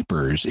his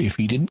papers if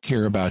he didn't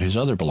care about his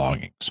other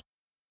belongings?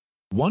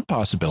 One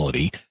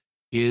possibility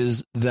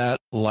is that,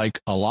 like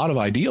a lot of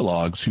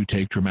ideologues who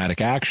take dramatic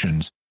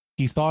actions,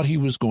 he thought he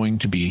was going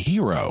to be a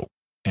hero,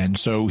 and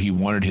so he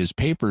wanted his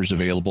papers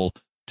available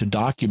to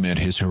document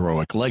his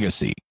heroic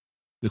legacy.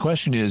 The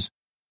question is,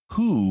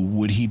 who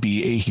would he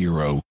be a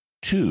hero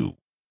to?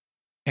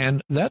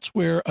 And that's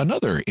where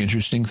another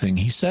interesting thing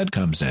he said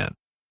comes in.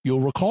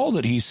 You'll recall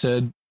that he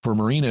said for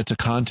Marina to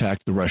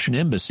contact the Russian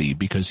embassy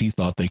because he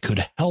thought they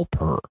could help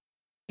her.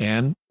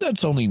 And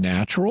that's only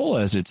natural,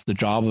 as it's the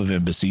job of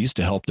embassies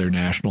to help their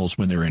nationals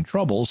when they're in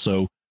trouble,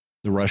 so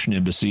the Russian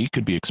embassy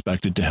could be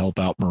expected to help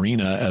out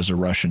Marina as a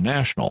Russian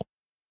national.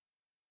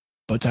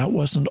 But that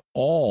wasn't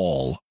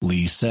all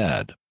Lee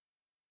said.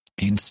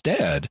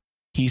 Instead,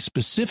 he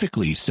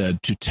specifically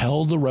said to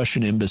tell the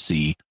Russian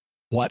embassy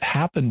what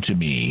happened to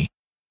me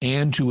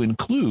and to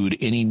include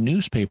any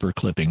newspaper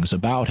clippings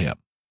about him.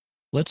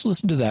 Let's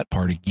listen to that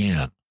part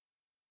again.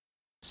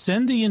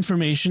 Send the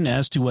information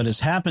as to what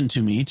has happened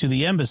to me to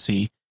the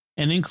embassy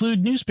and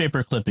include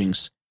newspaper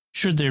clippings,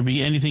 should there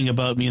be anything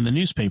about me in the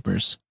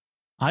newspapers.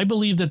 I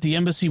believe that the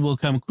embassy will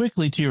come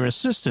quickly to your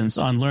assistance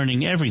on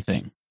learning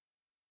everything.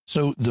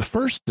 So the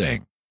first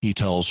thing he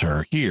tells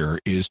her here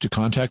is to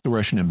contact the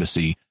Russian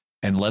embassy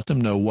and let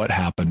them know what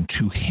happened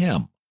to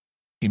him,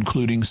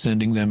 including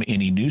sending them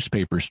any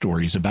newspaper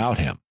stories about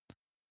him.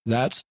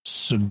 That's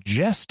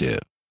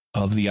suggestive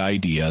of the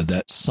idea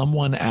that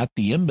someone at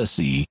the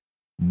embassy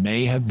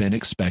may have been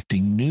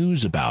expecting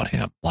news about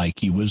him, like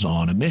he was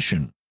on a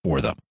mission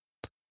for them.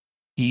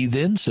 He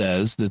then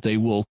says that they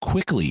will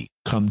quickly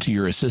come to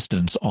your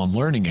assistance on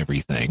learning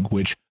everything,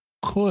 which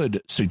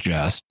could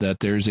suggest that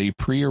there's a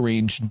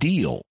prearranged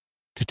deal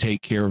to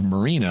take care of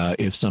Marina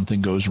if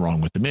something goes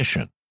wrong with the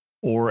mission,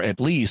 or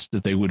at least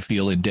that they would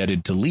feel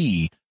indebted to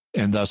Lee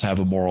and thus have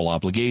a moral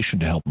obligation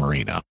to help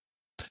Marina.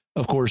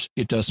 Of course,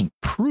 it doesn't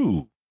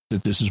prove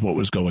that this is what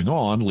was going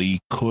on. Lee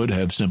could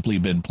have simply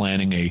been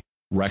planning a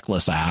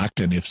reckless act,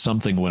 and if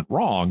something went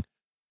wrong,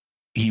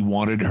 he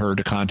wanted her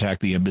to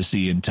contact the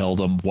embassy and tell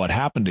them what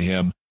happened to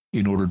him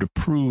in order to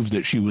prove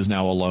that she was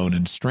now alone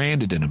and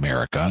stranded in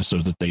America so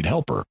that they'd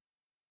help her.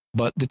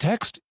 But the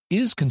text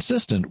is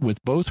consistent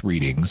with both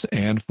readings,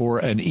 and for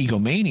an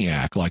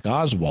egomaniac like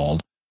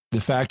Oswald,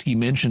 the fact he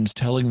mentions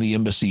telling the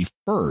embassy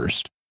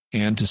first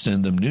and to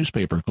send them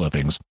newspaper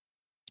clippings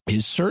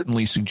is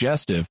certainly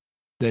suggestive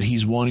that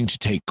he's wanting to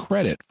take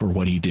credit for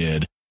what he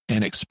did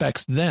and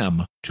expects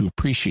them to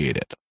appreciate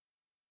it.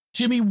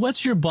 Jimmy,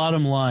 what's your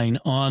bottom line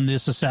on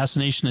this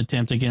assassination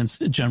attempt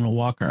against General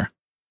Walker?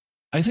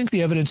 I think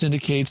the evidence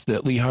indicates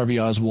that Lee Harvey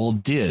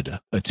Oswald did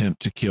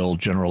attempt to kill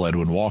General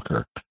Edwin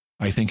Walker.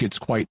 I think it's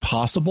quite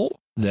possible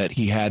that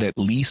he had at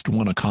least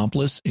one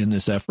accomplice in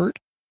this effort.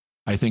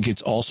 I think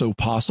it's also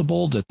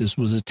possible that this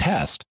was a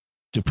test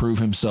to prove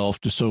himself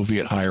to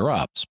Soviet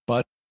higher-ups,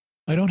 but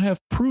I don't have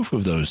proof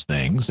of those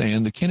things,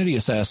 and the Kennedy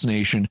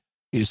assassination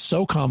is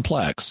so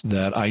complex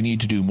that I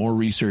need to do more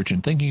research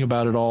and thinking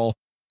about it all,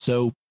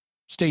 so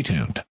stay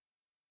tuned.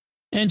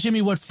 And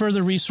Jimmy, what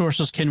further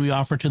resources can we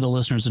offer to the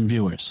listeners and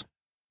viewers?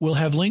 We'll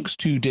have links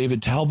to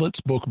David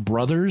Talbot's book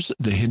Brothers,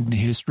 The Hidden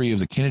History of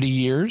the Kennedy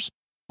Years,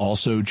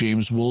 also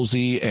James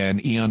Woolsey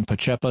and Ian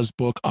Pachepa's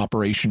book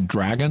Operation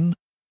Dragon,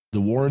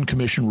 the Warren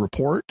Commission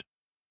report,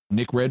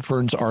 Nick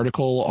Redfern's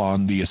article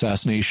on the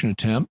assassination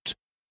attempt,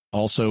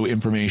 also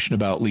information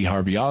about Lee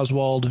Harvey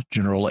Oswald,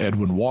 General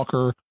Edwin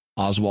Walker,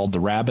 Oswald the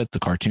Rabbit, the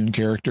cartoon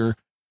character,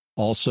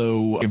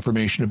 also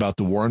information about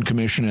the Warren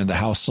Commission and the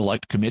House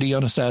Select Committee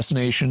on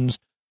Assassinations,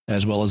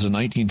 as well as a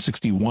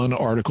 1961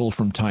 article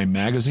from Time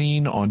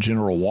magazine on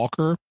General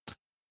Walker,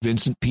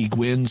 Vincent P.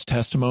 Gwynn's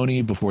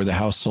testimony before the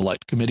House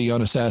Select Committee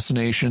on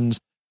Assassinations,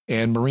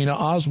 and Marina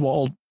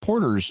Oswald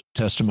Porter's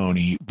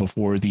testimony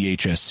before the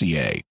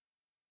HSCA.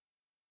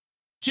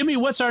 Jimmy,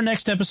 what's our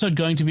next episode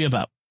going to be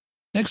about?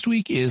 Next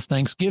week is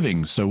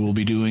Thanksgiving, so we'll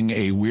be doing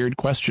a Weird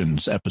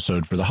Questions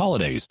episode for the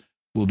holidays.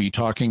 We'll be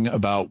talking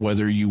about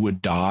whether you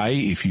would die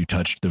if you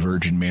touched the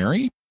Virgin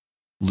Mary,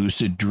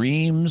 lucid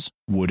dreams,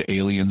 would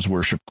aliens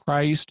worship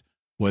Christ,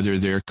 whether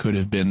there could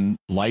have been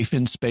life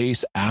in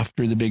space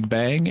after the Big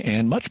Bang,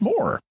 and much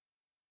more.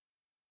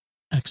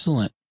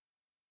 Excellent.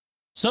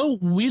 So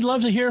we'd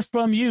love to hear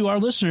from you, our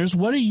listeners.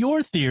 What are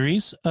your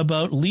theories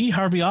about Lee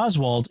Harvey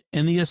Oswald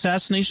and the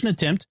assassination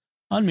attempt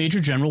on Major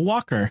General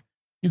Walker?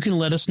 You can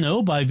let us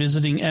know by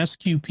visiting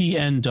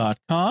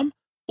sqpn.com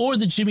or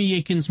the Jimmy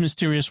Akin's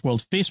Mysterious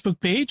World Facebook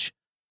page,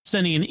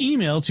 sending an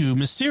email to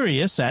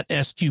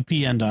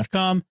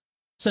mysterious@sqpn.com,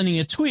 sending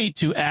a tweet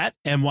to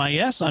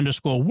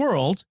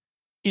 @MYS_world,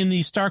 in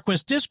the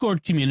StarQuest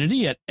Discord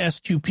community at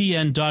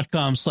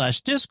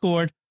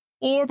sqpn.com/Discord,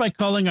 or by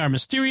calling our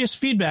mysterious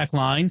feedback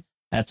line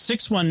at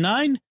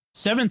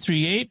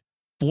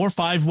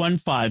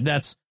 619-738-4515.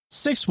 That's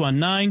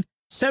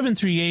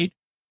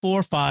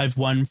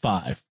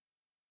 619-738-4515.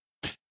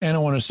 And I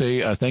want to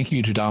say thank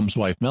you to Dom's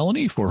wife,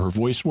 Melanie, for her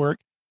voice work.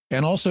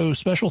 And also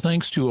special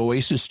thanks to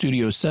Oasis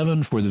Studio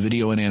 7 for the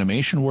video and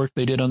animation work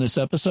they did on this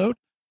episode.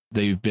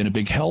 They've been a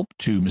big help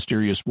to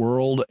Mysterious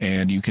World,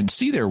 and you can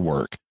see their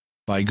work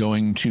by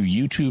going to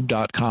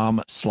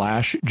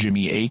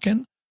youtube.com/Jimmy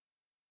Akin.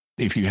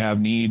 If you have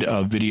need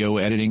of video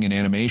editing and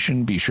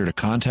animation, be sure to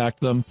contact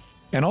them.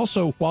 And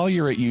also, while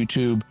you're at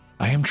YouTube,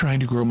 I am trying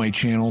to grow my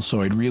channel,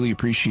 so I'd really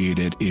appreciate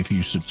it if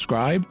you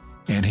subscribe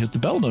and hit the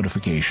bell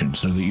notification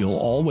so that you'll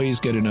always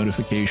get a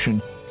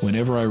notification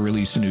whenever I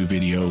release a new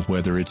video,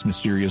 whether it's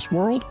Mysterious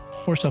World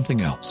or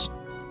something else.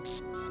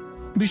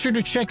 Be sure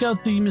to check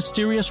out the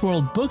Mysterious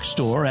World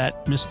bookstore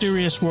at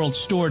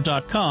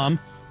mysteriousworldstore.com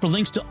for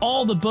links to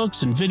all the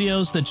books and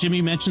videos that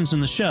Jimmy mentions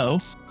in the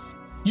show.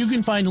 You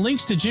can find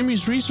links to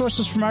Jimmy's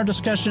resources from our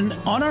discussion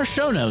on our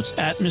show notes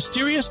at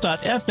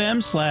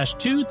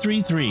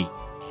mysterious.fm/233.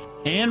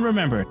 And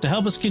remember, to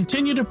help us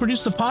continue to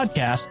produce the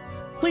podcast,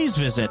 please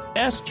visit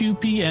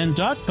sqpn.com/give.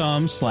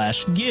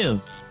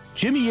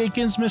 Jimmy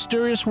Akin's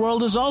Mysterious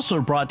World is also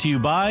brought to you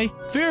by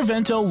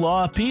Fearvento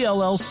Law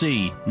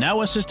PLLC,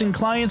 now assisting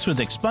clients with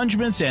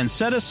expungements and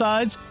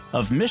set-asides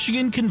of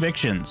Michigan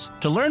convictions.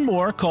 To learn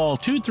more, call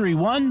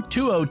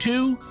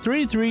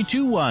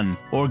 231-202-3321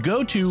 or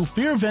go to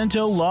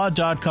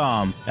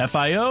fearventolaw.com,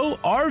 FIORVENTO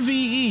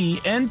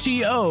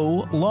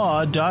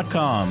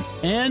law.com.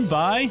 And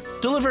by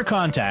Deliver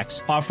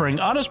Contacts,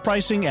 offering honest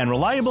pricing and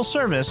reliable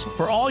service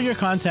for all your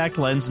contact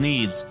lens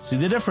needs. See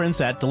the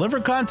difference at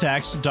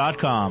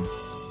delivercontacts.com.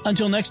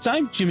 Until next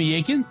time, Jimmy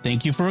Akin,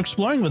 thank you for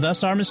exploring with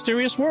us our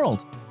mysterious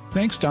world.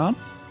 Thanks, Dom.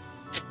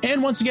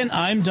 And once again,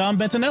 I'm Dom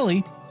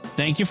Bettinelli.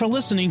 Thank you for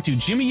listening to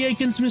Jimmy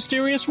Akin's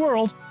Mysterious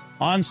World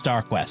on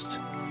StarQuest.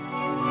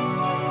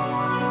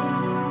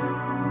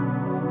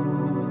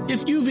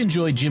 If you've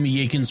enjoyed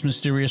Jimmy Akin's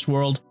Mysterious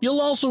World,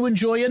 you'll also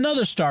enjoy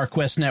another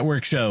StarQuest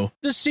Network show,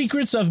 The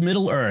Secrets of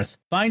Middle-earth.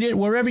 Find it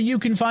wherever you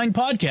can find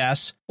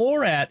podcasts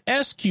or at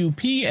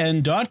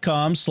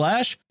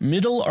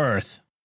sqpn.com/Middle-earth.